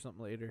Plus or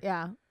something later.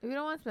 Yeah. If you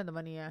don't want to spend the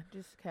money, yeah,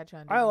 just catch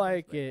on. I Disney Plus,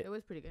 like but it. It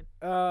was pretty good.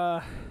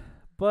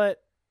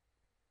 But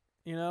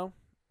you know,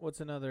 what's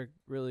another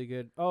really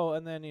good? Oh,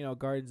 and then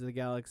Guardians of the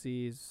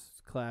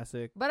Galaxy's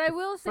classic. But I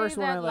will say First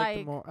one I that like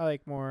the more. I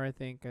like more. I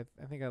think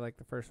I like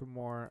the first one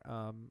more.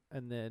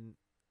 And then,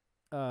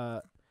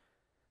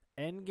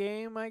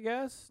 Endgame. I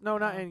guess no,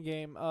 not Oh.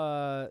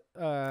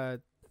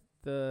 Endgame.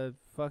 The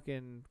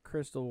fucking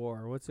Crystal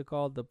War. What's it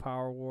called? The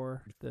Power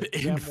War. The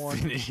Gem War.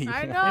 Infinity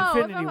I War. know. what the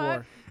Infinity fuck?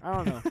 War. I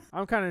don't know.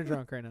 I'm kind of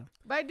drunk right now.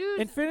 But I do.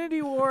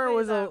 Infinity War say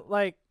was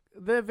that.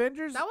 the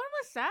Avengers. That one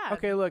was sad.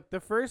 Okay, look, the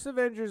first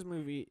Avengers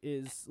movie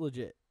is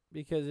legit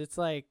because it's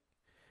like,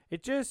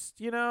 it just,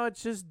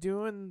 it's just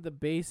doing the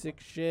basic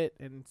shit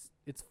and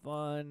it's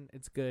fun,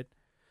 it's good.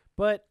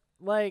 But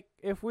like,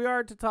 if we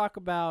are to talk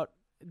about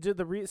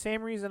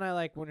same reason I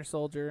like Winter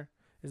Soldier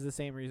is the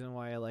same reason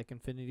why I like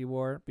Infinity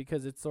War,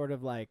 because it's sort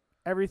of like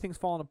everything's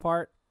falling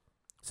apart.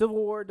 Civil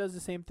War does the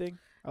same thing.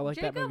 I like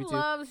Jacob that movie too.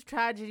 loves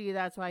tragedy.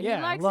 That's why Yeah,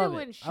 he likes I love it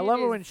when shit I love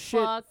it is when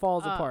shit fucked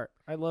falls up. apart.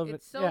 I love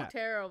It's it. so Yeah.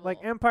 terrible. Like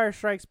Empire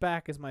Strikes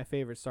Back is my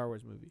favorite Star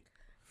Wars movie.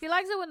 He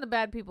likes it when the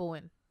bad people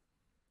win.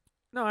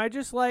 No, I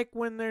just like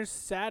when there's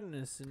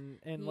sadness and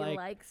He like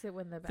likes it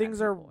when the bad things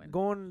are people win.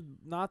 going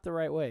not the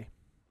right way.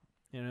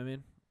 You know what I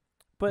mean?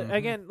 But Mhm.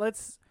 again,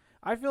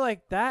 I feel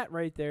like that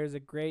right there is a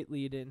great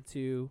lead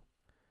into,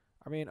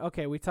 I mean,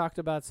 okay, we talked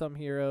about some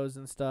heroes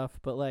and stuff,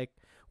 but like,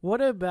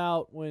 what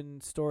about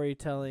when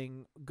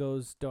storytelling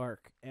goes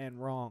dark and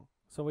wrong?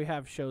 So we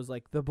have shows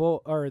like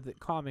or the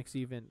comics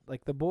even,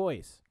 like The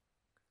Boys,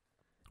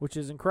 which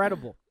is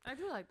incredible. I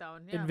do like that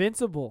one. Yeah.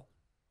 Invincible,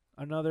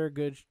 another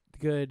good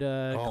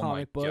Oh my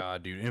comic book.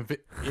 god, dude!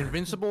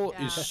 Invincible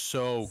Yeah. is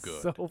so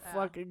good. So Yeah.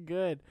 fucking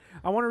good.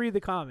 I want to read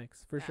the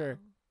comics for Yeah. sure.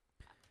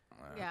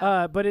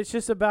 Yeah. But it's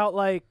just about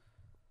like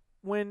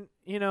when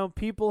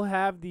people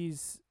have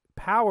these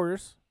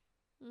powers,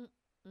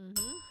 Mm-hmm.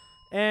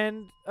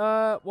 and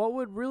what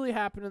would really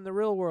happen in the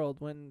real world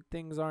when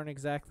things aren't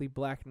exactly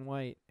black and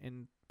white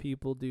and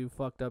people do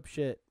fucked up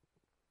shit,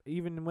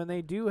 even when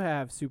they do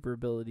have super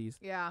abilities.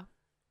 Yeah.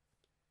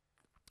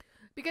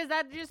 Because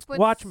that just puts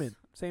Watchmen,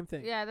 same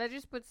thing. Yeah, that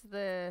just puts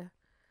I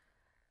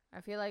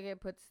feel like it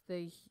puts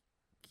the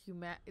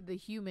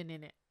human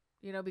in it.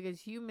 You know, because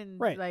human,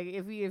 Right. like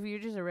if you're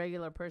just a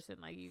regular person,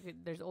 like you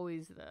could, there's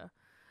always the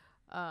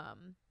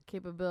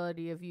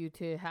capability of you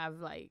to have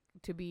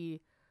to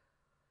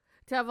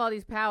have all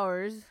these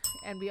powers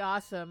and be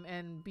awesome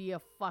and be a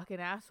fucking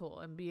asshole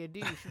and be a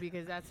douche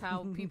because that's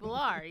how people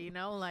are, you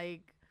know,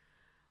 like,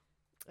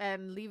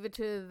 and leave it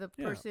to the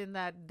Yeah. person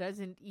that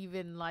doesn't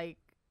even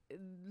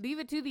leave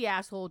it to the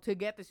asshole to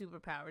get the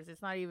superpowers.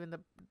 It's not even the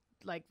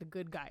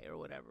good guy or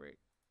whatever,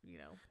 you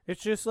know.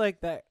 It's just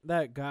like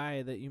that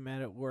guy that you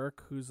met at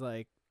work who's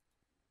like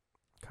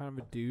kind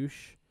of a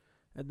douche,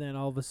 and then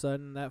all of a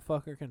sudden that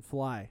fucker can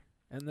fly.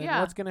 And then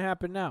Yeah. what's gonna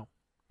happen now?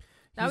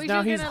 Now he's now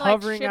just he's gonna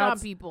hovering shit on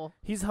outs- people.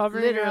 He's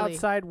hovering Literally.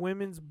 outside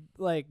women's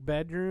like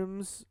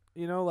bedrooms,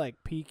 you know,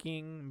 like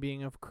peeking,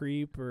 being a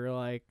creep, or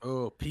like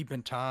Oh,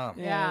 peeping Tom.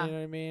 Yeah. you know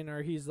what I mean?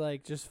 Or he's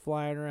like just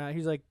flying around.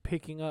 He's like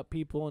picking up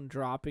people and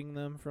dropping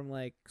them from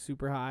like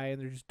super high, and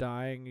they're just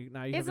dying.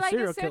 Now you It's have a like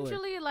serial killer.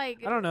 essentially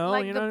like I don't know,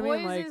 Like you the know what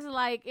I boys mean? Like- is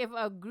like if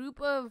a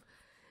group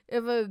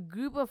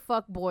of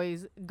fuck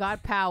boys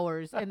got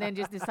powers and then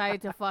just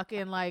decided to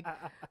fucking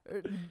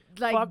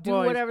Fuck do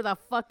boys. whatever the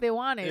fuck they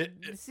wanted.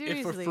 If a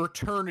Seriously.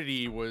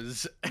 fraternity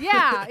was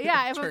Yeah.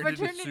 If a turned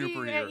into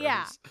fraternity,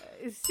 yeah,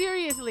 superheroes.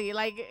 seriously,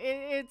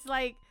 it's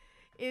like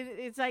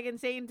it's like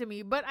insane to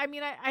me. But I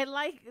mean, I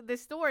like the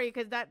story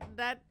because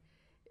that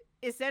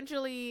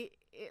essentially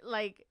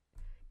like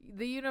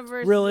the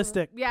universe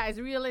Realistic. Yeah, it's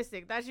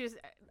realistic. That's just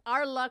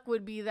our luck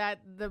would be that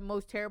the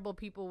most terrible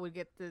people would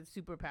get the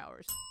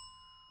superpowers.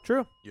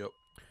 True. Yep.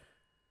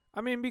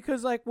 I mean,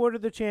 because like, what are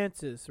the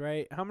chances,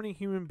 right? How many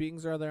human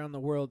beings are there in the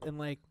world? And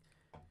like,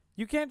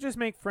 you can't just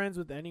make friends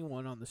with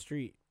anyone on the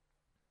street.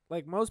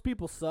 Like, most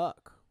people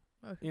suck.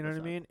 You know what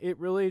I mean? It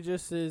really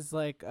just is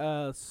like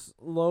a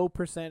low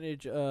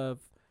percentage of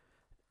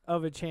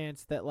a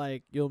chance that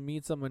like you'll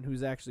meet someone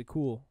who's actually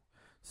cool.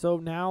 So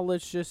now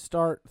let's just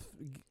start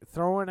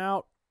throwing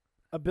out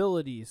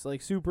abilities,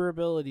 like super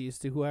abilities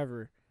to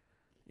whoever.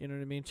 You know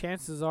what I mean?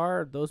 Chances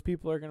are those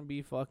people are going to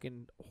be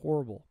fucking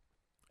horrible.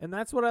 And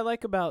that's what I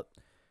like about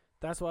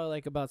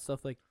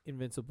stuff like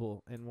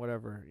Invincible and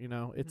whatever, you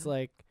know? It's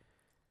like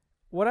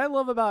what I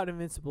love about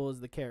Invincible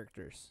is the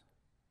characters.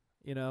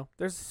 You know,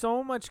 there's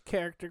so much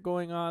character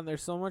going on.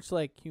 There's so much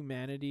like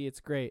humanity. It's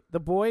great. The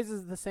Boys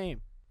is the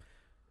same.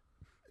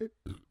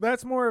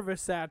 That's more of a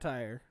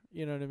satire,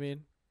 you know what I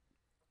mean?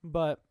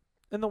 But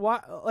and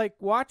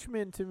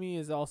Watchmen to me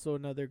is also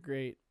another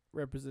great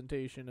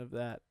representation of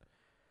that,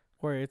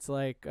 where it's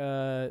like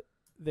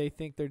they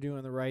think they're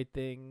doing the right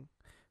thing,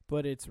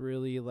 but it's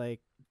really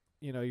like,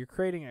 you know, you're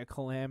creating a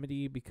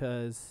calamity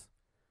because,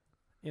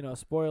 you know,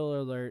 spoiler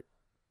alert,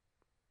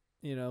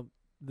 you know,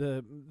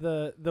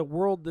 the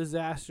world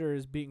disaster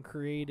is being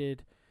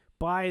created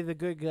by the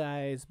good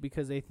guys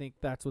because they think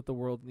that's what the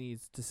world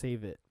needs to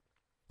save it.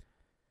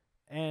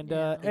 And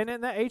Yeah. and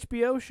then that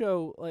HBO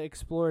show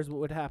explores what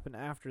would happen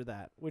after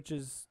that, which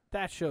is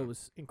that show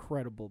was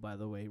incredible, by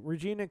the way.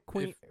 Regina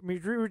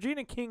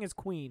King is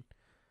Queen.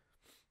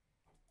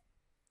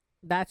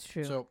 That's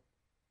true.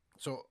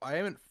 So I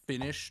haven't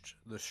finished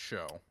the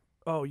show,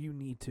 Oh, you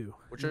need to.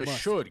 which You I must.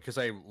 should because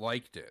I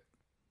liked it.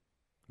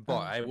 But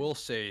I will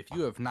say, if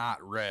you have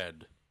not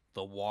read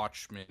the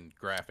Watchmen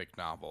graphic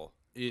novel,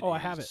 I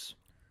have it. is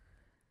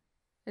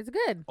it's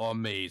good.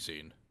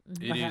 amazing.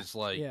 Mhm. It is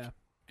like Yeah.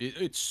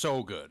 it's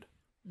so good.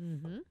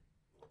 Mm-hmm.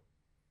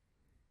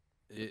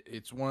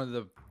 It's one of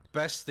the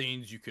best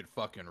things you could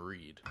fucking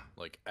read,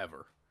 like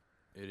ever.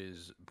 It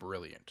is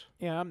brilliant.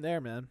 Yeah, I'm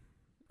there, man.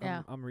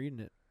 Yeah. I'm reading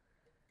it.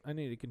 I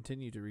need to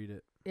continue to read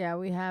it. Yeah,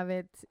 we have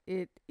it.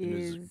 It It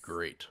is is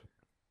great.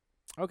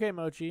 Okay,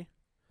 Mochi.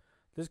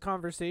 This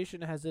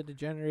conversation, has it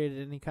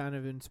generated any kind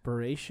of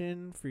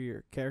inspiration for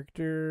your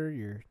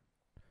character,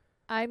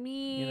 I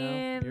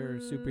mean, you're a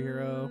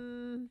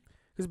superhero.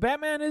 Because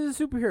Batman is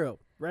a superhero,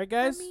 right,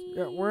 guys?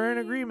 We're in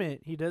mean-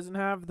 agreement. He doesn't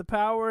have the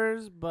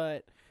powers,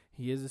 but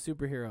he is a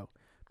superhero.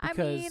 I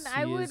because mean,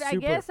 I he would. is I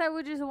super. guess I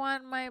would just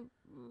want my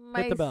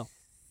the bell.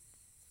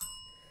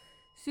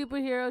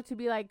 superhero to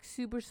be like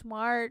super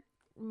smart,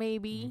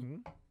 maybe.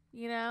 Mhm.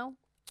 You know.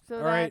 So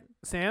All right,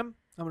 Sam,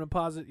 I'm going to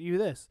posit you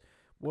this.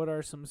 What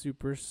are some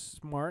super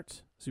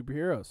smart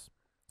superheroes?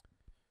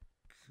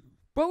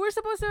 But we're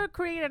supposed to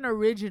create an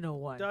original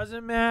one.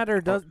 Doesn't matter.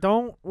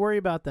 Don't worry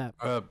about that.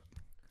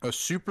 A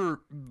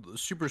super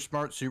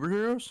smart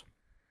superheroes.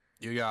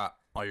 You got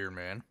Iron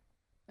Man,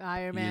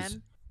 Iron He's-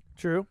 Man.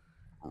 True.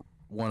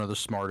 one of the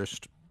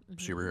smartest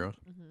superheroes.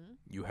 Mm-hmm.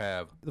 You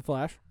have The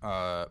Flash.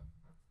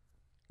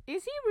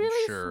 Is he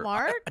really sure.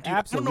 smart? Dude, I don't know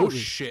Absolutely.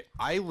 shit.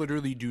 I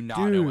literally do not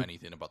know Dude.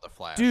 anything about the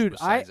Flash. Dude,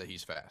 besides that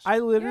he's fast. I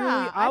literally,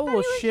 Yeah, I thought will he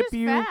was ship just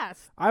you.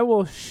 Fast. I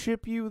will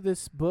ship you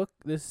this book,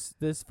 this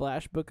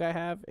Flash book I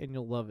have, and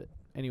you'll love it.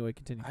 Anyway,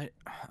 continue. I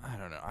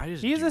don't know. I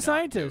just He's do a not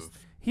scientist.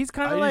 give- He's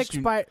kind I of like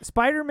just do-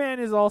 Spider-Man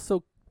is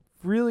also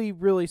really,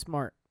 really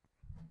smart,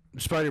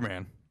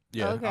 Spider-Man.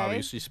 Yeah, Okay.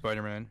 obviously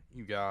Spider-Man.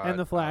 You got and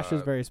the Flash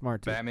is very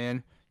smart too.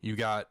 Batman. You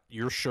got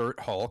your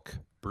shirt Hulk.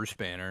 Bruce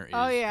Banner is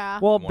Oh yeah.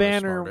 Well, one of the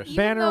Banner smartest.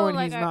 Even though, when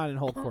like, he's not in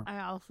Hulk form.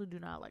 I also do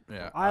not like.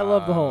 Yeah. I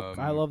love the Hulk.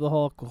 I Um, love the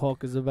Hulk.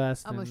 Hulk is the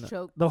best. I almost and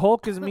choked. the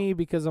Hulk is me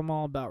because I'm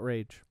all about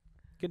rage.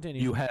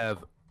 Continue. You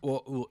have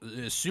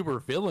super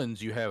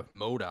villains. You have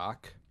MODOK.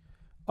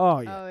 Oh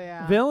yeah. Oh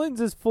yeah.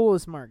 Villains is full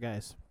of smart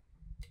guys.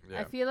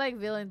 I feel like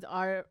villains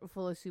are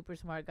full of super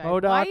smart guys.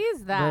 MODOK, Why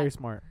is that? very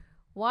smart.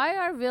 Why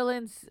are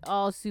villains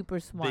all super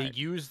smart?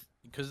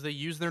 They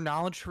use their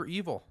knowledge for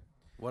evil.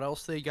 What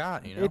else they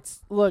got? You know.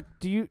 It's look.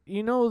 Do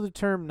you know the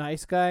term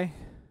nice guy?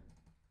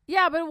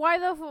 Yeah, but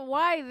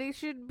why they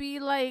should be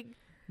like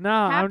No,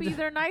 I'm happy just-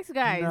 they're nice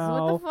guys.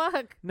 No. What the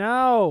fuck?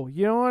 No,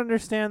 you don't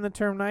understand the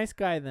term nice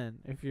guy then,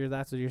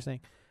 that's what you're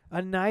saying.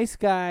 A nice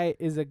guy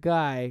is a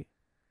guy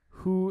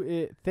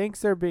who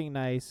thinks they're being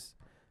nice,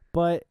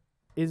 but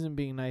isn't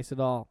being nice at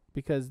all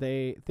because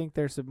they think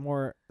they're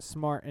more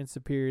smart and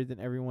superior than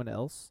everyone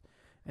else.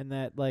 And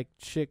that, like,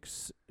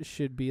 chicks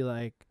should be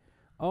like,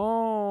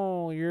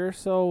 oh, you're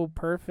so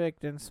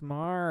perfect and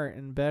smart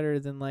and better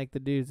than, like, the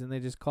dudes. And they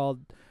just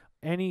called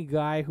any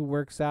guy who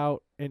works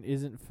out and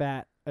isn't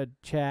fat a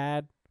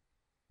Chad.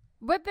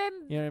 But then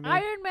You know what I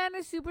mean? Iron Man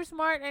is super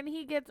smart and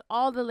he gets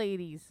all the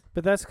ladies.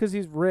 But that's because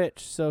he's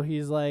rich, so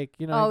he's like,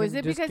 Oh, he is can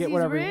it just because get he's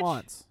whatever he rich?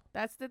 wants.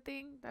 That's the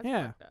thing. That's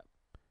Yeah. fucked up.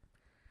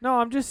 No,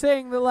 I'm just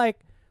saying that, like,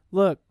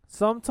 look,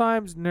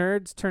 sometimes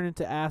nerds turn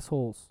into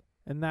assholes,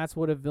 and that's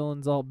what a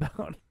villain's all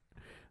about.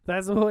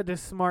 That's what a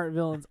smart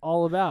villain's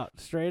all about,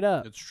 straight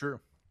up. It's true.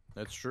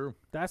 That's true.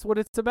 That's what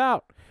it's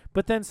about.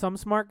 But then some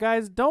smart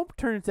guys don't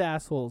turn into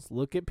assholes.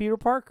 Look at Peter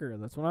Parker.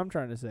 That's what I'm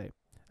trying to say.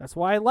 That's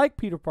why I like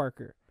Peter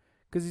Parker,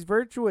 because he's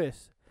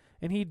virtuous,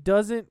 and he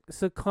doesn't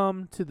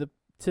succumb to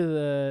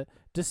the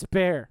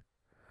despair.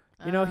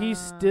 You know, he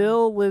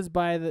still lives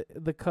by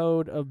the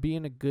code of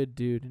being a good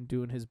dude and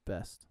doing his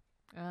best.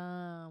 Okay.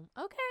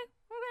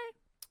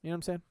 You know what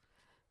I'm saying?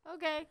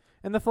 Okay.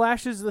 And the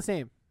Flash is the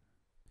same.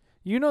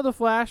 You know the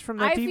Flash from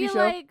that I TV feel show?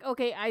 like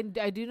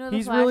I do know the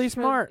He's Flash really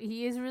from- smart.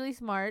 He is really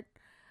smart.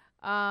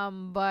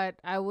 But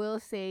I will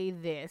say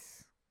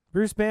this: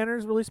 Bruce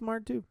Banner's really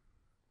smart too.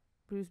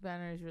 Bruce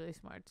Banner is really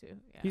smart too.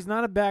 Yeah. He's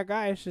not a bad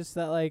guy. It's just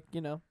that, like, you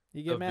know,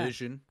 you get A mad.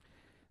 Vision.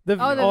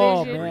 Oh, the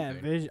oh Vision. man,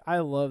 Everything. Vision. I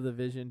love the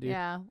Vision, dude.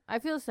 Yeah, I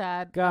feel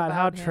sad. God, about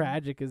how him.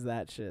 tragic is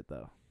that shit,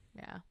 though?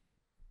 Yeah.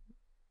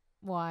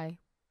 Why?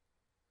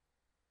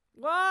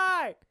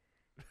 Why?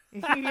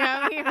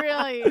 Yeah, I mean,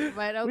 really.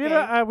 But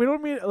okay. We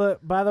don't mean. Look,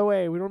 by the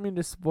way, we don't mean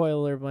to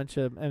spoil a bunch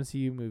of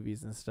MCU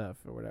movies and stuff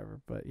or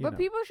whatever. But you But know,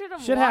 people should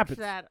have shit watched happens.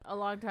 that a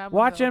long time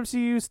watch ago.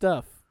 MCU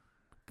stuff.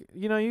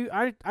 You know,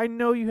 I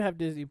know you have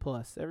Disney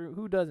Plus.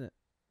 Who doesn't?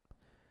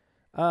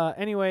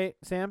 Anyway,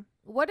 Sam.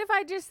 What if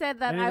I just said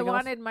that Anything I else?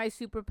 wanted my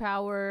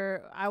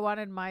superpower? I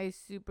wanted my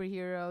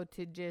superhero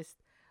to just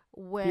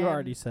when You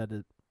already said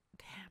it.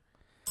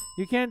 Damn.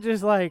 You can't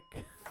just like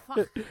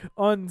Fuck.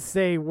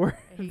 unsay words.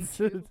 hate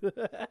you.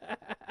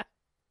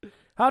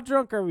 How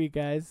drunk are we,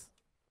 guys?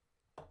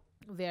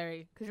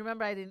 Very. Because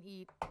remember, I didn't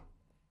eat.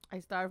 I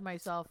starved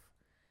myself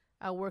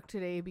at work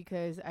today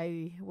because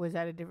I was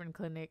at a different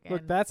clinic and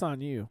Look, that's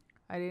on you.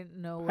 I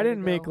didn't know. I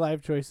didn't make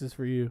life choices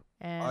for you.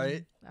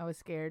 and I was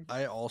scared.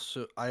 I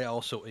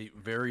also ate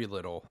very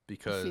little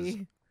because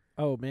See?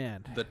 Oh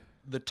man.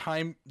 the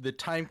time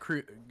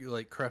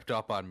crept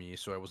up on me,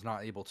 so I was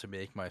not able to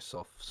make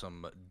myself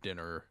some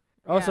dinner.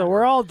 Oh, so Yeah.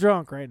 we're all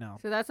drunk right now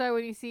So that's why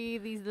when you see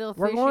these little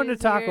We're going to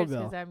fishes Taco here, it's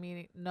Bell. 'cause I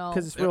mean, no.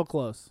 because it's real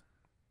close.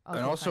 Okay,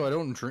 And also, fine. I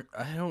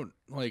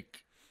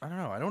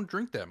don't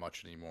drink that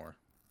much anymore.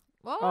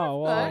 Well,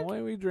 Oh that's well,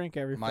 good. we drink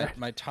every My Friday.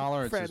 my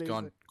tolerance Fridays has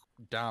gone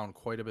down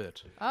quite a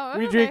bit. Oh,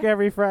 We okay. drink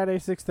every Friday,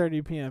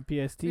 6:30 p.m.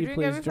 PST. We drink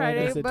Please every join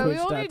Friday, us at but we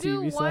only do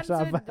twitch.tv once.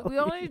 /oddvalley. We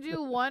only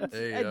do once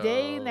Hey, a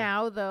day yo.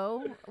 now,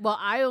 though. Well,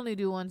 I only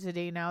do once a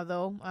day now,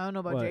 though. I don't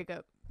know about What?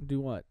 Jacob. Do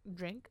what?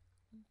 Drink.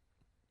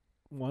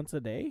 Once a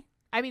day?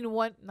 I mean,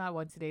 not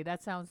once a day.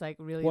 That sounds like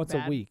really Once a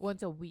bad. week.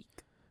 Once a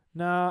week.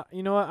 Nah,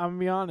 you know what? I'm gonna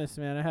be honest,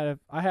 man.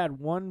 I had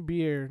one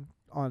beer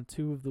on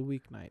 2 of the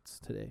weeknights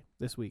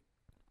this week.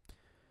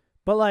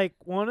 But like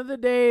one of the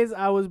days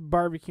I was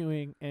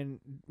barbecuing, and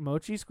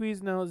Mochi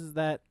Squeeze knows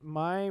that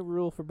my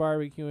rule for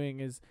barbecuing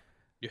is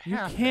you have to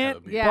have a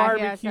can't beer. Yeah, he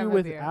has to barbecue have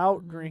a beer.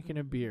 without Mhm. drinking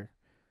a beer.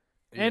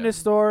 Yeah. End of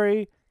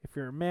story. If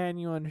you're a man,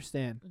 you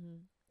understand. Mm-hmm.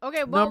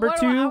 Okay, well, Number what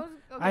do 2, okay,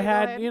 I go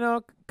had, ahead. you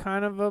know,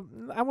 kind of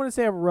I wouldn't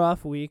say a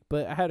rough week,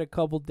 but I had a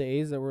couple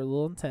days that were a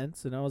little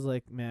intense, and I was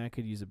like, man, I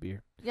could use a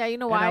beer. Yeah, you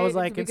know and why? I was It's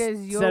like, because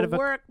instead your of a-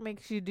 work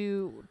makes you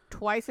do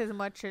twice as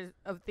much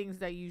of things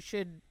that you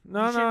should.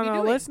 No, you shouldn't be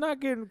doing. let's not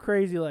get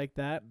crazy like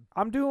that.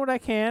 I'm doing what I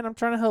can. I'm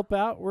trying to help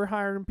out. We're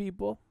hiring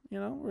people. You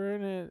know, we're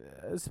in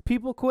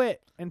people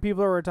quit and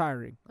people are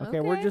retiring. Okay,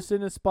 we're Okay. just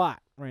in a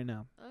spot right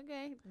now.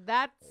 Okay,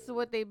 that's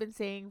what they've been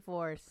saying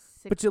for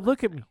 6 But you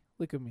look at months me.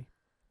 Look at me.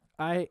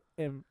 I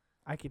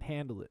can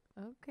handle it.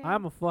 now. Okay,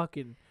 I'm a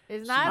fucking.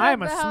 It's not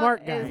I'm a about,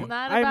 smart guy. It's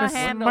not I'm about a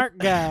handle. smart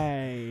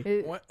guy.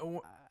 It-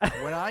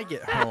 When I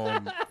get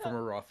home from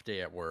a rough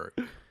day at work,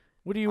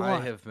 What do you I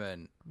want? have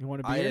been You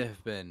want a I beer?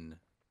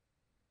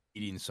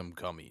 eating some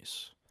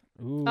gummies.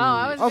 Ooh.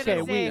 I was gonna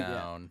okay. say- We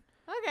down.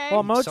 Okay.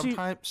 Well, Mochi.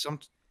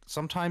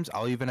 Sometimes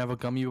I'll even have a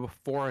gummy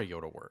before I go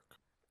to work.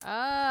 Oh.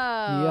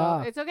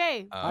 Yeah. It's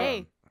okay. Hey,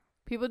 Um,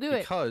 people do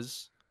it.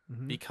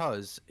 Mhm.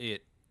 Because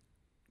it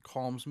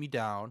calms me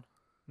down,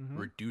 Mhm.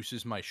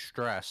 reduces my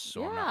stress,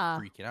 so I'm Yeah.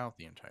 not freaking out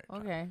the entire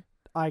time. Okay.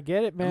 I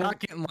get it, man.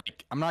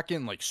 I'm not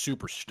getting like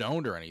super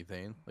stoned or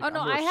anything. Like, Oh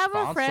no, I'm I have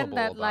a friend responsible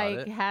that about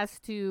like it. has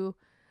to.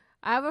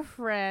 I have a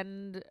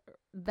friend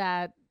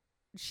that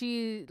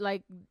she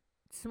like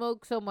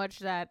smokes so much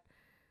that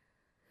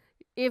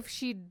if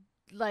she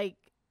like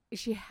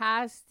she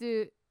has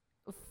to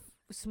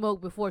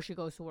smoke before she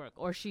goes to work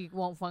or she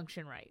won't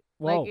function right.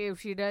 Whoa. Like if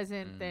she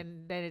doesn't,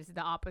 then it's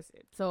the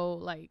opposite. So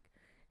like.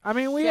 I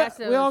mean, She has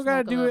to we all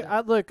gotta smoke a do little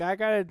it. bit. Look, I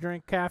gotta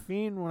drink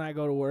caffeine when I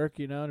go to work,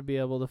 to be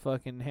able to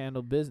fucking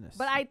handle business.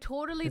 But I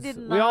totally did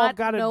we all not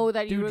gotta know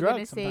that you do were gonna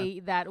drugs say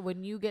that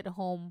when you get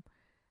home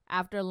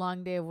after a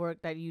long day of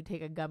work that you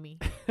take a gummy.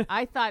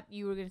 I thought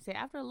you were gonna say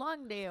after a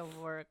long day of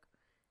work.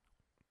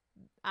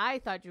 I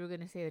thought you were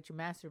gonna say that you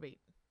masturbate.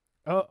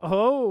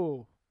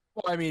 Oh,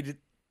 Well, I mean,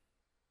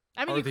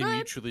 I mean, are you they could.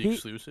 mutually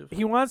exclusive?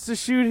 he wants to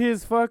shoot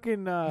his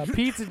fucking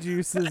pizza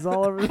juices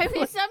all over the I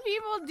mean, some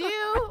people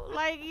do.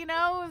 Like,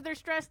 if they're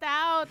stressed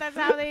out, that's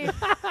how they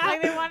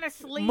like. They want to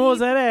sleep.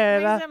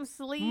 mozzarella, Makes them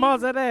sleep.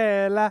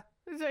 mozzarella,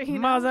 So, you know?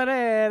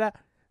 mozzarella.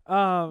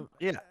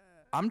 Yeah,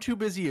 I'm too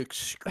busy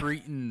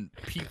excreting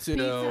pizza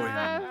dough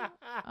and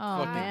Oh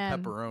fucking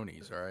man.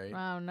 pepperonis. All right.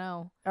 Oh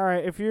no. All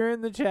right, if you're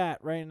in the chat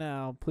right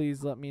now,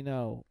 please let me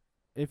know.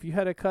 If you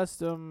had a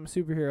custom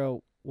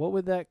superhero, what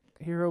would that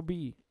hero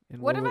be?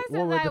 And What if I what said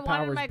would that I the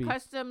wanted powers my be?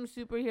 custom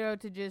superhero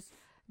to just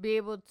be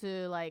able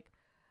to like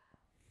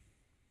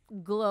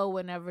glow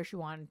whenever she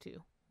wanted to?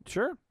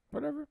 Sure,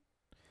 whatever.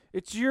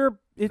 It's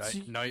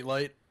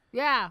Nightlight.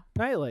 Yeah.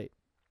 Nightlight.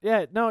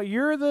 Yeah, no,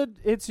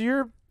 it's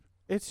your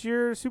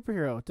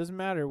superhero. It doesn't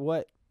matter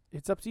what.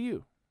 It's up to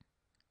you.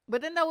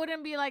 But then that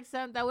wouldn't be like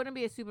that wouldn't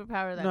be a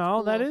superpower. That's No,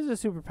 cool. that is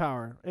a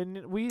superpower.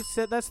 And we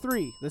said that's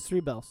 3. That's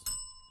 3 bells.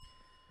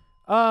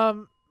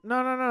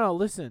 No.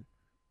 Listen.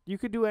 You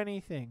could do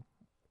anything.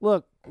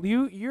 Look,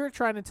 you're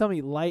trying to tell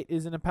me light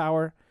isn't a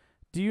power.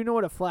 Do you know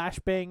what a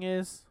flashbang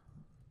is?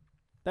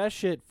 That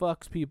shit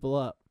fucks people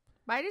up.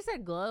 But I just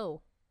said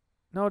glow.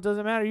 No, it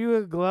doesn't matter. You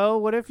could glow.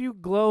 What if you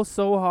glow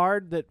so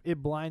hard that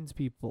it blinds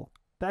people?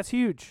 That's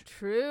huge.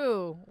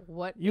 True.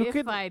 What You if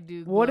could- I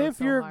do? What glow if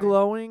so you're hard?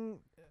 glowing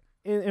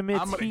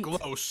amidst I'm gonna heat?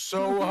 glow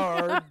so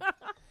hard.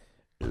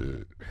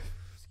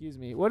 Excuse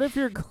me. What if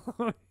you're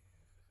glowing?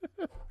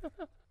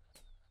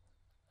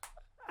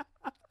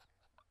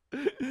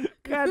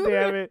 God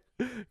damn it.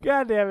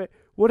 God damn it.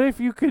 What if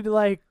you could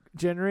like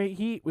generate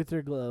heat with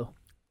your glow?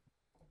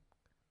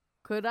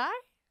 Could I?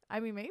 I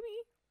mean, maybe.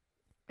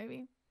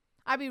 Maybe.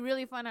 I'd be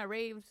really fun at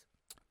raves.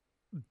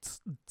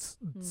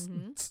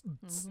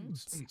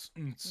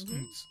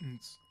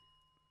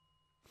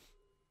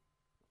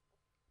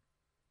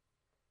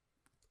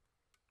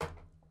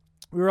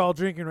 We were all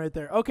drinking right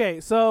there. Okay,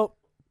 so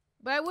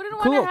But I wouldn't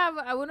Cool. want to have.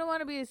 I wouldn't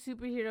want to be a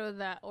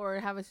superhero or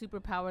have a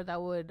superpower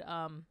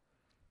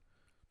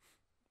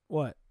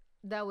what?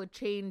 that would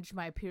change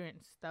my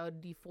appearance. That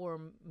would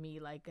deform me,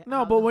 like No,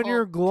 how but the when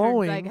you're Hulk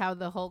glowing- like how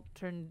the Hulk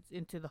turns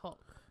into the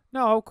Hulk.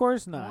 No, of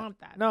course I not. want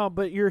that. No,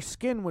 but your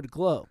skin would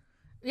glow.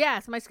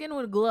 Yes, my skin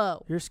would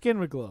glow, Your skin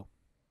would glow.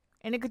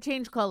 and it could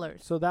change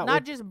colors. So that not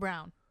would just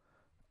brown.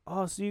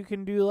 Oh, so you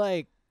can do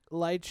like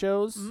light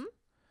shows? Mhm.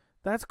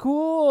 That's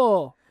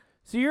cool.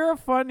 So you're a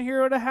fun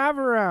hero to have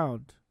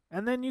around.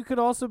 And then you could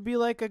also be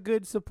like a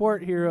good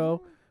support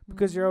hero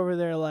because you're over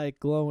there like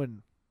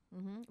glowing.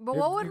 But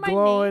You're what would my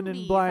glowing name and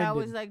be if I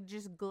was blinded. like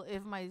just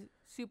if my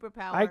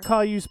superpower? I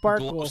call you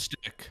Sparkle. Glow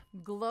stick.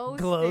 glow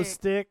stick.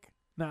 stick.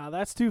 Nah,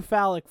 that's too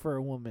phallic for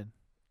a woman.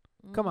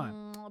 Come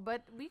on.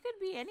 But we could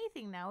be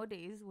anything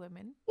nowadays,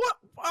 women.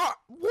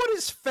 What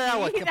is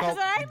phallic That's about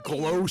what I mean.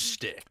 glow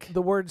stick?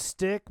 The word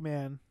stick,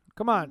 man.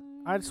 Come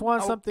on. I just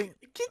want Oh, something.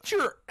 Get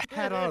your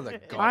head out of the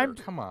gutter. I'm-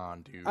 Come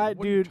on, dude. I-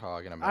 what are you dude,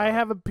 talking about? I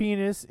have a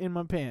penis in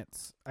my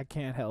pants. I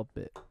can't help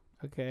it.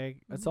 Okay?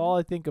 That's all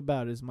I think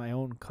about is my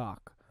own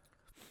cock.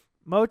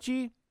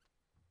 Mochi?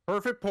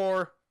 perfect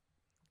pour.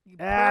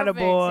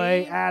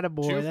 Attaboy. See?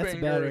 Attaboy. Two That's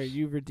better. fingers.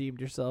 You've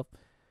redeemed yourself.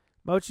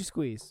 Mochi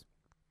squeeze.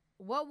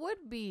 What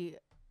would be?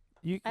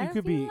 You I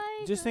could feel be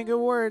like, just think of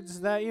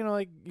words that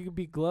like you could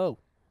be glow.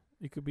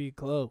 You could be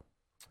glow.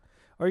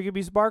 Or you could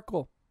be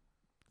sparkle.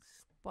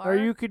 Or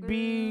you could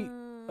be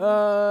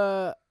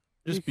Sparkle.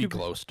 you Just be could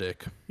glow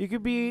stick. you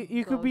could be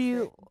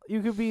Glow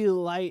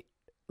stick.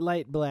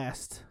 light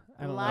blast.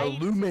 I don't Light.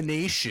 know.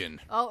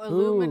 Illumination. Oh,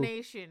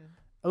 illumination.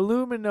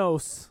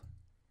 Illuminos.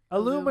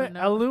 Illumino.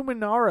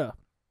 Illuminara.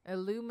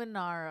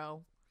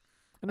 Illuminaro.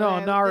 No,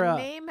 Okay, Nara. The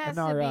name has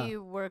Nara. to be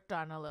worked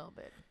on a little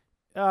bit.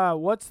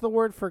 What's the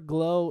word for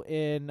glow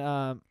in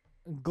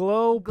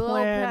glow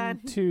plan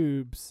plan.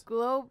 tubes?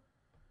 Globe.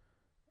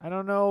 I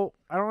don't know.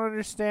 I don't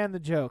understand the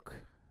joke.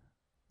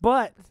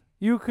 But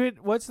you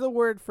could. What's the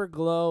word for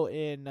glow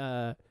in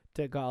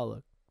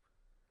Tagalog?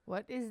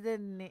 What is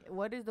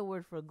the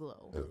word for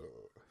glow?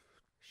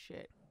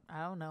 Shit.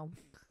 I don't know.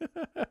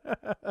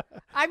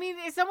 I mean,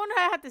 if someone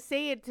had to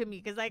say it to me,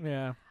 because like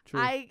Yeah, true.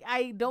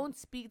 I don't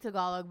speak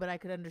Tagalog, but I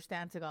could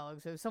understand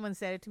Tagalog. So if someone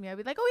said it to me, I'd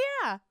be like, oh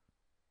yeah.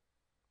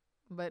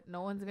 But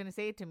no one's gonna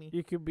say it to me.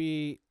 You could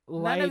be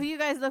None of you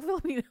guys look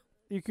Filipino.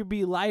 You could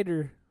be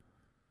lighter.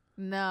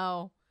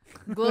 No,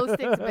 glow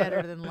stick's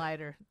better than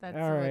lighter. That's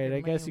All right, fucking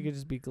I guess you lame. could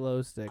just be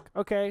glow stick.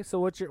 Okay, so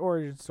what's your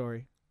origin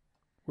story?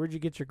 Where'd you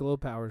get your glow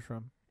powers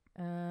from?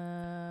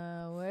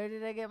 Where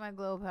did I get my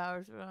glow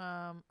powers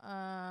from?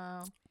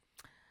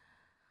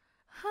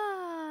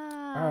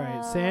 All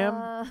right,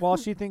 Sam. While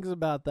she thinks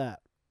about that,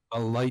 A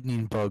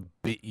lightning bug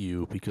bit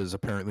you because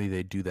apparently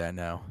they do that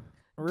now.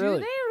 really,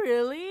 Do they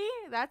really?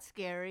 That's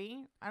scary.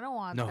 I don't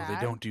want No, that.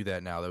 they don't do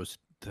that now. That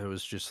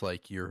was just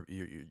like your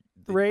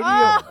Radio-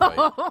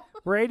 Oh!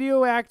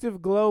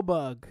 radioactive glow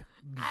bug.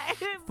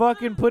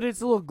 Fucking put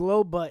its little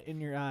glow butt in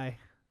your eye.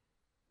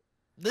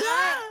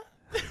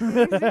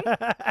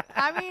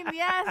 I mean,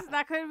 yes,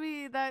 that could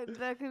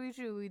be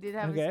true. We did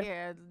have Okay. a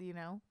scare, you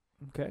know.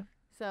 Okay.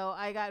 So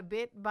I got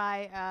bit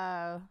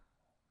by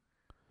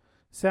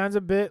Sounds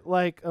a bit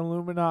like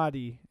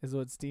Illuminati, is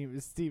what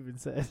Steven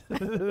said.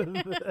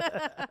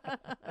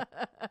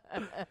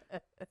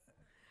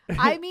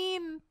 I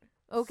mean,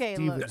 okay,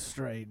 Stephen look.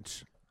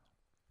 Strange.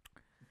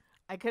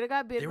 I could have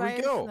got bit There by we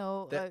a go.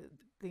 snow That-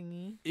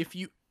 thingy. if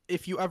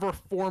you ever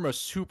form a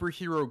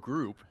superhero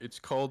group, it's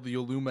called the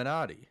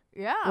Illuminati.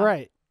 Yeah.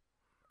 Right.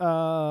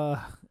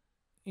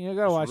 You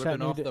gotta Just watch that ripping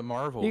new. off the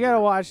Marvel. You gotta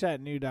group. watch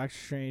that new Doctor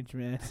Strange,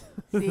 man.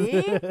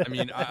 See? I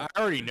mean, I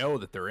already know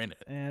that they're in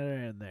it Yeah,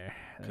 they're in there.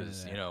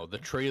 because the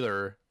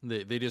trailer.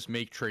 They just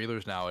make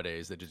trailers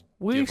nowadays that just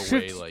We give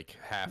away should- like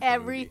half the movie.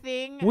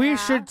 Everything. We yeah.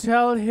 should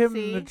tell him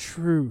See? the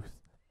truth.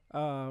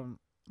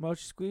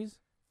 Mochi Squeeze.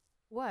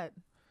 What?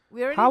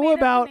 We already How made up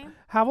the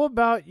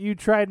about name? you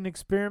tried an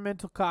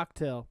experimental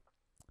cocktail?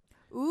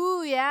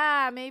 Ooh,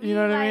 yeah, maybe. You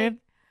know what I like- mean?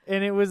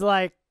 And it was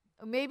like,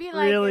 Maybe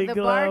like Really the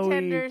glowy.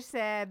 bartender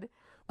said.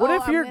 what "Oh,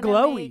 if I'm you're gonna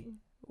glowy? make-"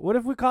 What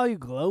if we call you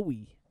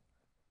glowy?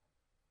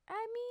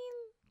 I mean,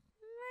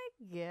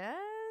 I guess.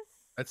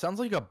 That sounds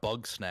like a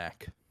bug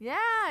snack. Yeah,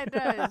 it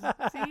does.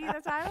 See,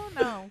 that's I don't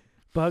know.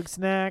 Bug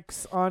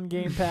snacks on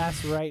Game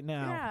Pass right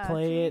now. Yeah,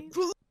 play it.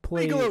 see?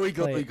 Play glowy, it.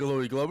 Play glowy, it.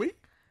 glowy, glowy.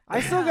 I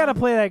still gotta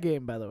play that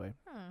game, by the way.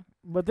 Huh.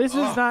 But this is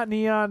Ugh. not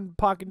Neon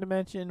Pocket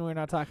Dimension. We're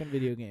not talking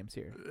video games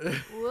here.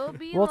 We'll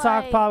be We'll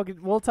like,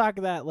 We'll talk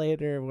that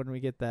later when we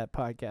get that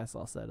podcast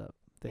all set up.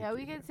 Thank yeah, you.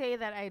 we can say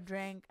that I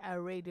drank a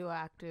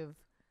radioactive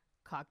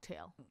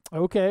cocktail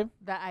Okay.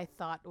 that I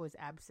thought was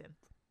absinthe,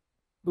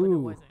 but it Ooh.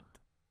 wasn't.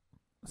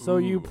 So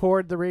you Ooh.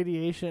 poured the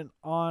radiation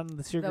on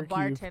the sugar The cube.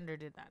 bartender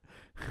did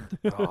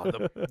that. Oh,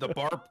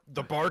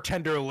 the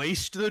bartender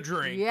laced the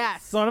drink.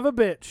 Yes. Son of a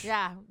bitch.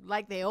 Yeah,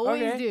 like they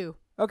always Okay. do.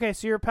 Okay,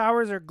 so your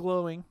powers are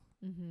glowing,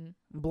 Mhm.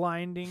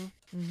 blinding.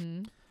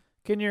 Mhm.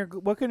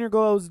 What can your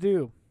glows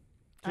do?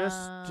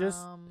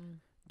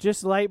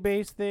 Just light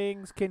based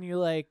things. Can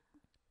you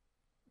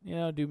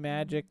do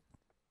magic?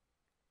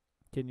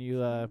 Can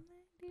you I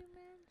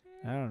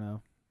don't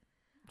know.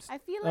 I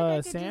feel like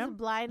I could Sam? just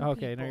blind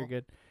Okay, people. no, you're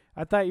good.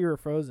 I thought you were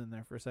frozen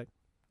there for a sec.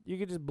 You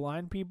could just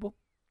blind people.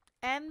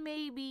 And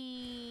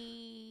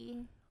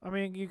maybe I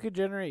mean, you could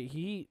generate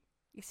heat.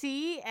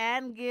 see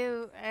and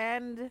give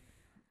and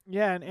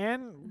Yeah,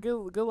 and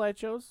good light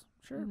shows.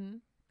 Sure.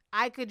 mhm.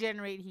 I could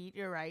generate heat.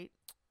 You're right.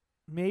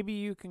 Maybe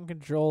you can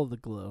control the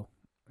glow.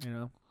 You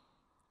know,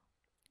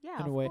 Yeah,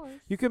 in a of way, course.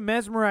 you can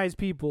mesmerize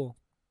people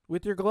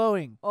with your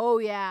glowing. Oh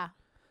yeah.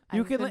 I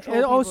You can. control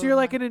Oh, so people you're in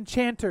like my- an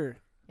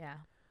enchanter. yeah.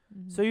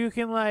 Mhm. So you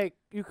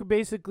could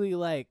basically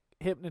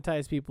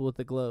hypnotize people with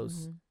the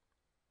glows. Mhm.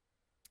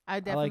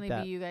 I'd definitely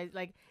that. be you guys.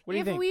 Like What do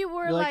you if think? we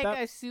were You like like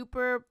that? a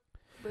super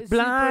group,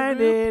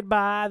 Blinded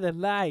by the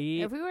light.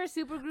 if we were a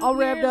super group, All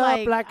here, revved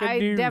up like a I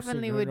deuce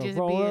definitely and would a just be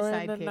a roller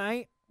in the sidekick.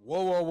 night.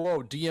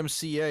 Whoa!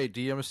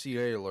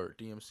 DMCA alert!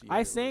 DMCA.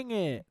 I sang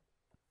it.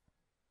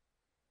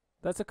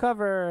 That's a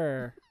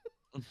cover.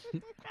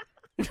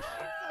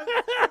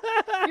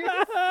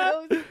 You're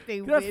so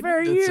stupid. That's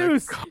fair It's a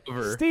use,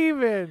 cover.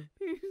 Steven.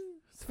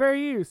 It's fair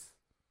use.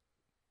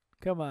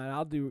 Come on,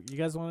 I'll do. You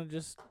guys want to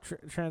just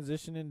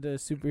transition into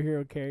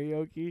superhero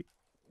karaoke?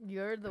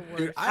 You're the worst.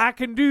 Dude, I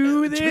can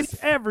do to be this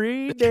f-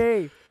 every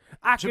day.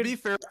 I To can. be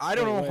fair, I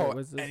don't Wait, know how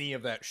what's this? any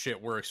of that shit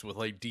works with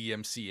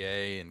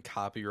DMCA and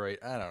copyright.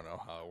 I don't know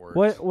how it works.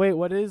 What? Wait.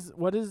 What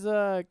does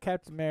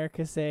Captain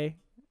America say?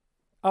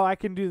 Oh, I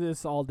can do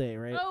this all day,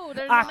 right? Oh,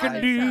 there's I another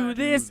can do song.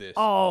 this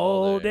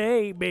all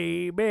day,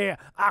 baby.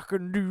 I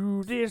can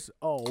do this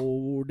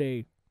all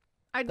day.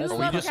 I do That's- Are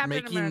we love just Captain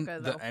making America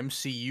the though.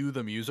 MCU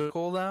the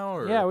musical now?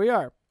 Or? Yeah, we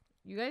are.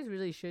 You guys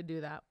really should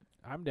do that.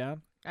 I'm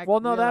down. I Well,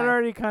 no, that realize-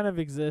 already kind of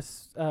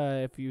exists.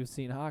 If you've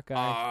seen Hawkeye.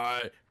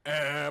 I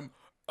am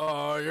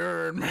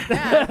Iron Man.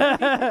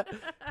 Yeah.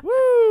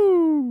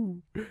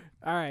 Woo!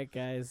 All right,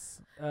 guys.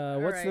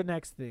 What's the right.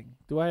 next thing?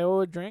 Do I owe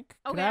a drink?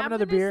 Can Okay, I have I'm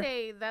another gonna beer?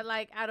 say that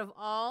like out of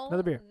all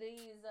Another beer.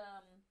 these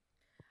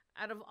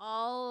out of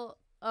all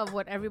of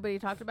what everybody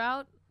talked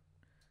about,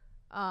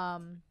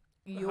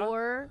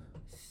 your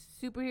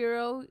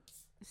superhero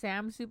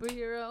Sam's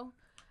superhero,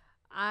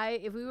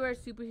 if we were a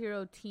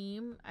superhero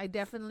team, I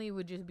definitely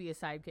would just be a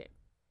sidekick.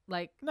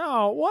 Like,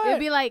 No, what? it'd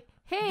be like,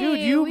 hey, Dude,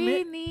 you we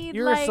mi- need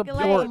you're a like,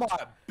 support. Oh my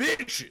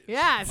bitches.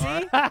 yeah,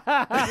 see,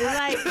 you're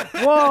like,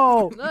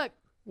 Whoa. look,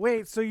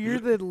 Wait, so you're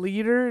the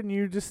leader and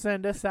you just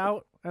send us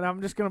out and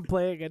I'm just going to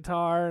play a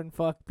guitar and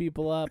fuck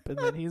people up and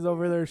then he's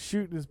over there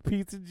shooting his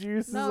pizza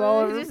juices all no,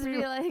 it over would just be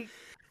people? like,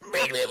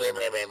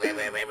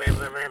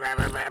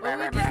 well,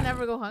 we just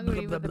never go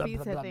hungry with the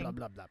pizza thing.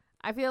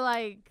 I feel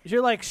like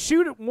You're like,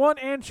 shoot one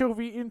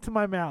anchovy into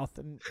my mouth.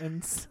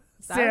 And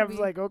Sam's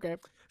be- like, okay.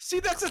 See,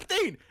 that's the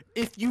thing.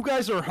 If you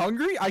guys are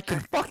hungry, I can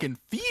fucking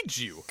feed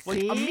you. Like,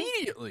 See?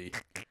 immediately.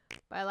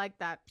 I like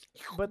that.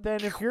 But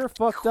then if you're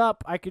fucked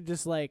up, I could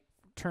just like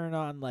turn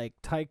on like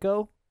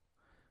Tycho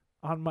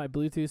on my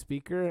Bluetooth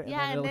speaker and Yeah,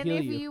 then and it'll then heal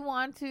if you. you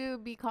want to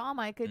be calm,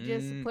 I could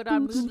just Mm. put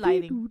on mood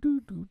lighting.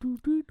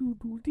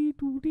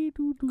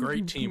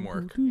 Great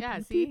teamwork. Yeah,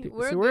 see?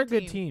 So we're a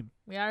good team.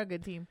 We are a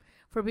good team.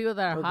 For people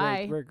that are We're high,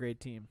 great. We're a great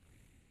team.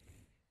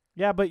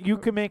 Yeah, but you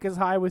can make us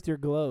high with your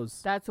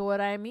glows. that's what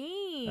I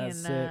mean.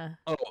 That's it.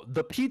 Oh,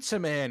 the pizza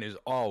man is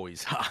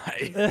always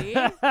high. See?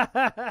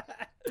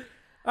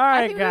 All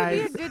I right, think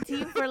guys. we'd be a good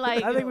team for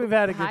like I think we've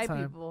had a good high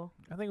time. people.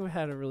 I think we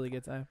had a really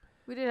good time.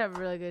 We did have a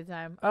really good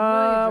time. I'm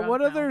really drunk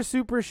What now. other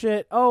super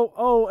shit?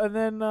 Oh, and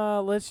then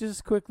let's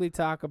just quickly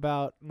talk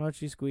about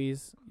Mochi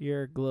Squeeze,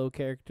 your glow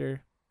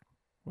character,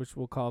 which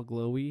we'll call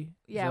Glowy.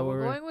 Yeah, So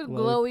we're going with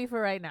Glowy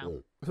for right now.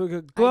 So we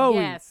got Glowy,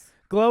 Yes.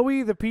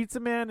 Glowy, the Pizza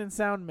Man, and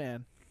Sound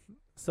Man.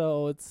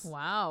 So it's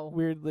Wow.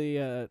 weirdly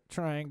a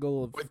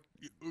triangle of. With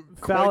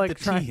Phallic quite the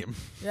tri- team.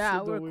 Yeah,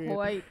 super we're weird.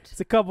 quite. It's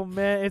a couple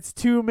men. It's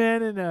 2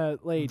 men and a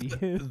lady.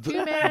 Two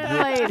men and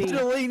a lady.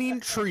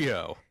 Titillating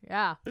trio.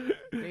 Yeah.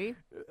 See?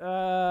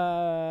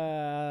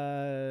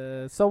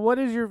 So what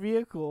is your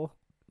vehicle?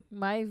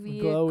 My Glowy.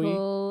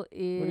 vehicle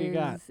is What do you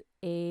got?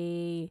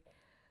 a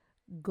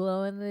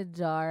glow in the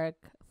dark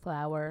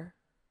flower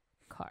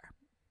car.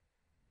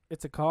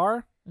 It's a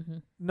car. Mm-hmm.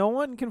 No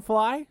one can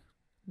fly.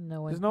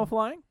 No one. There's no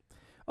flying.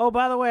 Oh,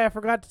 by the way, I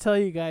forgot to tell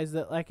you guys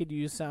that I could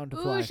use sound to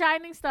Ooh, fly.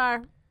 shining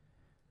star.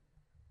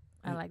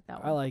 I like that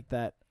one. I like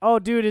that. Oh,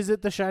 dude, is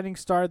it the shining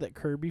star that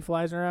Kirby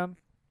flies around?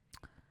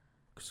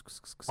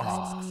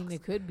 I mean,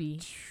 it could be.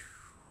 Have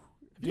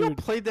you Dude,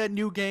 played that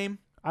new game?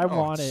 I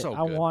want it's it. so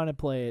I good. want to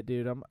play it,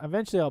 dude.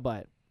 Eventually I'll buy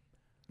it.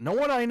 No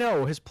one I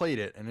know has played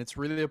it, and it's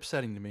really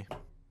upsetting to me.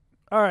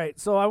 All right,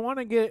 so I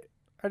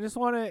just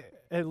want to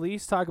at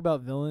least talk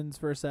about villains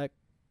for a sec.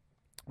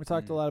 We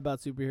talked a lot about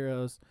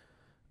superheroes.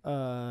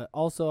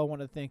 Also, I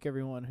want to thank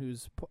everyone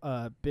who's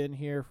been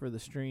here for the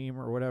stream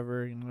or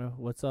whatever. You know,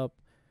 what's up?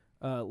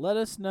 Let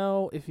us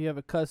know if you have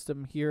a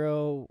custom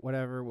hero,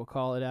 whatever. We'll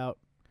call it out.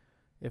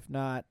 If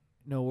not,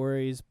 no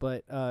worries.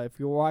 But if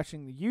you're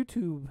watching the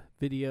YouTube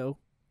video,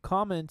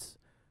 comments,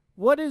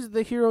 what is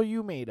the hero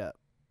you made up?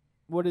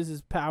 What is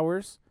his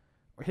powers?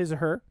 Or his or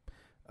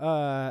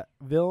her?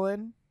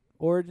 Villain,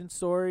 origin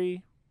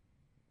story,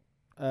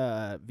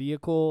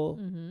 vehicle,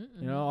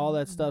 you know, all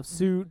that stuff,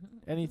 suit,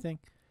 anything.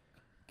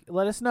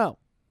 Let us know.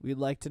 We'd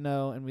like to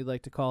know, and we'd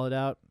like to call it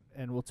out,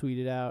 and we'll tweet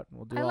it out, and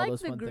we'll do I all like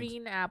those the fun things.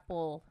 green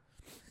apple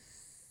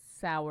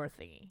sour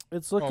thingy.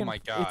 It's looking, my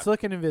God. it's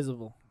looking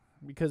invisible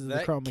because of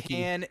That the chroma key.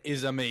 can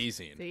is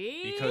amazing.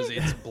 See? Because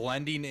it's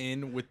blending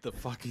in with the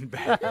fucking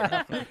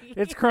background.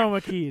 It's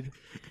chroma keyed.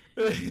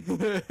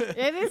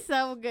 It is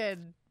so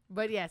good.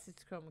 But yes,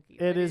 it's chroma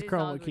keyed. It but is all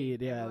chroma green.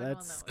 keyed. Yeah, Everyone will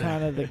that's know.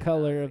 kind of the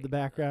color of the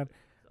background.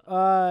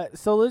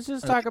 So let's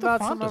just I talk like the about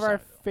font some of our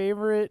design, though.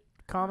 favorite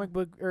comic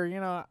book,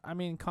 or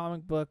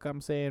comic book.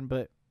 I'm saying,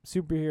 but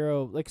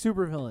superhero, like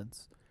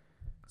supervillains.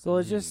 So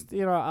let's just,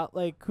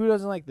 like, who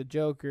doesn't like the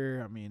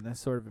Joker? I mean, that's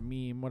sort of a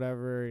meme,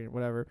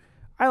 whatever.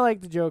 I like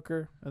the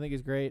Joker. I think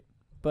he's great.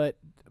 But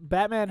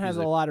Batman has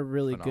He's a a lot of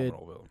really good.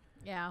 Phenomenal villain.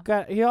 Yeah.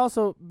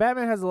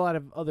 Batman has a lot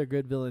of other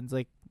good villains,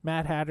 like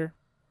Mad Hatter.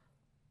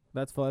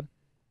 That's fun.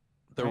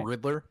 The Right.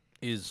 Riddler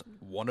is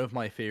one of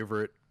my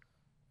favorite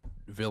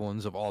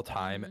villains of all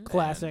time. Mhm.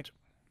 Classic.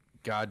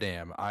 and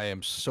goddamn, I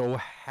am so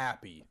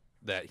happy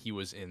that he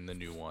was in the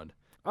new one.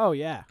 Oh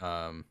yeah,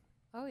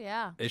 Oh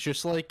yeah. It's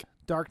just like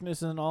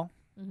darkness and all.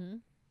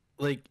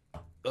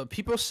 Mm-hmm.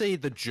 People say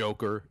the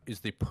Joker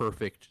is the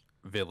perfect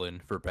villain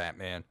for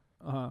Batman.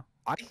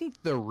 I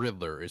think the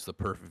Riddler is the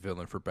perfect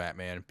villain for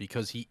Batman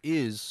because he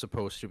is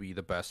supposed to be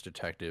the best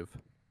detective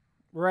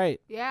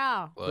Right.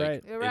 Yeah.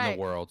 Right. You're in right.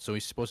 the world. So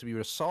he's supposed to be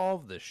able to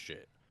solve this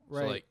shit.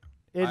 Right. So like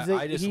It's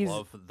I just he's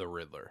love the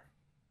Riddler.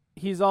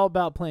 he's all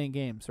about playing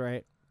games,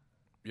 right?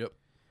 Yep.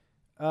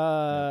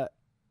 I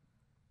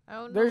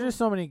don't There's know. just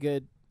so many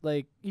good,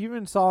 like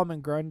even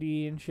Solomon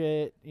Grundy and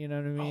shit. You know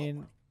what I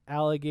mean?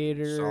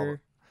 Alligator.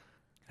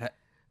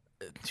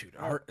 Dude,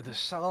 the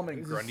Solomon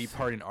This Grundy is-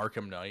 part in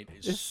Arkham Knight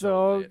is it's so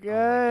so lit. good.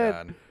 Oh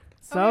my God.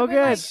 So Okay, but,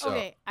 good. like, So-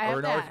 okay, I have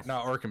or to ask.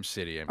 not Arkham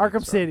City. I mean, Arkham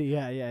sorry. City.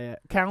 Yeah.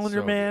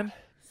 Calendar So Man.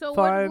 So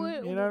Fun. what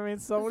would, You know what I mean?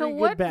 So so many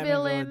what good Batman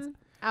villain villains.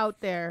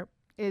 out there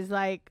is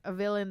like a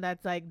villain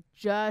that's like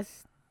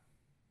just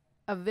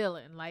a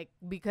villain, like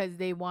because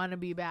they want to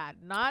be bad,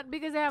 not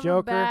because they have Joker.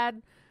 a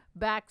bad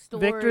backstory.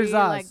 Victor Zsasz.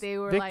 Like they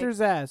were Victor like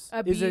Zsasz.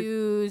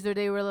 abused, or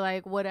they were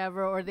like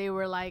whatever, or they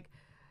were like,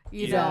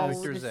 you Yeah, know,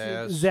 Victor this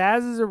Zsasz. is-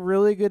 Zaz is a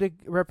really good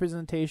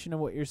representation of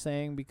what you're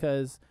saying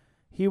because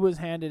he was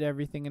handed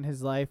everything in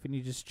his life and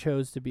he just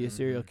chose to be a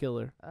serial Mhm.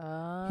 killer.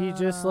 He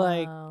just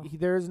like Oh.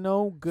 there's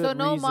no good so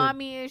no reason.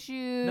 mommy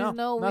issues, No,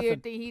 no nothing.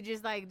 weird thing. He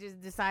just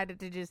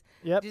decided to just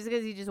Yep,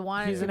 because he just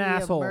wanted He's to an be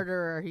asshole. a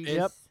murderer. He Yep.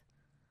 just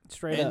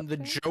straight and up. the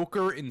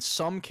Joker in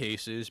some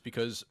cases,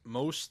 because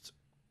most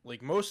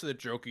of the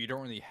Joker, you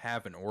don't really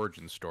have an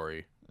origin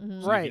story.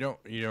 Mhm. So Right.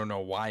 You don't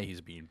know why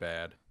he's being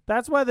bad.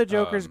 That's why the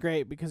Joker's um,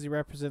 great because he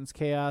represents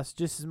chaos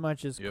just as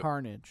much as Yep.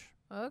 Carnage.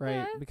 Okay.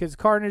 Right, because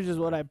Carnage is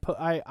what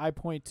I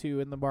point to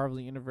in the Marvel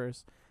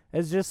universe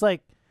as just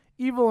like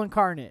evil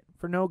incarnate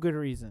for no good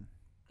reason.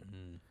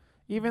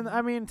 Even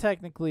I mean,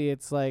 technically,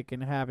 it's like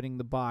inhabiting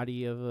the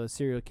body of a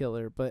serial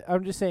killer, but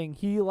I'm just saying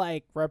he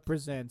like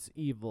represents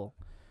evil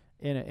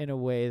in a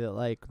way that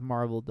like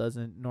Marvel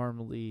doesn't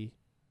normally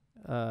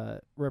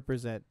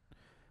represent.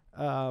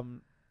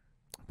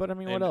 But I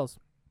mean, what And else?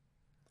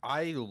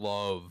 I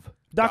love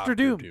Dr.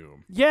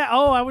 Doom. Yeah.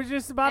 Oh, I was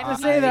just about And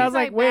to say he's that. I was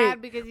like like, wait.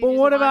 bad because he But just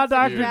what about wants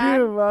to be Dr. bad.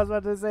 Doom? I was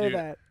about to say Dude,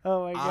 that.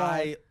 Oh my god.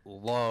 I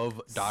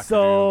love Dr.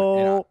 So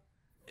Doom. And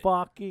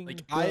fucking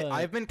like good.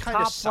 I've been kind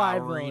Top of 5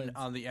 souring villains.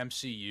 on the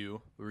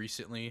MCU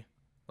recently.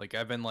 Like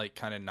I've been like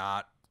kind of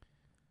not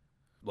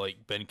like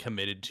been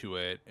committed to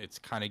it. It's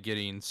kind of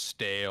getting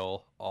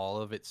stale. All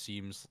of it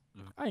seems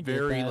I get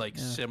very that, like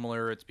yeah.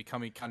 similar. It's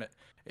becoming kind of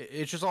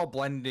it's just all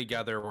blending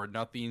together where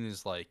nothing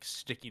is like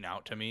sticking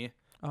out to me.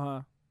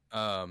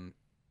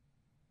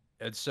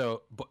 And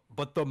so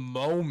but the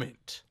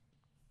moment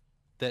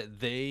that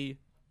they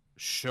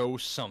show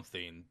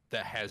something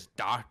that has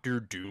Doctor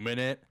Doom in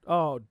it,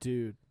 Oh,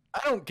 dude. I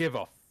don't give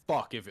a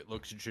fuck if it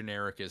looks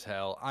generic as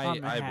hell. I I'm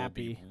will be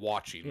happy.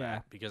 watching Yeah.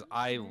 that because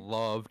I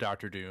love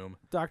Doctor Doom.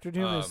 Dr.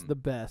 Doom is Um, the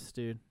best,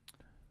 dude.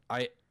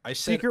 I said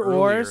Secret earlier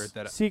Wars.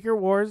 that Secret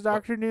Wars,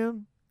 Dr.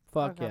 Doom.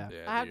 Fuck Okay. yeah.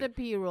 Yeah, I have to dude.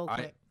 pee real I-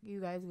 quick. You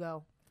guys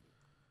go.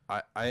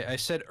 I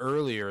said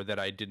earlier that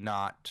I did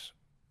not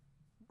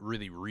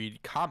really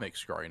read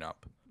comics growing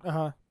up.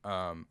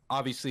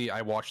 Obviously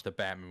I watched the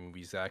Batman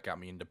movies, that got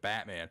me into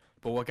Batman,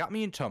 but what got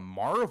me into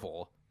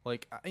Marvel,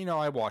 like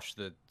I watched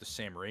the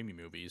Sam Raimi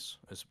movies,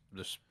 as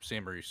the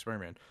Sam Raimi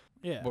Spider-Man,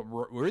 Yeah. but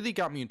what really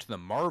got me into the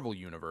Marvel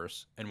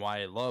universe and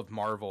why I love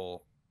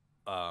Marvel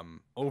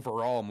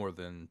overall more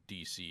than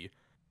DC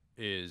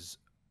is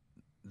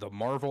the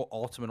Marvel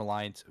Ultimate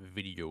Alliance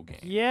video game.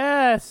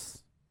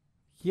 Yes.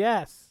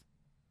 Yes.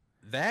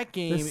 That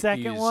game The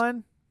second is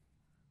one.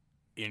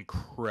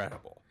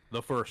 incredible.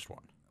 The first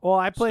one. Well,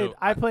 I played. So,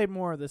 I played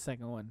more of the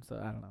second one, so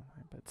I don't know.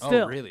 But Oh,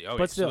 still, really? Oh,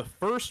 but yeah. still. So the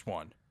first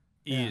one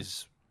Yeah.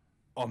 is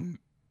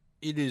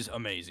it is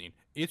amazing.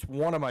 It's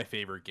one of my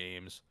favorite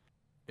games.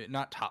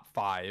 Not top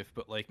 5,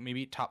 but like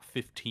maybe top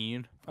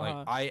 15. Like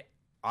Uh-huh.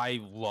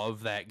 I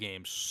love that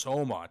game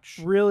so much.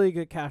 Really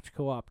good couch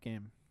co-op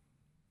game.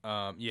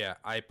 Yeah,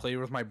 I played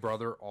with my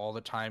brother all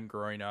the time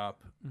growing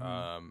up.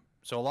 Mhm.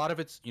 So a lot of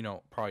it's,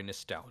 probably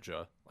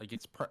nostalgia. Like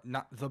it's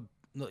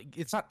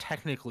it's not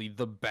technically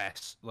the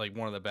best, like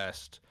one of the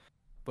best,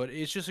 but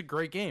it's just a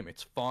great game.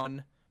 It's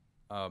fun.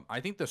 I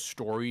think the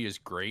story is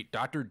great.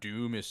 Doctor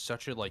Doom is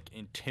such a like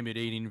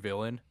intimidating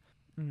villain,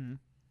 Mhm.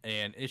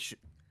 and it's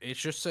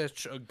just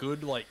such a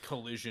good like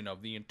collision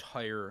of the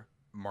entire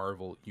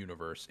Marvel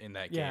universe in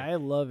that Yeah, game. I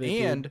love it.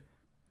 dude. And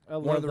I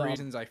one love of the the-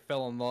 reasons I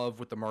fell in love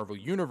with the Marvel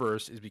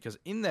universe is because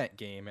in that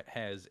game it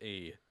has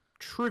a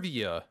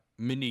trivia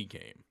mini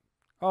game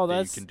Oh, that you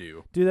that's can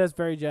do. dude. That's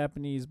very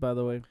Japanese, by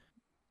the way.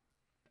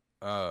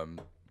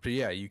 But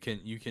yeah, you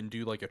can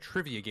do like a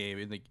trivia game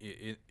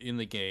in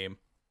the game,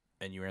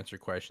 and you answer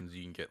questions.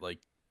 You can get like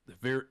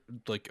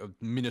a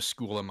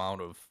minuscule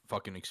amount of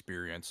fucking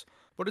experience,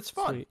 but it's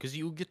fun Sweet. because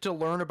you get to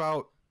learn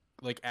about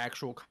like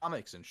actual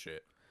comics and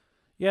shit.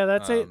 Yeah,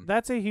 that's Um,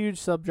 a huge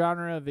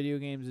subgenre of video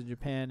games in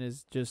Japan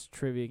is just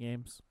trivia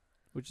games,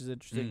 which is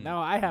interesting. Mm,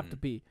 Now I have to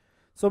pee.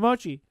 So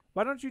Mochi,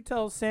 why don't you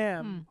tell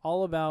Sam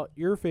all about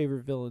your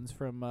favorite villains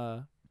from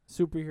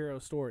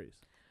superhero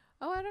stories?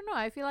 Oh, I don't know.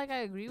 I feel like I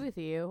agree with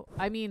you.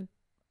 I mean,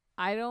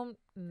 I don't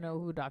know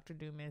who Dr.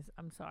 Doom is.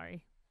 I'm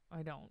sorry.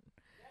 I don't.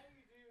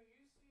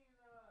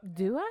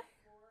 Do I?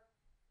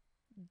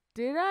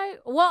 Did I?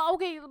 Well,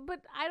 okay,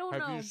 but I don't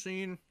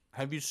know.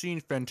 Have you seen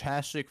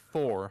Fantastic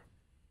Four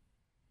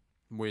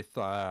with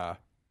Oh,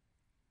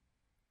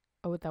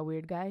 with that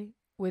weird guy?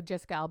 With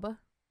Jessica Alba?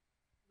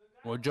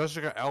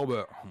 Jessica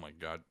Alba? Oh my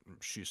god,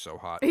 she's so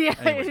hot. Yeah.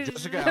 Anyway,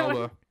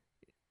 Jessica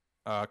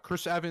Alba,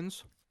 Chris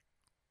Evans.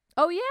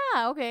 Oh,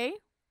 yeah, okay.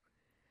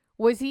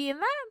 Was he in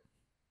that?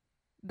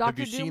 Dr. Have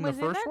you Doom seen was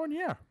the in first that? one?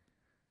 Yeah.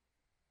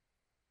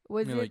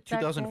 Was I mean, it like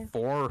that guy?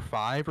 2004 or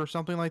 5 or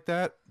something like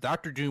that.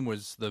 Dr. Doom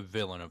was the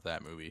villain of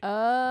that movie.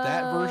 Oh.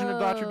 That version of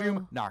Dr.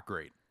 Doom, not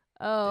great.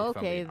 Oh, if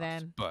I'm okay being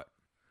honest. then. But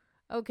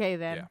Okay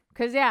then. Yeah.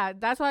 Cause yeah,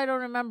 that's why I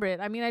don't remember it.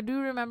 I mean, I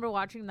do remember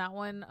watching that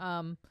one.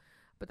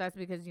 But that's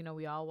because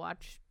we all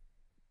watch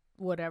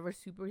whatever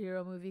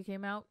superhero movie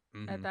came out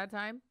at mhm. that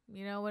time.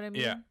 You know what I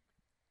mean? Yeah.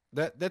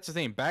 that's the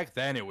thing. Back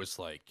then, it was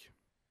like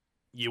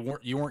you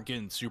weren't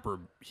getting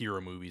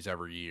superhero movies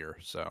every year.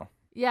 So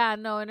Yeah,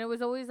 no, and it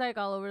was always like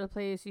all over the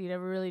place. You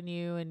never really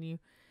knew,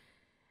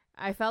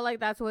 I felt like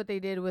that's what they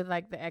did with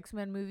like the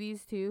X-Men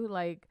movies too.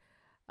 Like,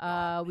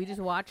 we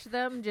just watched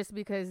them just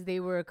because they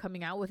were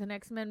coming out with an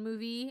X-Men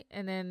movie,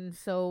 and then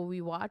so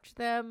we watched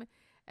them,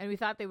 and we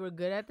thought they were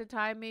good at the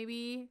time.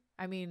 Maybe,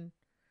 I mean,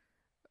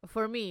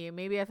 for me,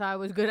 maybe I thought it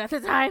was good at the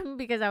time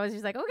because I was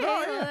just like, okay,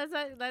 Oh, well,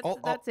 yeah.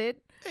 that's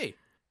it. hey,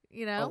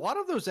 You a know, lot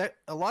of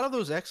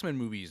those X-Men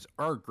movies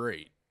are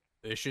great.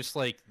 It's just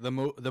like the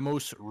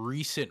most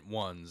recent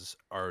ones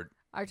are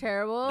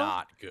terrible.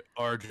 not good.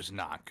 Are just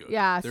not good.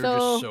 Yeah, they're so-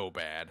 just so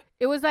bad.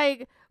 It was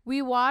like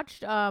we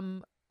watched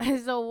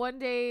so one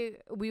day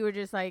we were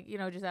just like,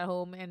 just at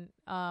home, and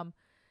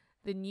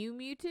the New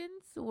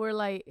Mutants were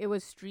like, it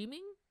was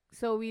streaming,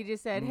 so we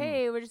just said,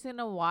 hey, we're just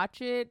gonna watch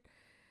it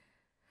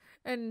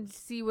and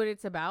see what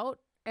it's about.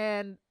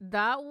 And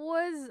that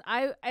was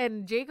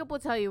and Jacob will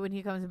tell you when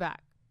he comes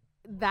back,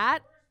 that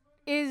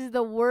is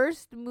the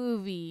worst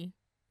movie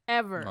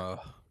ever.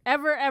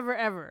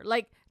 Ever.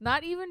 Like,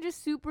 not even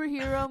just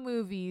superhero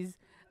movies,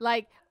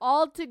 like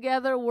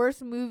altogether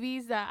worst movie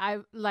that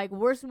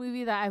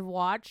I've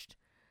watched,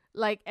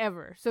 like,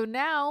 ever. So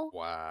now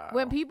Wow.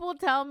 when people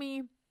tell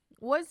me,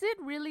 was it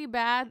really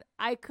bad,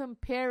 I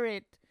compare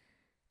it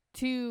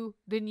to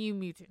the New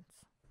Mutants,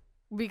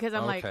 because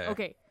I'm like,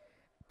 okay,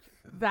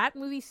 that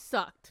movie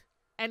sucked,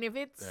 and if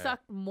it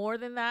sucked more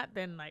than that,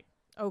 then like,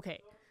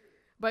 okay.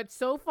 But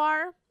so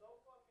far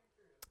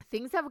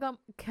things have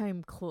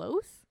came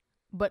close,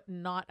 but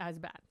not as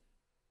bad.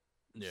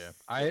 Yeah,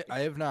 I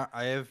have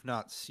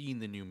not seen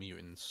the New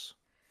Mutants,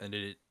 and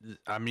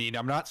I mean,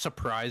 I'm not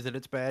surprised that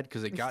it's bad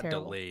because it It's got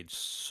terrible. delayed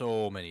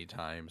so many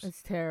times.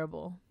 It's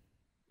terrible.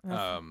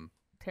 That's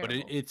But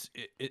terrible.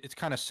 it's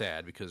kind of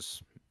sad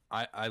because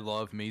I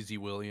love Maisie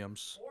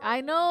Williams.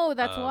 I know,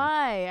 that's um,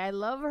 why I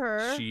love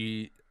her.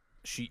 She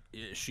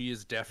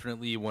is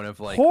definitely one of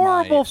like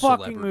Horrible my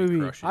fucking celebrity movie.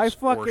 crushes, I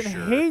for fucking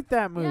sure. hate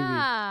that movie.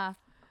 Yeah.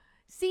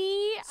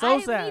 See, So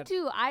me sad.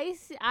 too.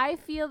 I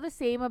feel the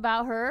same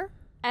about her,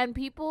 and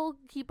people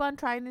keep on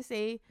trying to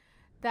say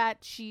that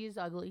she is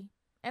ugly,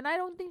 and I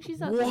don't think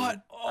she's ugly.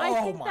 What? I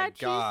Oh think my that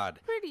God.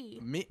 she's pretty.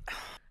 Me,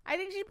 I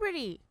think she's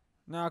pretty.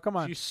 No, come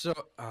on. she's so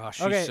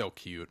Okay. so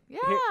cute. Yeah.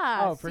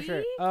 Oh, for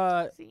sure.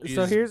 See?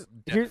 So She's here's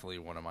definitely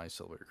one of my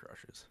celebrity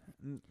crushes.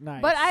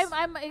 nice. But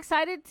I'm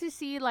excited to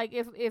see, like,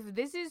 if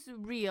this is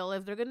real,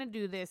 if they're gonna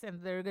do this,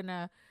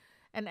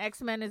 and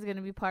X-Men is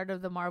gonna be part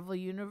of the Marvel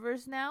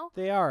universe now.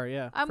 They are,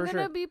 yeah. I'm for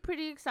gonna sure. be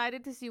pretty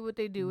excited to see what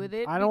they do with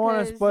it. I don't want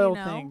to because, spoil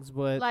things,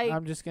 but like-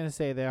 I'm just gonna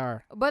say they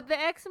are. But the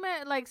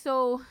X-Men, like,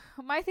 so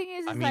my thing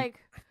is, I mean, like,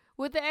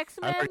 with the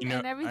X-Men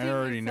and everything, I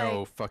already it's know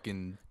like,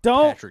 fucking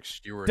Don't- Patrick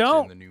Stewart don't-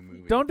 Oh, in the new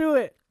movie. Don't do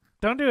it.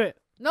 Don't do it.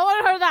 no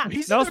one heard that.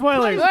 He's No in the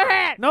spoilers. Go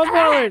ahead. No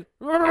spoilers.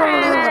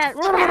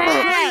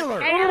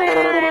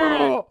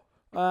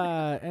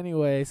 Spoiler.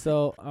 Anyway,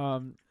 so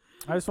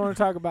I just want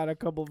to talk about a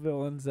couple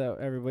villains that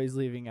everybody's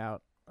leaving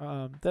out.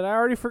 That I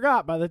already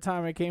forgot by the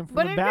time I came from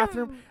But the it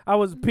bathroom. didn't- I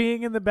was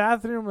peeing in the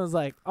bathroom. I was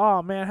like,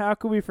 oh man, how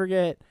could we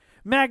forget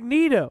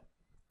Magneto?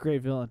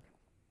 Great villain.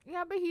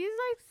 Yeah, but he's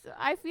like,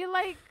 I feel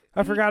like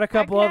I forgot a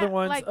couple other can't,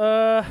 ones. like,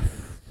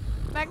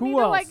 Who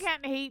Magneto I else?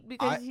 can't hate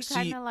because he see,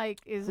 kind of like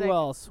is Who like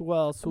else? Who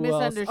else? Who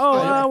else? misunderstood. Oh,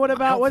 I what I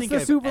about don't what's think the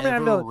I've Superman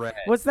ever villain? read-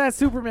 What's that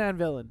Superman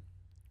villain?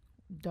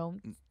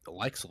 don't.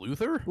 Lex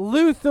Luthor?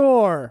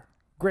 Luthor.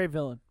 Great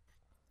villain.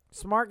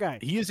 Smart guy.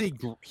 He is a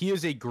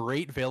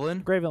great villain.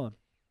 Great villain.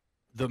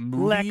 The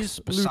Lex movies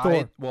Luthor.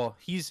 beside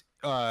he's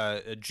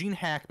Gene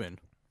Hackman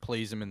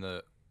plays him in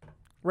the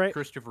Right.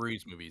 Christopher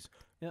Reeves movies.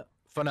 Yep.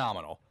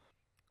 Phenomenal.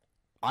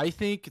 I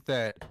think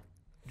that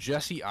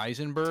Jesse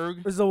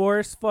Eisenberg Is the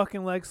worst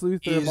fucking Lex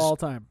Luthor of Is- all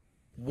time.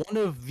 one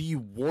of the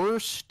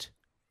worst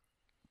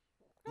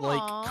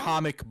Aw.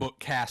 comic book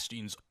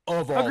castings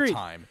of all Agreed.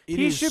 time. It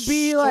He is should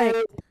be, so like-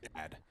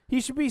 bad. He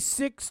should be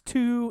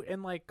 6'2"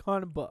 and like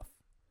kind of buff.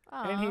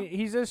 And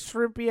he's a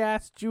shrimpy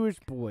ass Jewish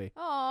boy.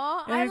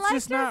 Oh, And I it's like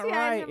just not Jesse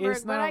right. Eisenberg,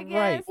 It's but I not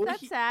right. guess Well,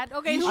 that's he- sad.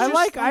 Okay, he's who I just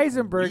like a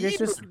Eisenberg. It's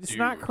weird just it's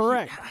not dude.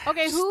 correct.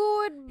 Okay, who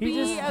would He be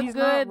just- a he's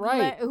not good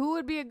right. who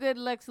would be a good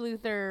Lex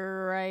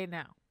Luthor right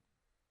now?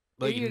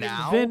 Like you-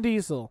 now, Vin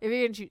Diesel. If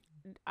you can shoot,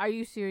 are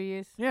you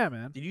serious? Yeah,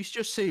 man. did you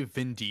just say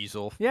Vin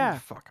Diesel? Yeah.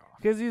 Fuck off.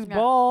 Because he's Yeah.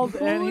 bald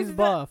and Who's he's the-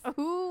 buff.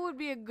 Who would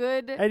be a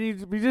good?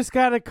 And we just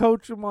gotta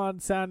coach him on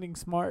sounding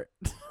smart.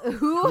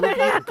 Who would?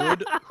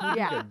 Good,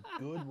 Yeah.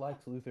 good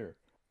Lex Luthor.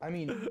 I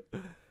mean,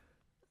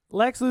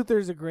 Lex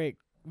Luthor's a great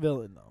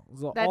villain, though. Is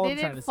That all I'm trying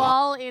to didn't say.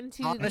 fall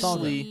into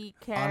Honestly- the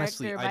character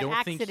honestly, by I don't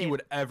accident. think he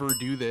would ever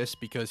do this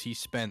because he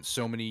spent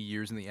so many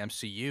years in the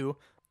MCU.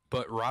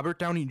 But Robert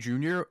Downey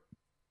Jr.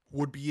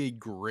 would be a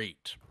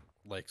great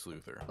Lex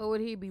Luthor. But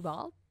would he be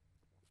bald?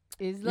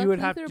 Is He Lex would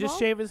have Luthor to just bald?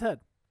 shave his head.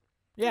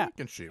 Yeah, He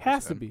can shave his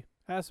has to head. be.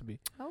 Has to be.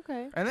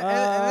 Okay. And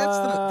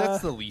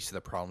that's the least of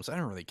the problems. I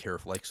don't really care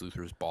if Lex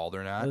Luthor is bald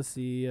or not. Let's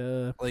see.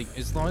 Like,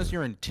 as long as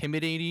you're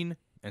intimidating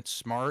and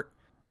smart,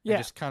 Yeah.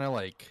 and just kind of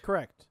like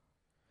Correct.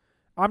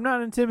 I'm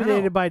not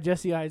intimidated by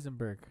Jesse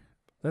Eisenberg.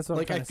 That's what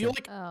Like I'm I feel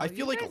saying. like I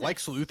feel like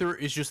Lex Luthor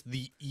is just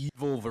the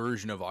evil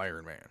version of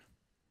Iron Man.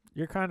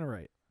 You're kind of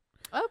right.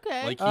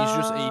 Okay. Like he's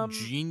just a Um,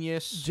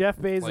 genius, Jeff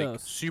Bezos. like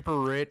super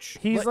rich.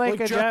 He's like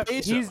a Jeff Jeff.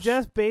 Bezos. He's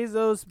Jeff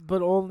Bezos,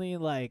 but only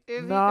like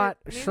If he not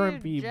could- maybe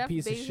shrimpy Jeff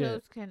piece Bezos of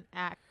shit. can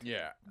act.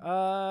 Yeah.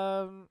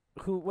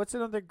 Who? What's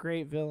another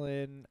great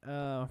villain?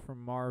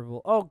 From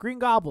Marvel. Oh, Green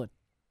Goblin.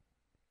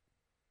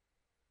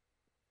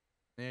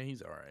 Yeah,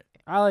 he's all right.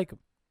 I like him.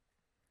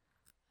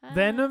 Ah.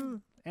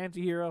 Venom,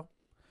 anti-hero.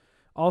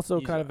 Also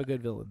He's kind of a alright.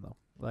 good villain though.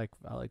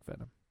 I like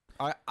Venom.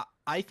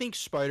 I think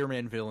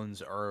Spider-Man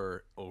villains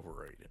are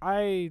overrated.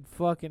 I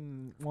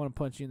fucking want to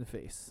punch you in the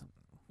face.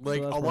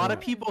 Like that's a where lot we're of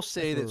at. people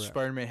say That's where that we're at.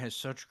 Spider-Man has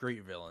such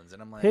great villains,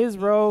 and I'm like, His he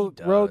rogue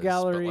does,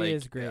 gallery but, like,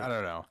 is great. I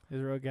don't know.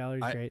 His rogue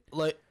gallery's I great.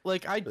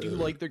 like I do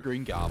like the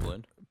Green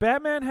Goblin.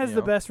 Batman has you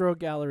the know? best rogue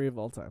gallery of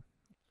all time.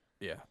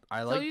 Yeah,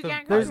 I So like you the.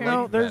 can't I There's compare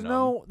no, like there's Venom.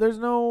 no, there's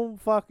no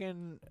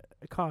fucking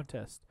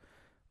contest.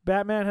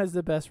 Batman has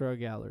the best rogue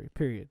gallery.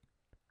 Period.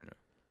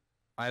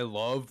 I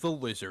love the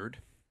Lizard,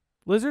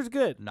 Lizard's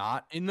good.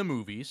 not in the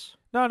movies.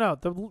 No,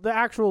 the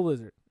actual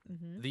lizard.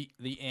 Mhm.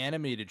 The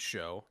animated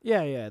show.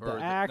 Yeah, yeah, Or the not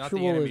the actual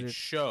animated lizard.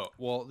 show.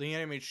 Well, the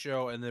animated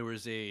show, and there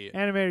was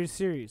Animated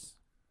series.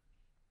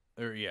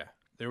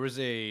 there was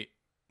a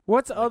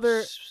What's like,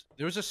 other?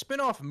 there was a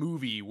spin-off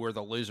movie where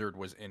the Lizard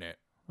was in it.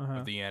 Uh-huh.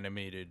 Of the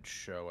animated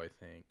show, I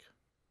think.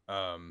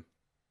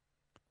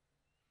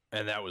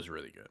 And that was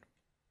really good.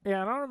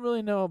 Yeah, I don't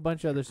really know a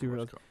bunch of other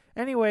superheroes.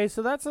 Anyway,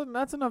 so that's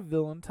enough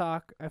villain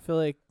talk. I feel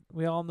like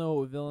we all know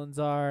what villains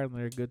are, and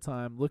they're a good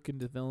time. Look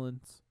into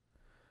villains.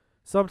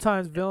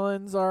 Sometimes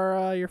villains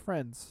are your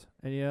friends,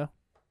 and you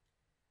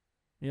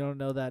don't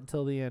know that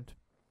until the end.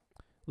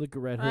 Look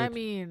at Red Hood. I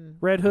mean,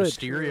 Red Hood.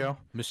 Mysterio.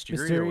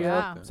 Mysterio.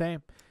 Yeah.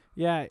 Same.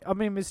 Yeah, I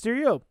mean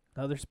Mysterio,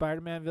 another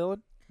Spider-Man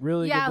villain.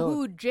 Really yeah, good villain.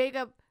 who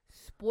Jacob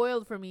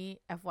spoiled for me,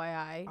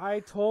 FYI. I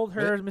told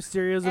her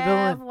Mysterio's a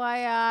villain.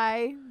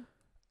 FYI.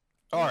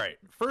 All right.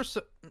 First,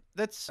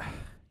 that's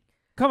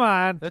Come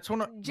on. that's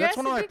one of Just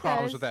my problems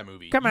because- with that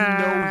movie. Come you know he's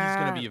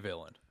gonna on. be a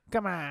villain.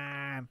 Come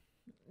on.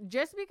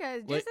 Just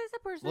because, Like- just as a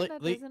person like-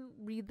 that like- doesn't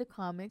read the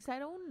comics, I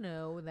don't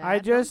know that. I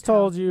Don't just tell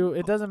told me. you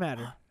it doesn't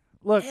matter.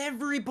 Look,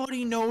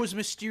 Everybody knows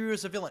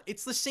Mysterio's a villain.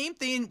 It's the same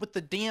thing with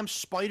the damn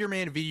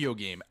Spider-Man video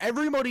game.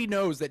 Everybody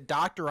knows that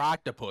Dr.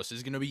 Octopus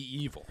is gonna be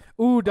evil.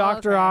 ooh,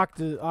 Doctor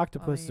okay.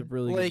 Octopus is a mean,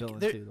 really like, good villain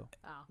there- too, though.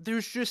 Oh.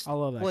 There's just I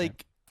love that.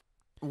 like,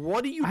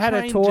 what are you? I had a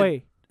trying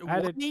toy. To, I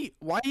had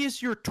why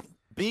is your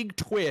big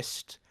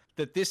twist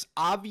that this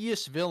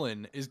obvious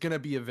villain is gonna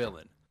be a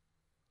villain?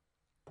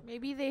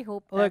 Maybe they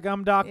hope that Look,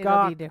 I'm Doc it'll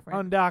Ock. be different.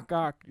 I'm Doc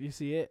Ock. You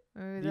see it?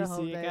 Maybe Do you they'll see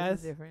hope it, that guys?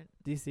 it's different.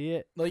 Do you see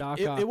it? Like Doc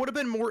it Ock. would have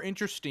been more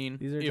interesting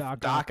These are if Doc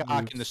Doc Ock Ock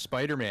in the moves.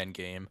 Spider-Man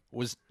game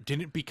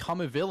didn't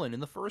become a villain in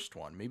the first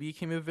one. Maybe he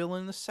became a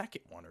villain in the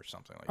second one or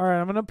something like All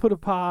right, I'm gonna put a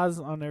pause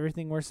on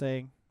everything we're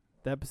saying.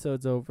 The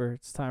episode's over.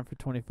 It's time for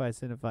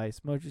 25-cent advice.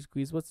 Moji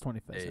Squeeze, what's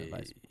 25-cent that.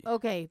 advice?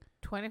 Okay,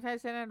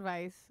 25-cent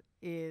advice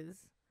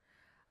is,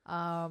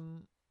 I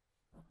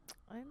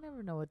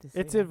never know what to say.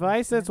 It's on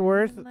advice this that's one.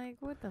 worth- I'm like,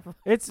 what the fuck?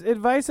 It's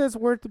advice that's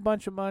worth a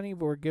bunch of money,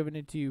 but we're giving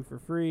it to you for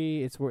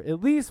free. It's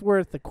at least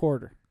worth a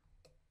quarter.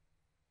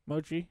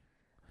 Mochi,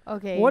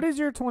 Okay. what is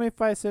your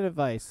 25-cent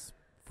advice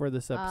for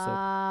this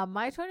episode?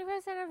 My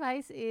 25-cent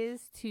advice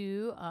is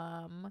to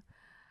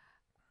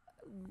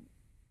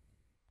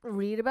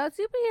read about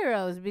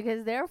superheroes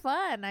because they're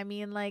fun. I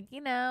mean, like,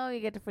 you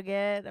get to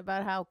forget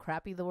about how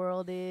crappy the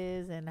world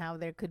is and how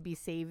there could be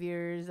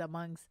saviors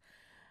amongst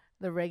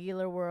the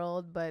regular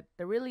world, but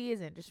there really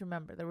isn't. Just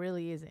remember, there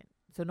really isn't.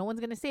 So no one's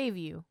going to save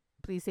you.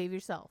 Please save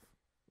yourself.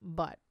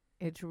 But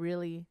it's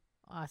really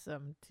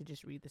awesome to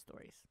just read the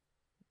stories.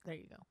 There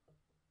you go.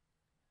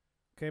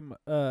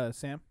 Okay,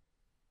 Sam,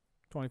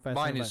 25-cent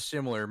Mine advice. is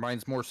similar.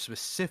 Mine's more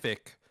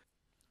specific.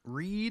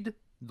 Read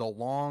The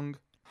Long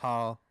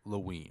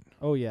Halloween.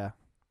 Oh yeah,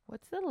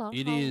 What's the long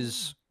It haul?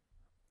 is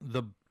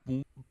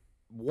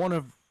one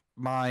of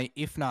my,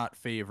 if not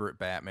favorite,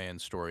 Batman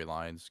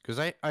storylines because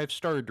I've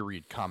started to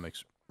read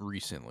comics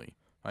recently.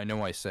 I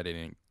know I said I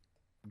didn't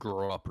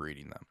grow up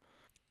reading them,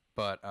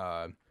 but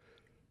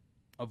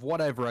of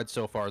what I've read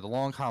so far, The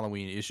Long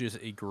Halloween is just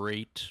a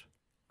great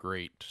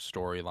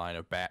storyline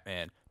of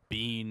Batman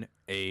being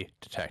a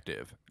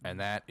detective, and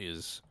that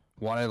is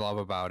what I love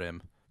about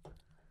him.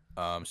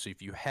 So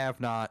if you have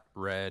not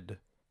read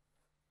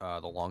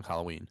The Long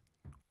Halloween,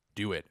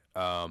 do it.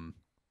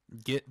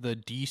 Get the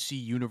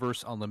DC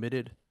Universe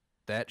Unlimited.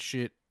 That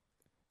shit,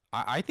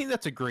 I think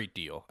that's a great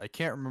deal. I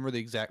can't remember the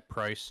exact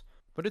price,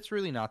 but it's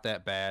really not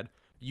that bad.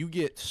 You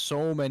get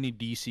so many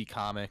DC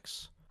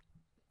comics.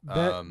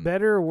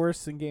 better or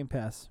worse than Game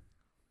Pass?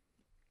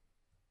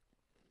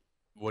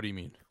 What do you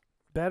mean?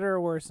 Better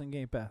or worse than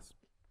Game Pass?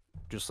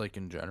 Just like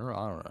in general?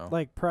 I don't know.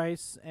 Like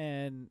price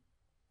and,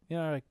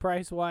 like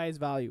price wise,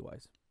 value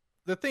wise.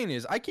 The thing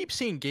is, I keep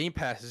seeing Game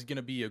Pass is going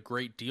to be a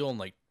great deal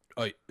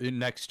in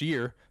next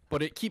year,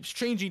 but it keeps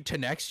changing to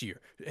next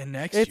year and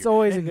next year. It's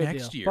always a and good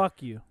next deal. year.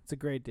 Fuck you. It's a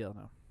great deal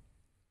now.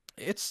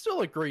 It's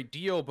still a great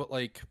deal, but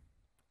like,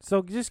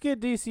 So just get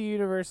DC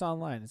Universe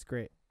Online. It's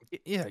great.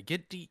 Yeah,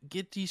 get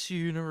DC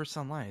Universe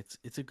Online.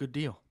 It's a good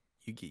deal.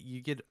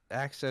 You get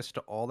access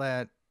to all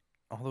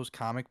those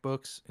comic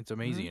books. It's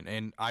amazing.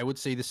 And I would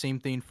say the same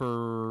thing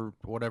for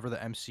whatever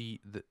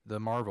the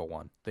Marvel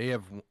one. They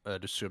have a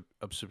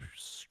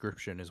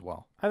subscription as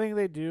well. I think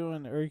they do,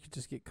 or you could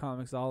just get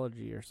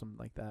Comixology or something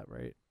like that,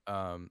 right?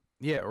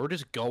 Yeah, or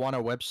just go on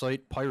a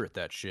website, pirate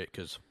that shit,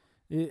 because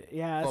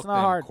Yeah, it's fuck not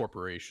them hard.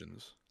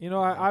 corporations. You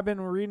know, I've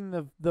been reading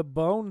the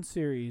Bone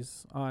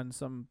series on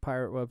some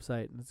pirate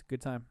website, and it's a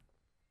good time.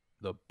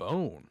 The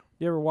Bone.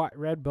 You ever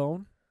read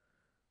Bone?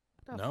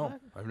 The No,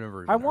 fuck? I've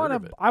never I even heard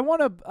of it.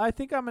 I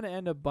think I'm gonna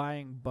end up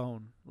buying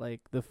Bone, like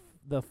the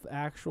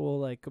actual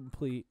like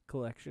complete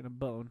collection of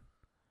Bone.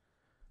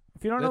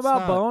 If you don't know That's about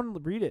not-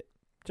 Bone, read it.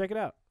 Check it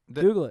out.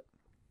 That- Google it.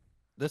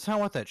 That's not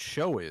what that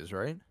show is,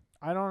 right?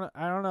 I don't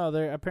know.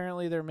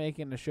 They're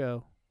making a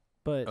show,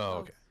 but Oh,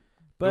 okay.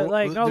 but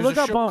like no, there's look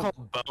a up show Bone.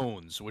 called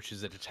Bones, which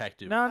is a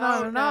detective. No,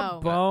 Oh, not no.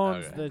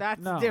 Bones. Okay. the-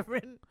 That's no.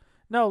 different.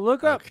 No,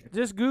 look up. Okay.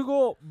 Just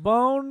Google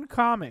Bone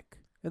comic,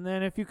 and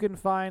then if you can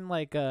find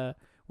like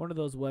one of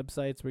those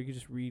websites where you can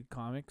just read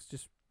comics,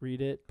 just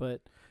read it.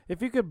 But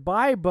if you could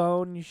buy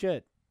Bone, you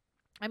should.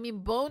 I mean,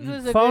 Bones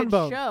was a Phone good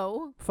Bone.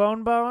 show,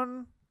 Phone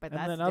Bone, but and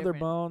that's then other different.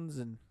 bones,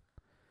 and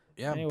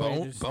Yeah,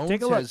 Anyway, just Bones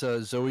take a look.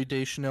 has Zoe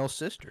Deschanel's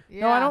sister.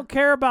 Yeah. no, I don't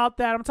care about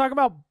that. I'm talking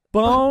about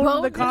Bone,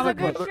 Bones the is a comic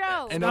good book.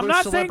 show. And I'm other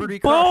not saying celebrity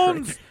crush, right?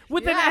 Bones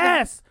with an Yeah.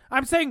 S.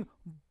 I'm saying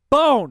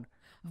Bone.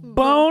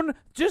 Bone,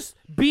 just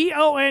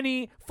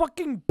BONE,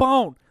 fucking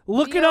Bone.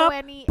 Look it up,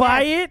 BONE.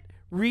 buy it,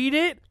 read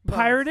it, Bones.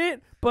 pirate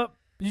it, but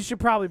you should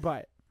probably buy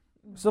it.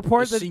 A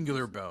Support the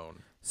singular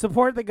bone.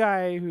 support the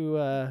guy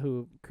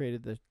who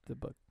created the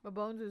book. But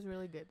Bones was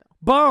really good though.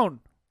 Bone.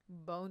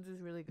 Bones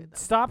was really good though.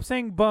 Stop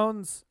saying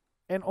bones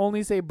and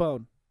only say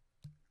bone.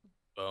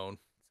 Bone.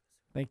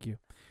 Thank you.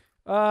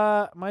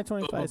 My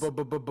 25.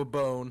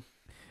 Bone.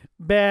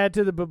 Bad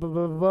to the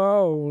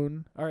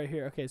bone. All right,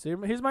 here. Okay, so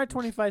here's my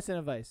 25 cent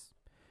advice.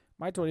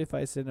 My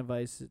 25 cent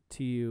advice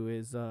to you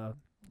is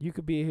you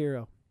could be a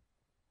hero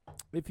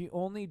if you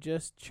only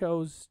just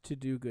chose to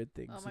do good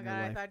things Oh my in your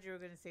god, I life. thought you were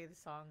gonna say the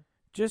song.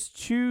 Just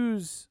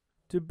choose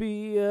to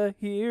be a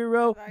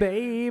hero, I thought you were gonna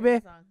say baby.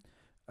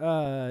 the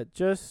song.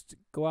 Just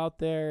go out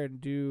there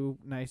and do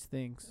nice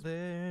things.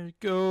 There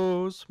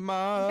goes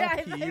my Yeah, I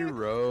thought you were gonna say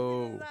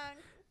hero.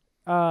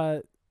 the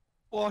song.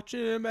 Watch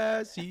him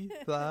as he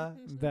flies.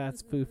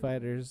 That's Foo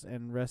Fighters,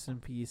 and rest in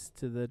peace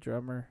to the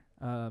drummer.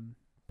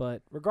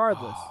 But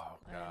regardless, Oh,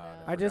 God,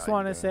 I just forgot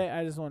want you to did.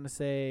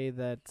 say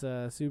that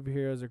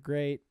superheroes are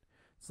great.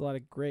 There's a lot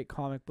of great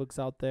comic books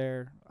out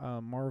there.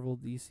 Marvel,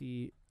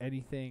 DC,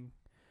 anything.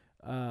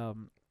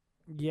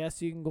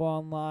 Yes, you can go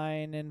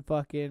online and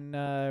fucking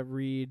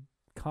read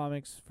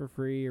comics for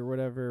free or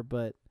whatever,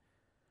 but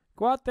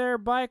go out there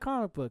and buy a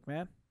comic book,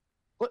 man.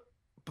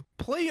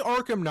 Play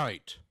Arkham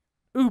Knight.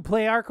 Ooh,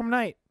 play Arkham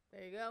Knight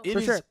There you go. It for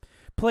is- sure.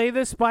 Play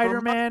the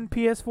Spider-Man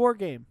PS4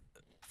 game.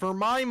 For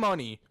my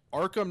money,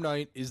 Arkham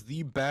Knight is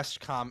the best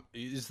superhero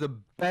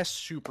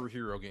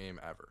game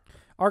ever.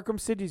 Arkham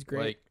City's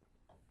great. Like,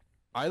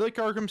 I like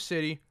Arkham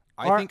City.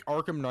 I Ar- think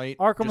Arkham Knight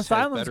Arkham just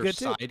Asylum's has better good,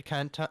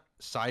 too.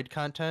 side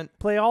content.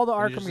 Play all the you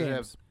Arkham just games.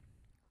 have-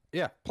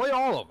 Yeah, play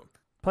all of them.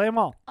 Play them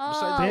all.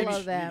 All bitch,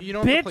 of them. You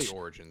don't have to Bitch, play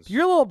Origins.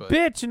 You're a little but-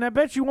 bitch, and I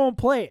bet you won't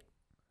play it.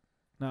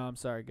 No, I'm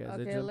sorry, guys.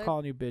 Okay, I'm let-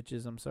 calling you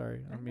bitches. I'm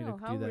sorry. I I don't mean know,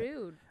 to how do that.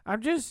 rude.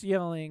 I'm just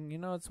yelling. You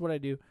know, it's what I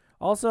do.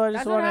 Also, I just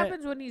That's what want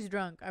happens when he's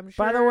drunk. I'm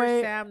sure By the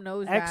way, Sam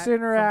knows X that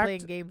Interact- from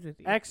playing games with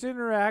you. X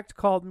Interact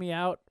called me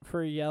out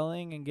for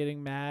yelling and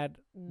getting mad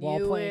while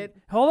Knew playing. it.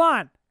 Hold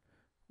on,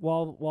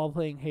 while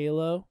playing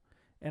Halo,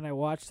 and I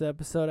watched the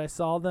episode. I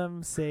saw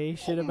them say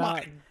shit Oh about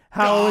my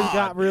how I got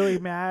God. really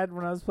mad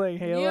when I was playing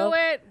Halo, Knew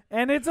it.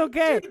 and it's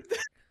okay.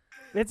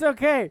 It's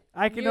okay.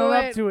 I can Knew own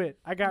up it. to it.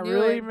 I got Knew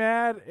really it.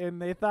 mad, and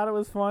they thought it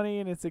was funny,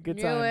 and it's a good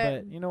Knew time.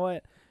 it. But you know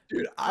what?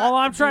 Dude, All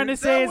I'm trying to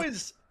say that is-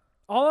 was-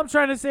 All I'm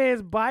trying to say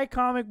is buy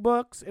comic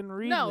books and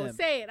read No, them.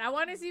 say it. I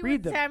want to see Read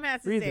what them. Sam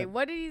has to Read say. them.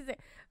 What did he say?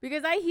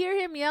 Because I hear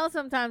him yell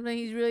sometimes when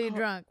he's really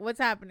drunk. What's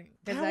happening?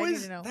 Because I need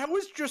to know. that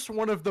was just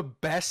one of the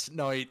best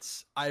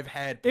nights I've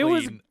had It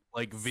was- playing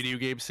like video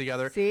games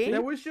together. See?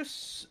 That was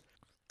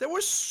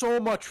so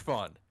much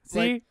fun. See?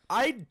 Like,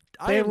 I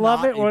They am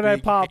love not it a when I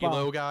big pop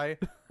Halo off. guy.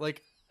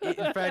 Like in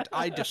fact,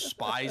 I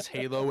despise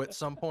Halo at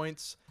some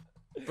points.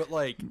 But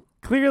like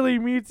Clearly,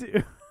 me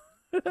too.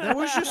 that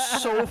was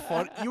just so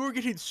fun. You were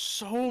getting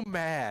so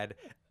mad.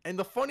 And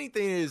the funny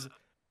thing is,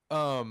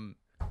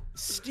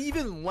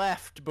 Steven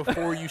left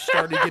before you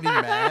started getting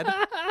mad.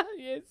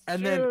 It's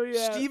And true, then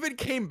yeah. Steven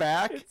came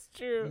back, It's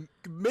true.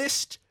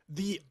 missed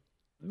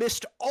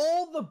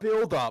all the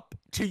build up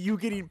to you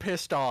getting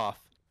pissed off.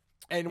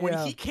 And when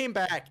Yeah. he came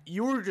back,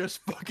 you were just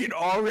fucking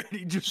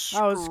already just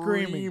I was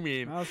screaming.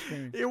 screaming. I was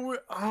screaming. It was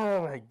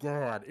oh my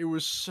god, it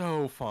was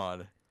so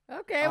fun.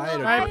 Okay, I well,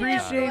 had a I good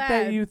appreciate time.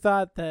 that you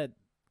thought that.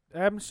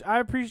 I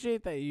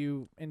appreciate that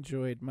you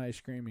enjoyed my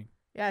screaming.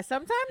 Yeah,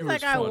 sometimes It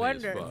like was I funny as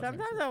wonder. fuck.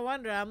 Sometimes I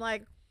wonder. I'm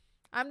like,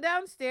 I'm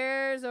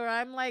downstairs, or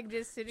I'm like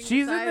just sitting.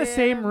 She's in beside the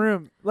same him.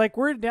 room. Like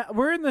we're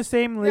in the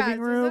same Yeah,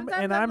 living so room,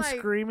 sometimes and I'm I'm like-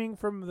 screaming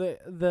from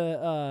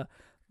the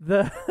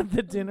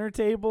dinner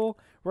table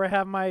where I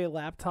have my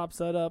laptop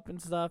set up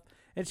and stuff,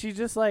 and she's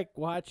just like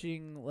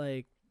watching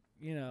like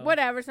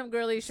Whatever, some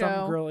girly show.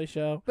 some girly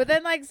show. But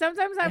then, like,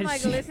 sometimes I'm And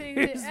like she listening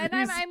to, hears and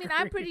me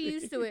I'm pretty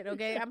used to it.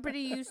 Okay, I'm pretty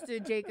used to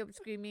Jacob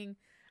screaming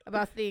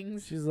about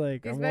things. She's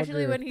like,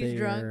 Especially I wonder when if he's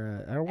drunk.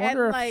 I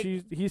wonder if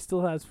like- he still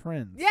has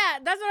friends. Yeah,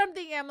 that's what I'm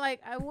thinking. I'm like,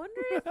 I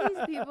wonder if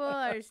these people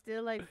are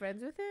still like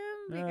friends with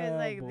him because Oh,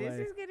 like this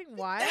boy. is getting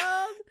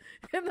wild.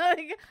 And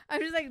like I'm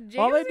just like, Jacob's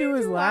All they do being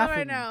is too laugh loud at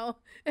right me. now.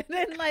 And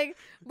then like,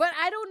 but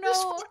I don't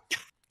know.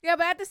 Yeah,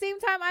 but at the same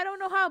time, I don't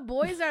know how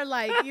boys are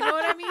like. You know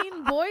what I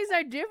mean? Boys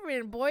are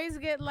different. Boys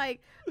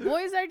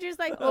are just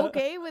like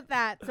okay with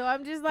that. So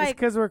I'm just It's like,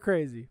 because we're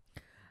crazy.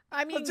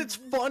 I mean, It's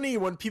funny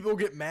when people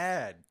get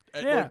mad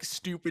at Yeah. like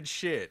stupid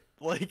shit.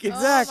 Like it's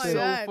Exactly. so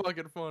God.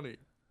 fucking funny.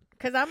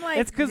 because I'm like,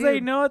 It's because they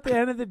dude, know at the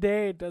end of the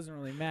day it doesn't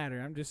really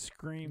matter. I'm just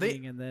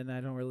screaming, and then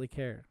I don't really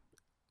care.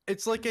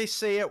 It's like I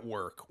say at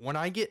work. When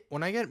I get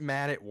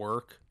mad at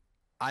work,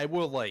 I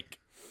will like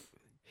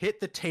hit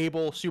the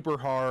table super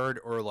hard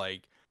or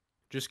like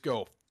just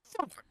go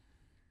 "Fuck."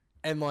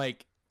 And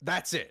like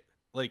that's it.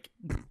 Like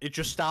it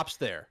just stops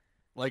there.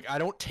 Like I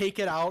don't take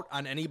it out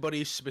on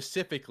anybody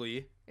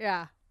specifically.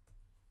 yeah,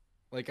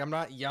 Like I'm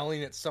not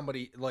yelling at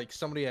somebody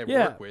I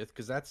Yeah. work with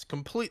because that's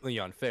completely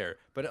unfair.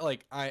 But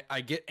like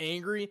I get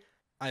angry,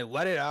 I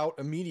let it out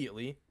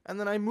immediately, and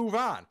then I move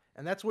on.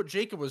 And that's what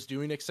Jacob was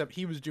doing, except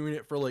he was doing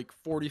it for like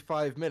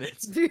 45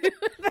 minutes. dude.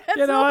 That's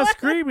I was what-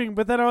 screaming,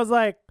 but then I was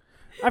like,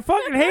 I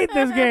fucking hate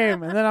this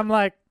game. And then I'm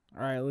like,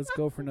 all right, let's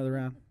go for another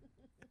round.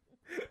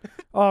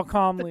 All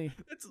calmly.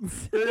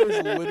 That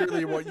was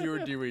literally what you were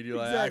doing. You're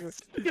like, Exactly.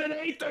 I fucking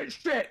hate this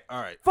shit. All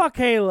right, Fuck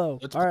Halo.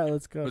 Let's All right,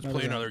 let's go. let's play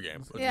round. another game.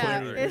 Let's Yeah, play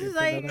another it's game. just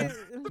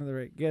like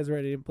Another You guys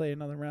ready to play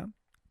another round?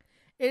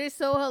 it is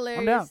so down.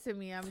 hilarious to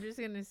me. I'm just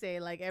gonna say,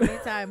 like every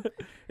time,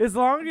 As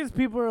long as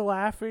people are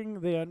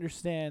laughing, they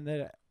understand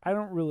that I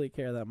don't really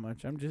care that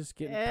much. I'm just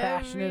getting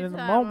passionate every in the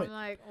time moment. I'm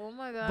like, oh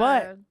my god.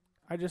 But-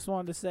 I just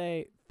wanted to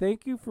say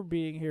thank you for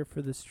being here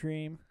for the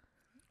stream.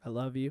 I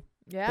love you.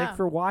 yeah, Thanks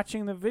for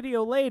watching the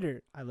video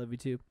later. I love you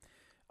too.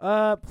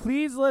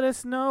 Please let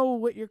us know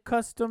what your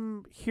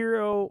custom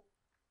hero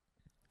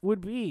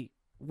would be,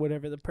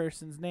 whatever the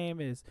person's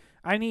name is.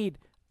 I need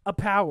a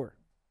power.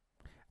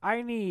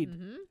 I need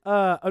Mhm.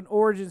 an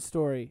origin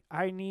story.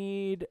 I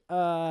need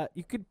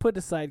you could put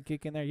a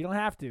sidekick in there. You don't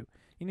have to.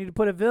 You need to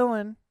put a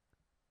villain,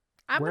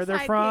 I'm where a they're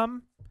sidekick.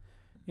 from.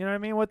 You know what I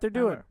mean? What they're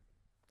doing. Uh-huh.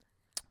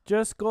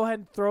 Just go ahead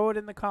and throw it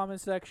in the comment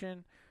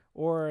section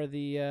or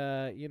the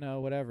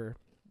whatever.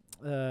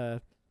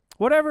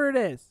 Whatever it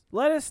is.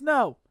 Let us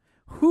know.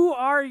 Who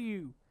are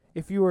you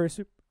if you were a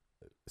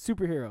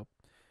superhero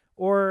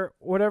or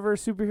whatever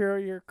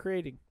superhero you're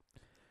creating?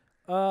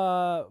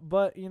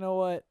 But you know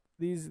what?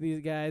 These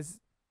guys,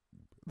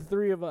 the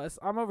three of us,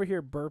 I'm over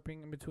here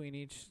burping in between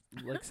each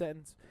like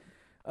sentence.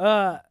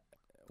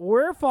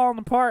 We're falling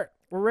apart.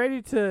 We're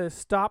ready to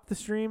stop the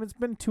stream. It's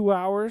been 2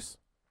 hours.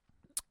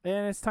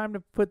 And it's time to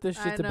put this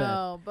shit I to bed.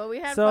 know, but we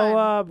had So,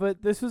 fun.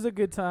 but this was a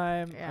good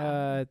time.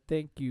 Yeah.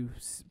 Thank you,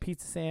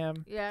 Pizza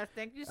Sam. Yeah,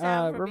 thank you,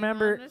 Sam, for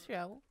remember- being on the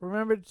show.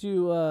 Remember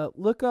to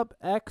look up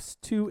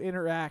X2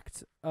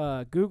 Interact.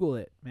 Google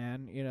it,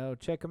 man. You know,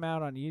 check them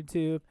out on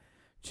YouTube.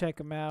 Check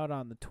them out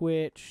on the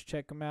Twitch.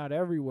 Check them out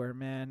everywhere,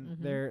 man.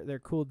 Mhm. They're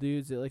cool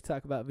dudes that like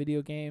talk about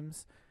video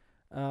games.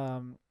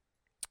 And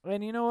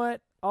you know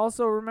what?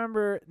 Also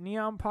remember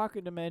Neon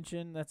Pocket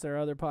Dimension. That's our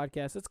other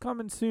podcast. It's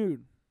coming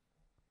soon.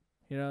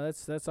 You know,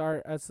 that's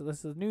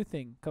a new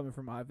thing coming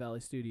from High Valley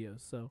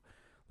Studios. So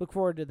look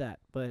forward to that.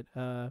 But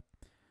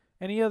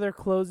any other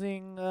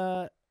closing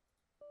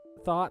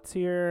thoughts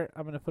here?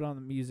 I'm gonna put on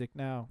the music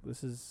now.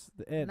 This is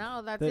the end.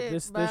 No, that's Th- it.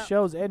 This but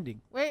show's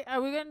ending. wait,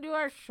 are we gonna do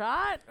our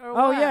shot or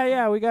Oh what?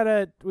 yeah. We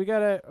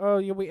gotta. Oh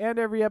yeah. We end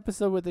every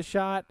episode with a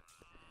shot.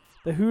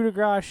 The Coup de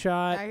Grace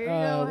shot. I hear you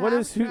go. What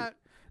half is shot.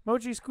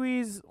 Mochi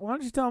Squeeze? Why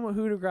don't you tell them what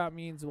Coup de Grace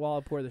means while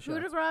I pour the shot?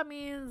 Coup de grace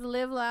means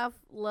live, laugh,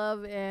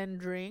 love, and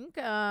drink.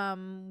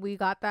 We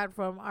got that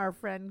from our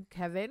friend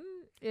Kevin.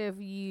 If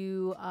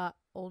you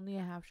only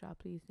a half shot,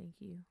 please, thank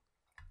you.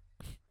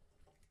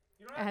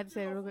 I had to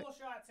say it real quick.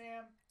 Shot,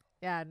 Sam.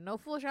 Yeah, no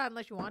full shot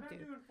unless you want to.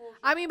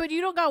 I mean, but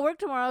you don't got work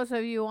tomorrow, so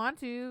if you want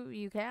to,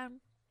 you can.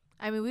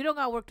 I mean, we don't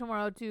got work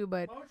tomorrow too,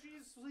 but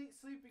Mochi's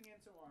sleeping in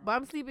tomorrow.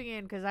 I'm sleeping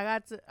in because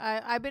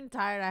I've been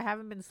tired. I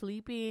haven't been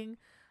sleeping.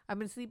 I've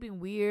been sleeping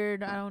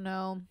weird. I don't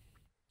know.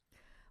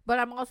 But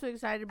I'm also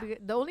excited because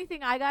the only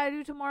thing I gotta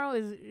do tomorrow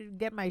is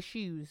get my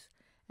shoes,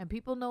 and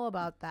people know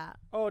about that.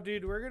 Oh,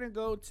 dude, we're gonna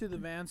go to the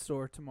van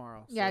store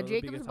tomorrow. so Yeah, it'll be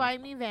a Jacob's good time.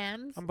 buying me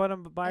Vans, I'm gonna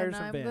buy her and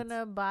some I'm Vans.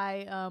 gonna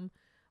buy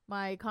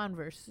my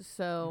Converse.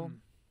 So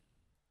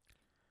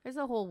it's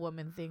a whole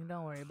woman thing.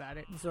 Don't worry about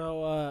it.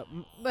 So,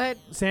 But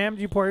Sam,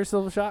 do you pour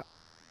yourself a shot?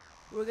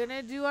 we're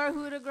gonna do our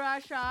Coup de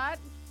Grace shot.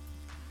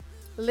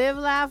 Live,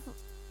 laugh,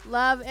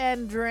 love,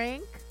 and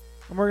drink.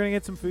 And we're gonna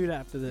get some food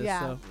after this. Yeah,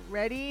 So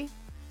ready,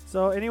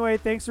 So anyway,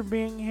 thanks for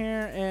being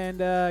here, and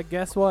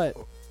guess what?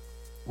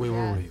 Wait.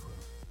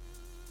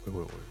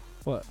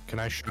 What? Can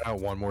I shout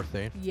out one more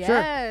thing?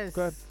 Yes.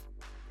 Go ahead.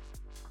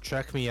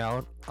 Check me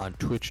out on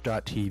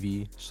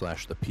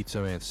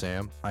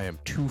twitch.tv/thepizzaman_Sam. I am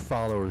 2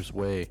 followers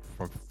away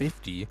from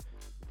 50,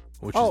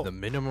 which is the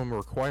minimum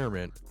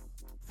requirement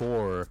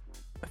for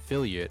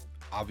affiliate.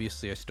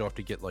 Obviously, I still have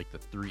to get like the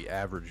 3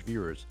 average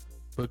viewers.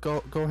 But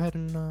go ahead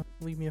and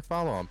leave me a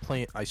follow.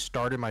 I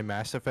started my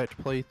Mass Effect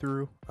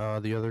playthrough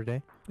the other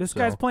day. This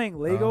So, guy's playing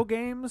Lego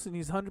games, and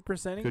he's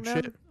 100%ing good them.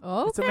 shit.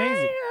 Okay. It's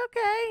amazing.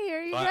 Okay.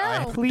 Here you I go.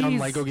 haven't Please. done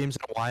Lego games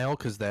in a while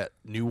because that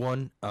new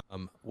one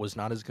was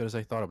not as good as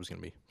I thought it was gonna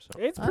be. So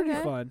It's pretty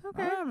Okay, fun.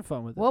 okay. I'm having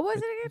fun with it. What was it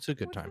again? it's a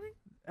good time.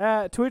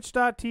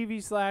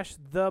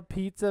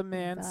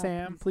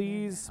 Twitch.tv/thepizzaman_Sam.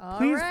 Please All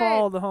please right.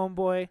 follow the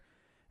homeboy.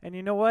 And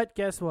you know what?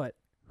 Guess what?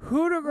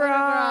 Hooter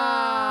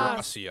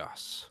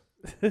Gracias.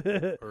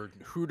 Or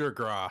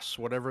Hootergras,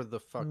 whatever the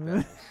fuck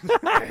that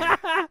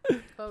is.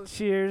 Oh,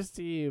 Cheers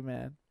to you,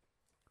 man.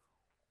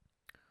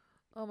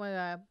 oh my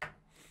god.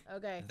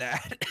 Okay.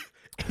 That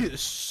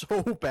is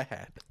so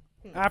bad.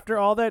 After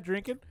all that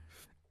drinking,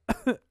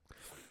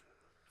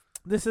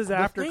 this is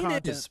after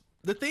content.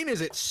 The thing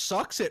is, it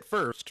sucks at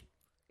first,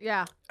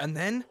 Yeah. and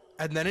then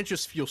it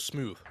just feels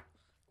smooth.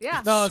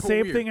 Yeah. No, so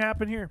same weird. thing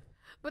happened here.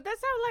 But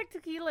that's how like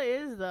tequila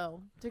is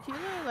though. Tequila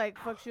like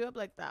fucks you up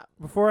like that.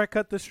 Before I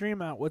cut the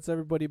stream out, what's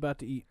everybody about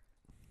to eat?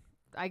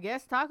 I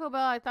guess Taco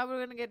Bell. I thought we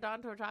were gonna get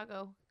Don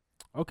Taco.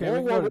 Okay, Whoa, we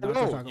can go whoa, to Taco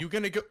whoa! Taco.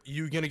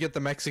 You gonna get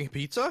the Mexican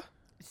pizza?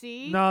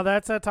 See? No,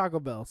 that's at Taco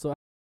Bell. So